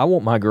so I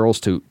want my girls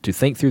to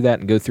think through that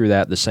and go through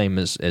that the same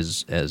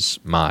as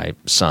my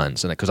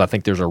sons. And because I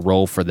think there's a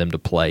role for them to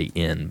play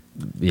in,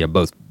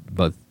 both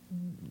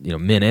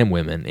men and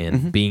women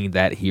in being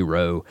that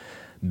hero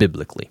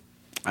biblically.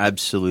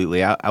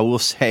 Absolutely. I will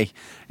say,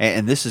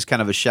 and this is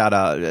kind of a shout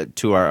out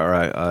to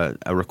a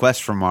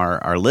request from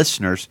our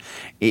listeners.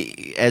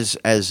 As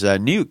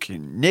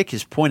Nick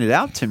has pointed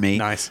out to me,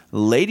 nice.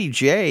 Lady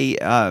J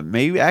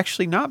may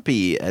actually not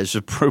be as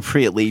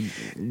appropriately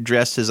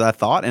dressed as I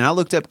thought, and I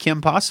looked up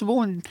Kim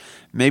Possible, and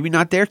maybe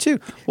not there too.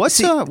 What's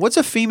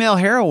a female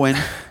heroine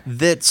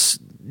that's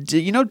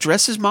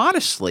dresses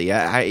modestly?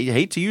 I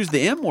hate to use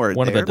the M word.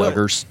 One there, of the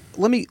Duggars.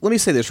 Let me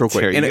say this real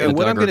quick. And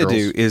what I'm going to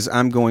do is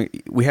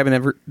we haven't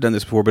ever done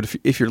this before, but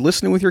if you're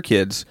listening with your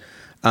kids,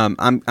 I'm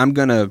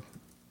going to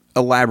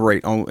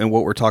elaborate on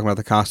what we're talking about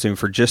the costume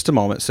for just a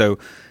moment. So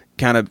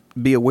kind of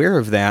be aware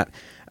of that.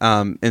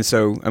 And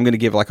so I'm going to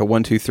give like a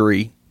 1, 2,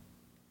 3.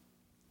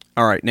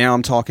 All right, now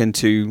I'm talking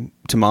to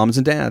moms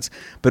and dads,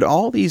 but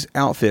all these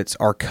outfits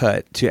are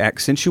cut to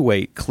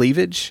accentuate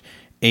cleavage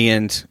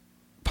and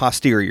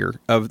posterior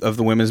of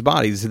the women's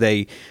bodies.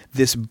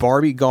 This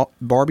Barbie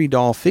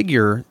doll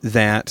figure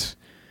that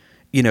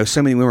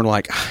so many women are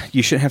like,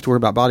 you shouldn't have to worry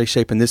about body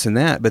shape and this and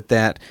that, but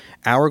that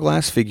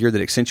hourglass figure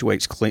that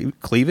accentuates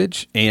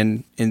cleavage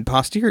and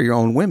posterior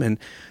on women,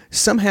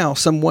 somehow,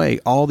 some way,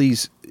 all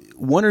these,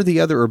 one or the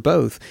other or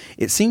both,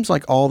 it seems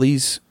like all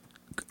these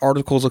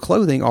articles of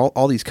clothing,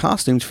 all these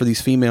costumes for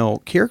these female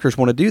characters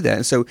want to do that.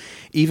 And so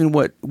even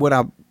what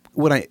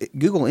I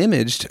Google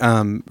imaged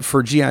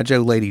for G.I.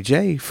 Joe Lady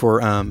J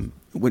for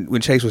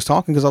when Chase was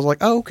talking, because I was like,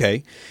 oh,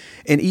 okay.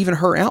 And even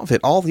her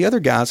outfit, all the other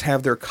guys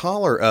have their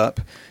collar up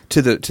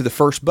to the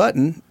first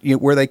button,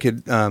 where they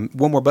could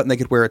one more button they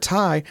could wear a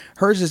tie.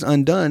 Hers is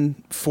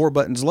undone 4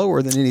 buttons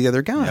lower than any of the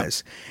other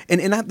guys. Yep.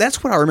 And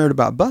that's what I remembered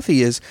about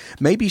Buffy is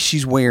maybe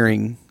she's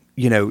wearing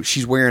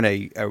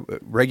a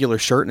regular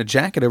shirt and a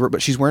jacket over it,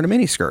 but she's wearing a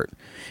mini skirt.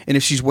 And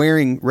if she's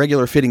wearing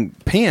regular fitting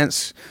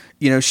pants,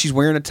 she's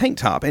wearing a tank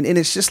top. And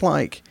it's just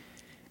like,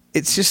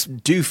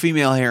 do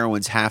female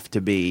heroines have to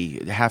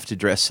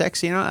dress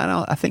sexy?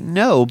 I think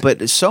no,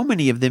 but so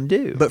many of them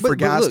do. But for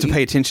guys to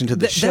pay attention to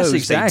the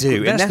shows, they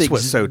do, and that's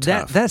what's so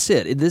tough. That's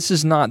it.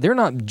 They're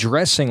not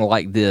dressing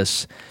like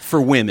this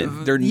for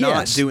women. They're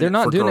not doing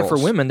it for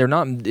women. They're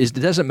not. It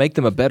doesn't make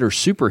them a better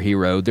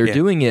superhero. They're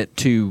doing it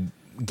to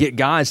get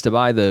guys to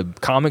buy the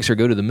comics or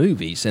go to the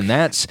movies, and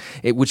that's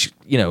it.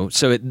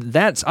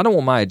 I don't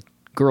want my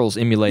girls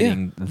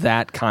emulating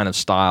that kind of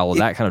style,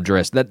 that kind of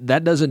dress.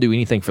 That doesn't do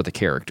anything for the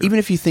character. Even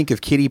if you think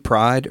of Kitty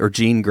Pryde or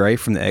Jean Grey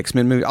from the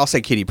X-Men movie, I'll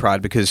say Kitty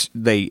Pryde because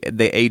they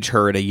age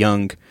her at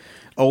a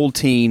old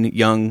teen,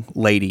 young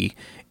lady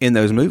in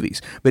those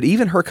movies. But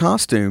even her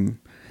costume,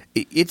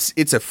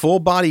 it's a full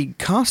body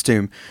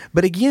costume,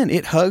 but again,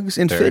 it hugs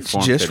and fits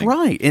just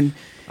right. And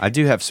I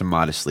do have some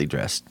modestly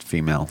dressed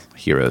female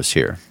heroes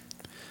here.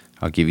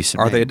 I'll give you some.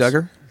 Are names. they a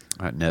Duggar?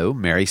 No,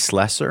 Mary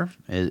Slessor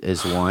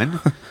is one.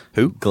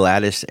 Who?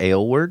 Gladys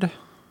Aylward,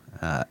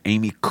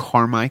 Amy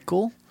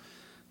Carmichael.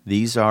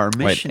 These are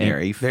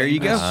missionary. There you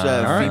go.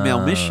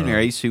 Female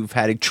missionaries who've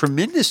had a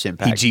tremendous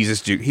impact.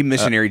 He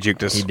missionary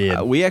juked us. He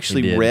did. We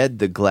actually read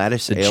the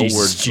Gladys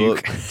Aylward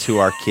book to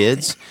our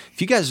kids.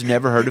 If you guys have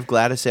never heard of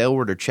Gladys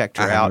Aylward or checked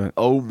her out,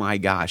 oh my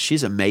gosh,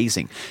 she's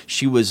amazing.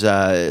 She was,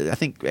 I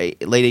think, late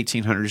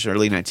 1800s,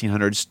 early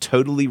 1900s,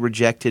 totally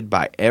rejected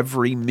by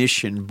every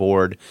mission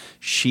board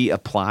she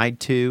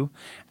applied to,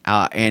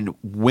 and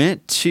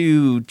went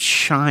to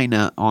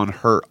China on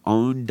her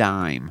own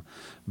dime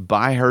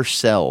by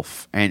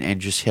herself and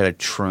just had a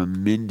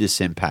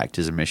tremendous impact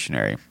as a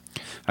missionary.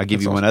 I'll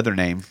give you one other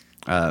name.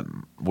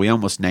 We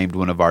almost named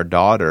one of our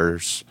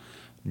daughters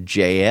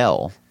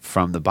Jael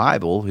from the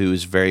Bible, who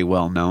is very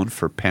well known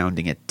for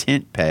pounding a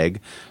tent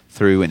peg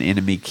through an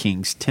enemy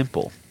king's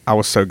temple. I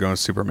was so going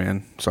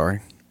Superman.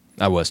 Sorry.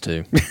 I was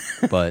too,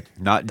 but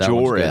not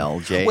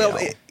Jor-El, Jael. Well,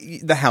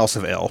 the House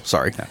of El.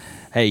 Sorry.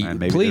 Hey,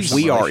 please.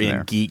 We are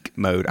in geek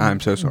mode. I'm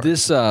so sorry.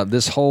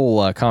 This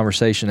whole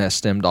conversation has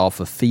stemmed off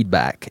of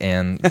feedback,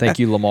 and thank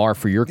you, Lamar,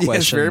 for your question.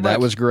 Yes, very much.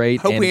 That was great.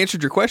 Hope we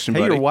answered your question,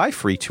 buddy. Hey, your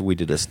wife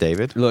retweeted us,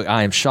 David. Look,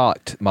 I am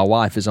shocked. My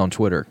wife is on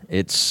Twitter.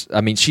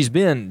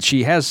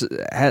 She has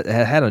had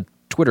a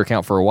Twitter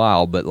account for a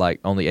while, but like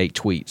only 8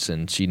 tweets,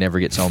 and she never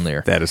gets on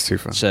there. That is too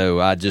funny. So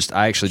I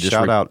actually just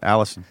shout out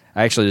Allison.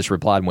 I actually just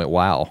replied and went,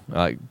 "Wow,"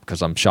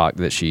 because I'm shocked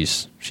that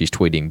she's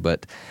tweeting,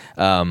 but.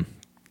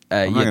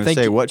 I'm not going to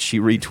say what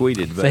she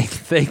retweeted, but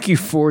thank you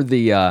for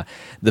the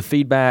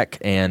feedback,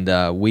 and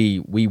we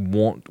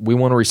want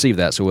to receive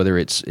that. So whether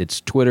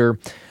it's Twitter,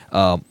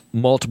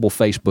 multiple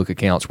Facebook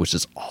accounts, which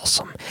is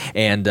awesome,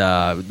 and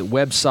the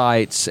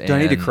websites. Do I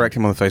need to correct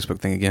him on the Facebook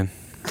thing again?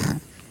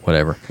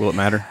 Whatever. Will it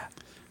matter?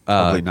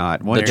 Probably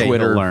not. One day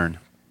Twitter, he'll learn.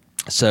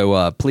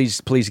 So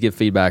please give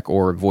feedback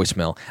or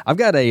voicemail. I've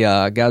got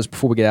a guys.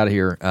 Before we get out of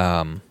here,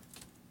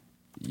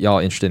 y'all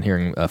interested in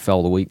hearing a fail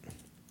of the week?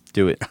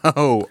 Do it.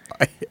 Oh,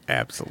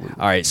 absolutely.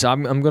 All right, so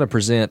I'm going to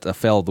present a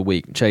fail of the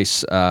week.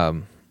 Chase,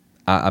 I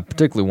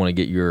particularly want to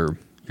get your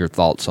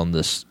thoughts on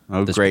this.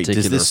 Oh, this great. Does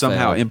particular this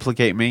somehow fail.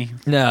 implicate me?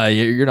 No,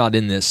 you're not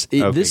in this.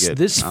 Okay, this good.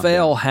 this I'm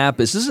fail down.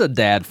 happens. This is a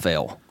dad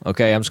fail.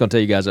 Okay, I'm just going to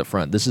tell you guys up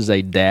front. This is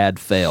a dad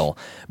fail,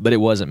 but it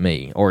wasn't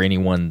me or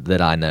anyone that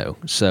I know.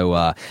 So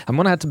I'm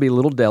going to have to be a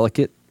little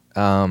delicate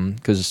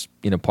because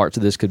parts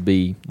of this could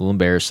be a little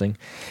embarrassing.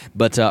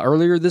 But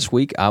earlier this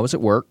week, I was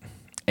at work.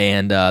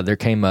 And there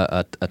came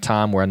a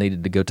time where I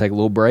needed to go take a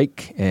little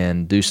break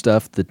and do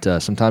stuff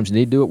that sometimes you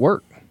need to do at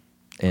work.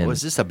 And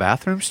Was this a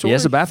bathroom story? yeah,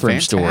 it's a bathroom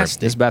story.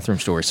 Fantastic. It's a bathroom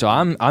story. So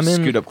I'm in.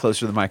 Scoot up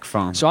closer to the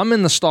microphone. So I'm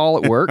in the stall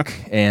at work,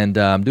 and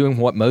I'm doing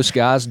what most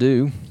guys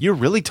do. You're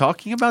really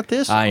talking about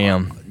this? I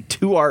am.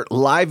 To our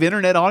live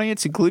internet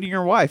audience, including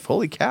your wife.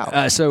 Holy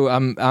cow. So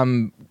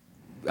I'm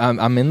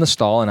in the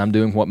stall, and I'm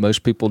doing what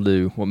most people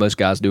do, what most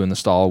guys do in the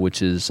stall,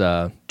 which is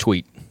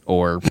tweet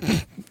or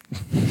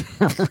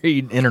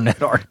read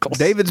internet articles.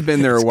 David's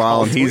been there a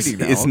while, and called tweeting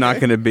now, it's not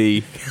okay. going to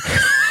be.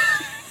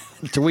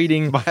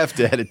 tweeting, I have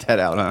to edit that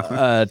out,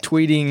 huh?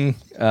 tweeting,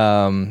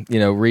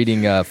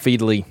 reading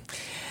Feedly.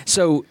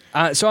 So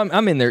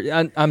I'm in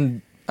there.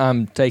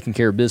 I'm taking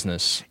care of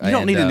business. You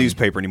don't And, need a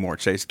newspaper anymore,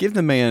 Chase. Give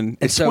the man.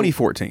 It's so-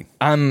 2014.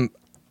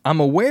 I'm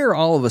aware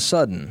all of a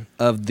sudden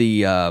of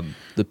the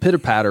pitter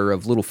patter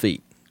of little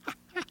feet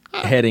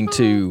heading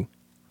to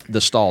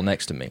the stall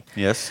next to me.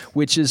 Yes.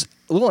 Which is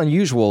a little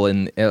unusual.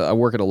 And I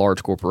work at a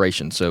large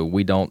corporation, so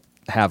we don't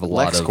have a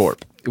lot of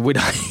LexCorp. we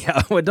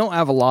don't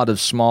have a lot of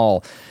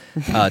small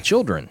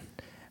children.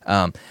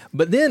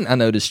 But then I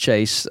noticed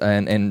Chase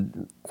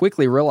and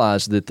quickly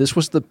realized that this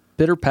was the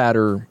pitter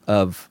patter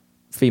of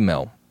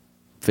female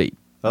feet.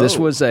 This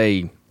Oh. was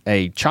a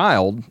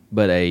child,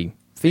 but a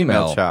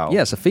female child.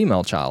 Yes, a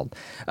female child.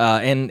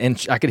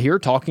 And I could hear her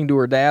talking to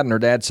her dad, and her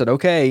dad said,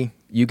 "Okay,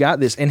 you got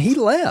this," and he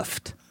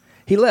left.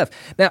 He left.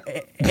 Now,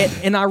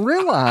 and I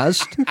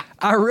realized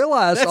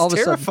That's all of a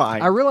sudden.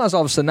 terrifying. I realized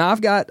all of a sudden. Now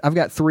I've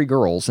got 3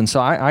 girls, and so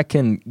I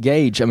can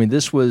gauge. I mean,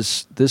 this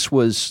is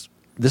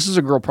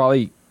a girl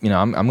probably.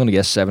 I'm going to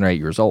guess 7 or 8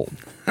 years old.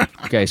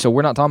 Okay, so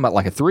we're not talking about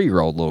like a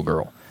 3-year-old little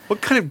girl. What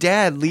kind of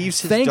dad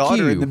leaves his Thank daughter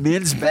you. in the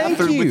men's Thank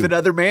bathroom you. with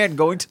another man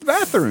going to the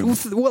bathroom?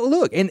 Well,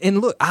 look,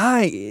 and look,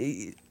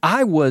 I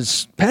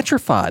was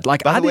petrified.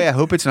 Like By the way, I didn't-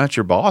 hope it's not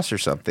your boss or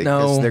something.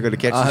 'cause No, they're going to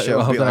catch the show I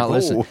and hope be they're like, not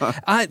listening.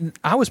 "Oh."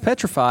 I was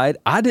petrified.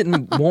 I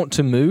didn't want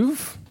to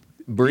move,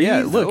 breathe.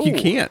 Yeah, look, you Oh.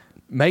 can't.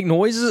 Make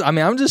noises. I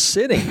mean, I'm just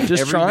sitting,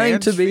 just Every trying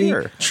man's to be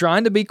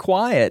fear.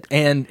 quiet.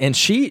 And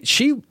she.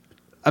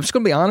 I'm just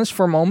going to be honest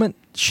for a moment.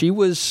 She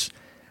was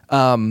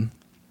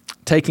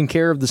taking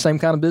care of the same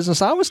kind of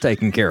business I was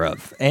taking care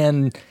of,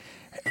 and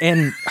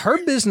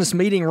her business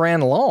meeting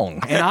ran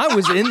long, and I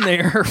was in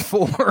there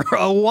for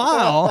a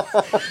while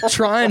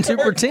trying to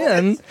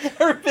pretend.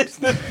 Her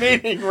business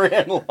meeting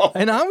ran long.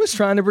 And I was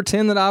trying to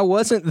pretend that I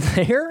wasn't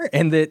there,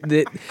 and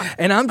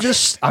and I'm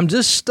just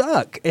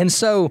stuck. And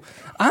so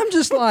I'm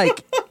just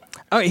like,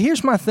 all right,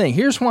 here's my thing.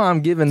 Here's why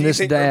I'm giving this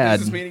dad.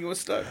 business meeting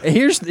was stuck.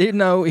 Here's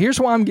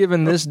why I'm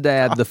giving this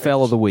dad the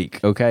fell of the week.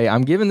 Okay,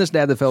 I'm giving this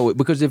dad the fell of the week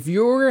because if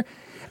you're,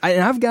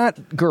 and I've got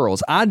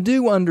girls, I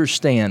do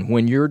understand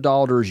when your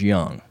daughter's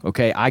young.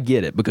 Okay, I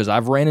get it because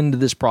I've ran into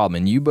this problem,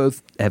 and you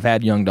both have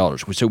had young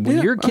daughters. So when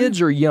your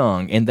kids are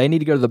young and they need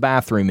to go to the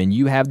bathroom, and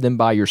you have them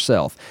by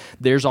yourself,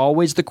 there's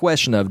always the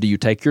question of, do you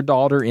take your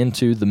daughter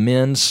into the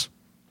men's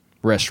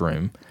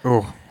restroom?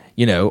 Oh.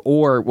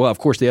 Or, well, of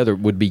course, the other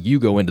would be you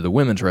go into the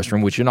women's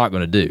restroom, which you're not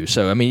going to do.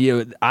 So, I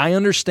mean, I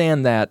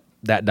understand that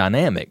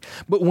dynamic.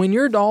 But when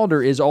your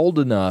daughter is old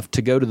enough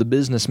to go to the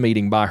business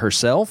meeting by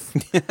herself,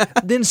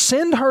 then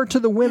send her to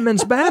the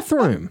women's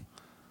bathroom.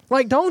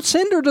 Like, don't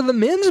send her to the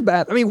men's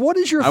bathroom. I mean, what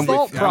is your I'm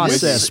thought with you. I'm with you.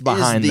 process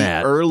behind is the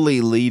that?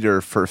 early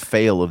leader for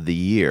fail of the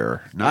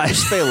year, not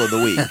just fail of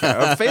the week,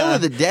 or fail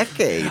of the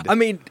decade. I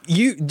mean,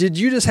 did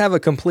you just have a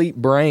complete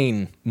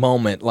brain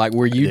moment, like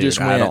where you Dude,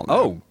 just I went, don't know.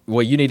 "Oh,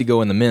 well, you need to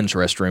go in the men's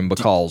restroom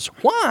because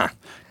why?"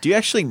 Do you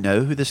actually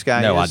know who this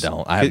guy No, is? I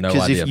don't. I have no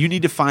Because idea. if you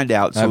need to find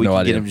out, so have we no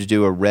can get idea. him to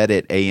do a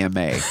Reddit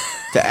AMA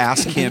to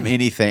ask him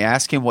anything,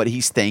 ask him what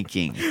he's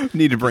thinking.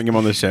 Need to bring him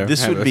on the show.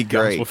 This Have would us be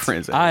gospel great.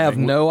 Friends. I have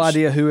no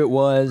idea who it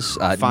was.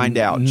 Find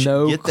out.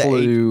 No get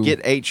clue. Get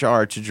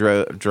HR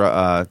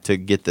to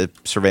get the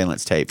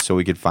surveillance tape so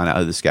we could find out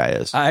who this guy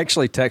is I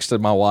actually texted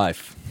my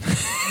wife.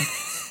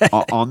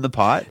 on the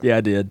pot. Yeah,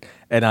 I did.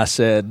 And I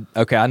said,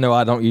 "Okay, I know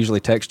I don't usually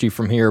text you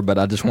from here, but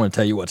I just want to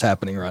tell you what's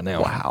happening right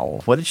now."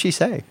 Wow, what did she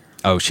say?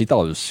 Oh, she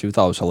thought it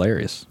was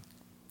hilarious.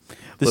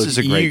 This Look, is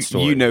a great you,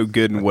 story. You know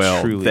good and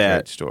well Truly that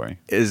great story.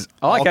 is.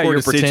 I like how awkward you're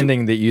a situ-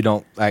 pretending that you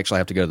don't actually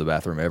have to go to the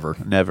bathroom ever.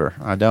 Never.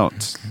 I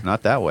don't.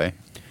 Not that way.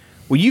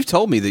 Well, you've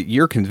told me that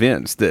you're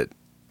convinced that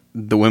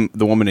the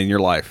woman in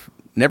your life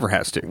never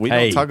has to. We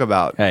Hey. don't talk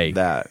about Hey.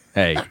 that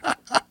Hey,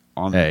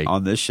 Hey.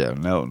 on this show.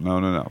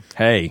 No.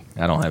 hey,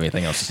 I don't have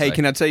anything else to say. Hey,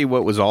 can I tell you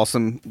what was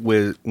awesome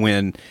with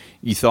when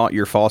you thought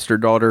your foster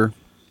daughter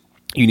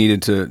you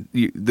needed to.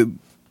 The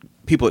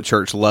people at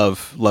church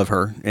love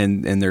her,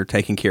 and they're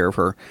taking care of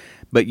her.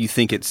 But you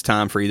think it's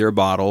time for either a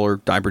bottle or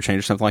diaper change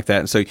or something like that.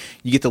 And so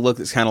you get the look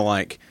that's kind of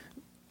like,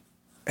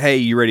 hey,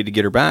 you ready to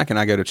get her back? And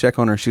I go to check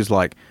on her. She's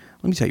like,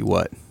 let me tell you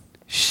what.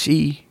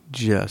 She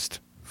just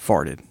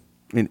farted.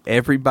 And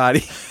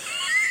everybody...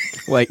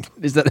 Wait,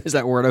 is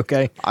that word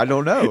okay? I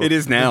don't know. It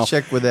is now. Let's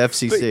check with the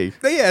FCC.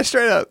 But yeah,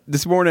 straight up.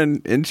 This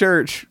morning in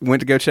church, went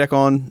to go check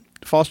on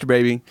foster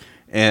baby.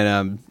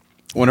 And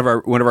one of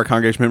our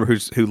congregation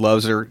members who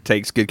loves her,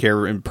 takes good care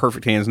of her, in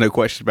perfect hands, no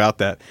question about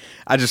that.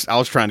 I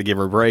was trying to give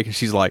her a break, and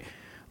she's like,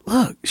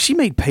 look, she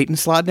made Peyton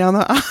slide down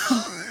the aisle.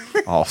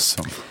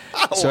 Awesome.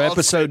 So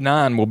episode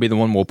 9 will be the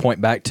one we'll point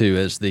back to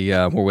as the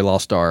where we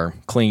lost our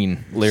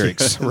clean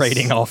lyrics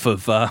rating off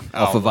of iTunes.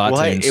 Well,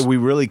 hey, we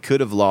really could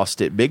have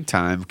lost it big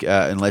time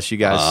unless you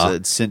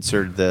guys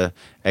censored the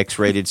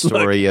X-rated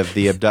story of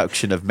the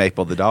abduction of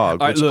Maple the dog,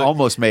 which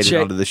almost made it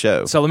onto the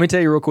show. So let me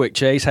tell you real quick.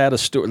 Chase had a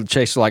story.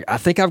 Chase was like, I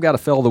think I've got a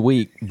fail of the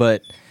week,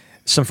 but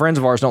some friends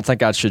of ours don't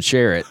think I should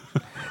share it.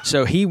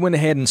 So he went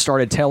ahead and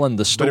started telling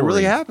the story. But it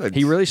really happened.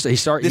 This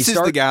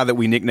is the guy that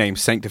we nicknamed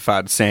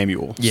Sanctified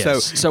Samuel.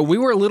 Yes. So we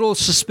were a little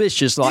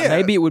suspicious, like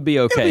maybe it would be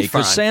okay,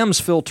 because Sam's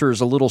filter is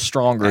a little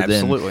stronger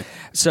Absolutely.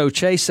 So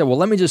Chase said, well,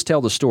 let me just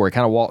tell the story,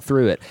 kind of walk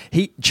through it.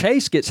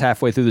 Chase gets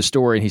halfway through the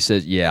story, and he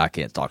says, yeah, I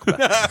can't talk about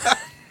it.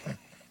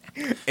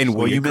 And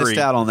well, you missed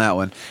out on that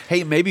one.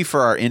 Hey, maybe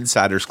for our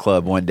Insiders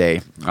Club one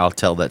day, I'll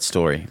tell that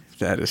story.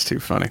 That is too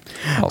funny.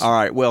 Awesome. All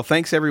right. Well,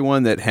 thanks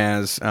everyone that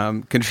has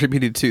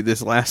contributed to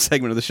this last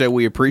segment of the show.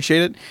 We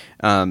appreciate it.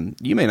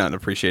 You may not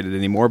appreciate it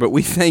anymore, but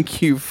we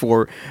thank you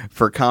for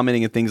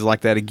commenting and things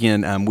like that.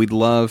 Again, we'd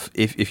love,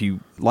 if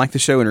you like the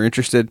show and are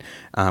interested,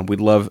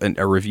 we'd love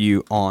a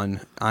review on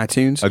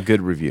iTunes. A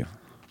good review.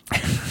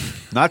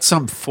 Not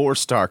some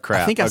 4-star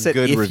crap. I think I said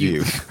good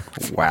review.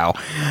 Wow.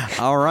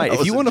 All right.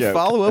 If you want to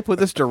follow up with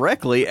us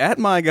directly at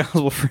My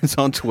Gospel Friends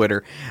on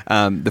Twitter,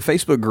 the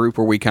Facebook group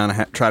where we kind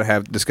of try to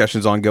have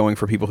discussions ongoing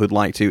for people who'd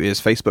like to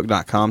is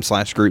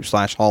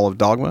facebook.com/group/Hall of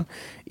Dogma.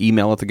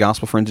 Email at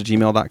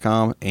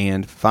thegospelfriends@gmail.com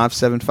and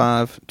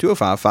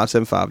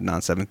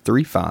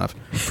 575-205-575-9735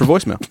 for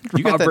voicemail.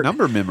 You got that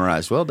number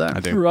memorized. Well done. I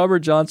do. Robert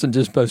Johnson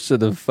just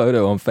posted a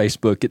photo on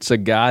Facebook. It's a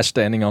guy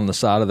standing on the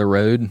side of the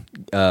road.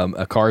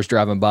 A car's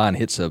driving by and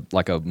hits a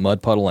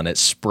mud puddle, and it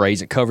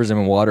sprays. It covers him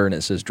in water, and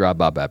it says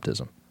 "Drive-by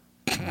baptism."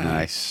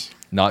 Nice.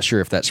 Not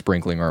sure if that's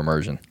sprinkling or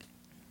immersion.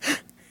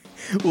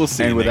 We'll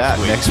see. And with that,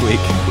 next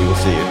week we will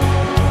see you.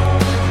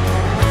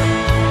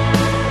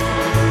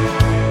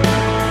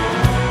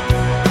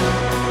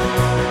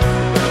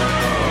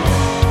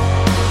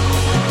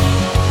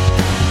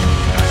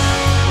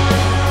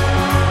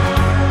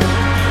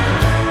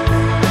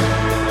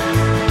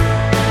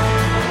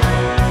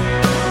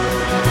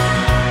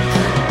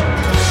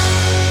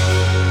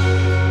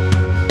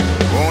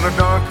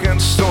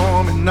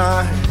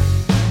 Night.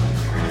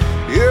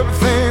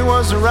 Everything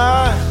was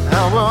right.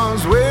 I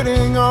was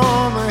waiting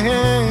on the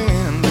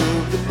hand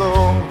of the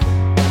Lord.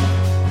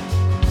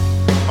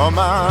 On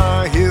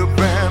my hip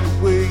and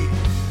away.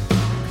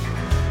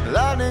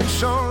 Lightning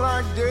shone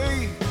like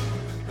day.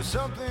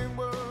 Something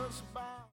was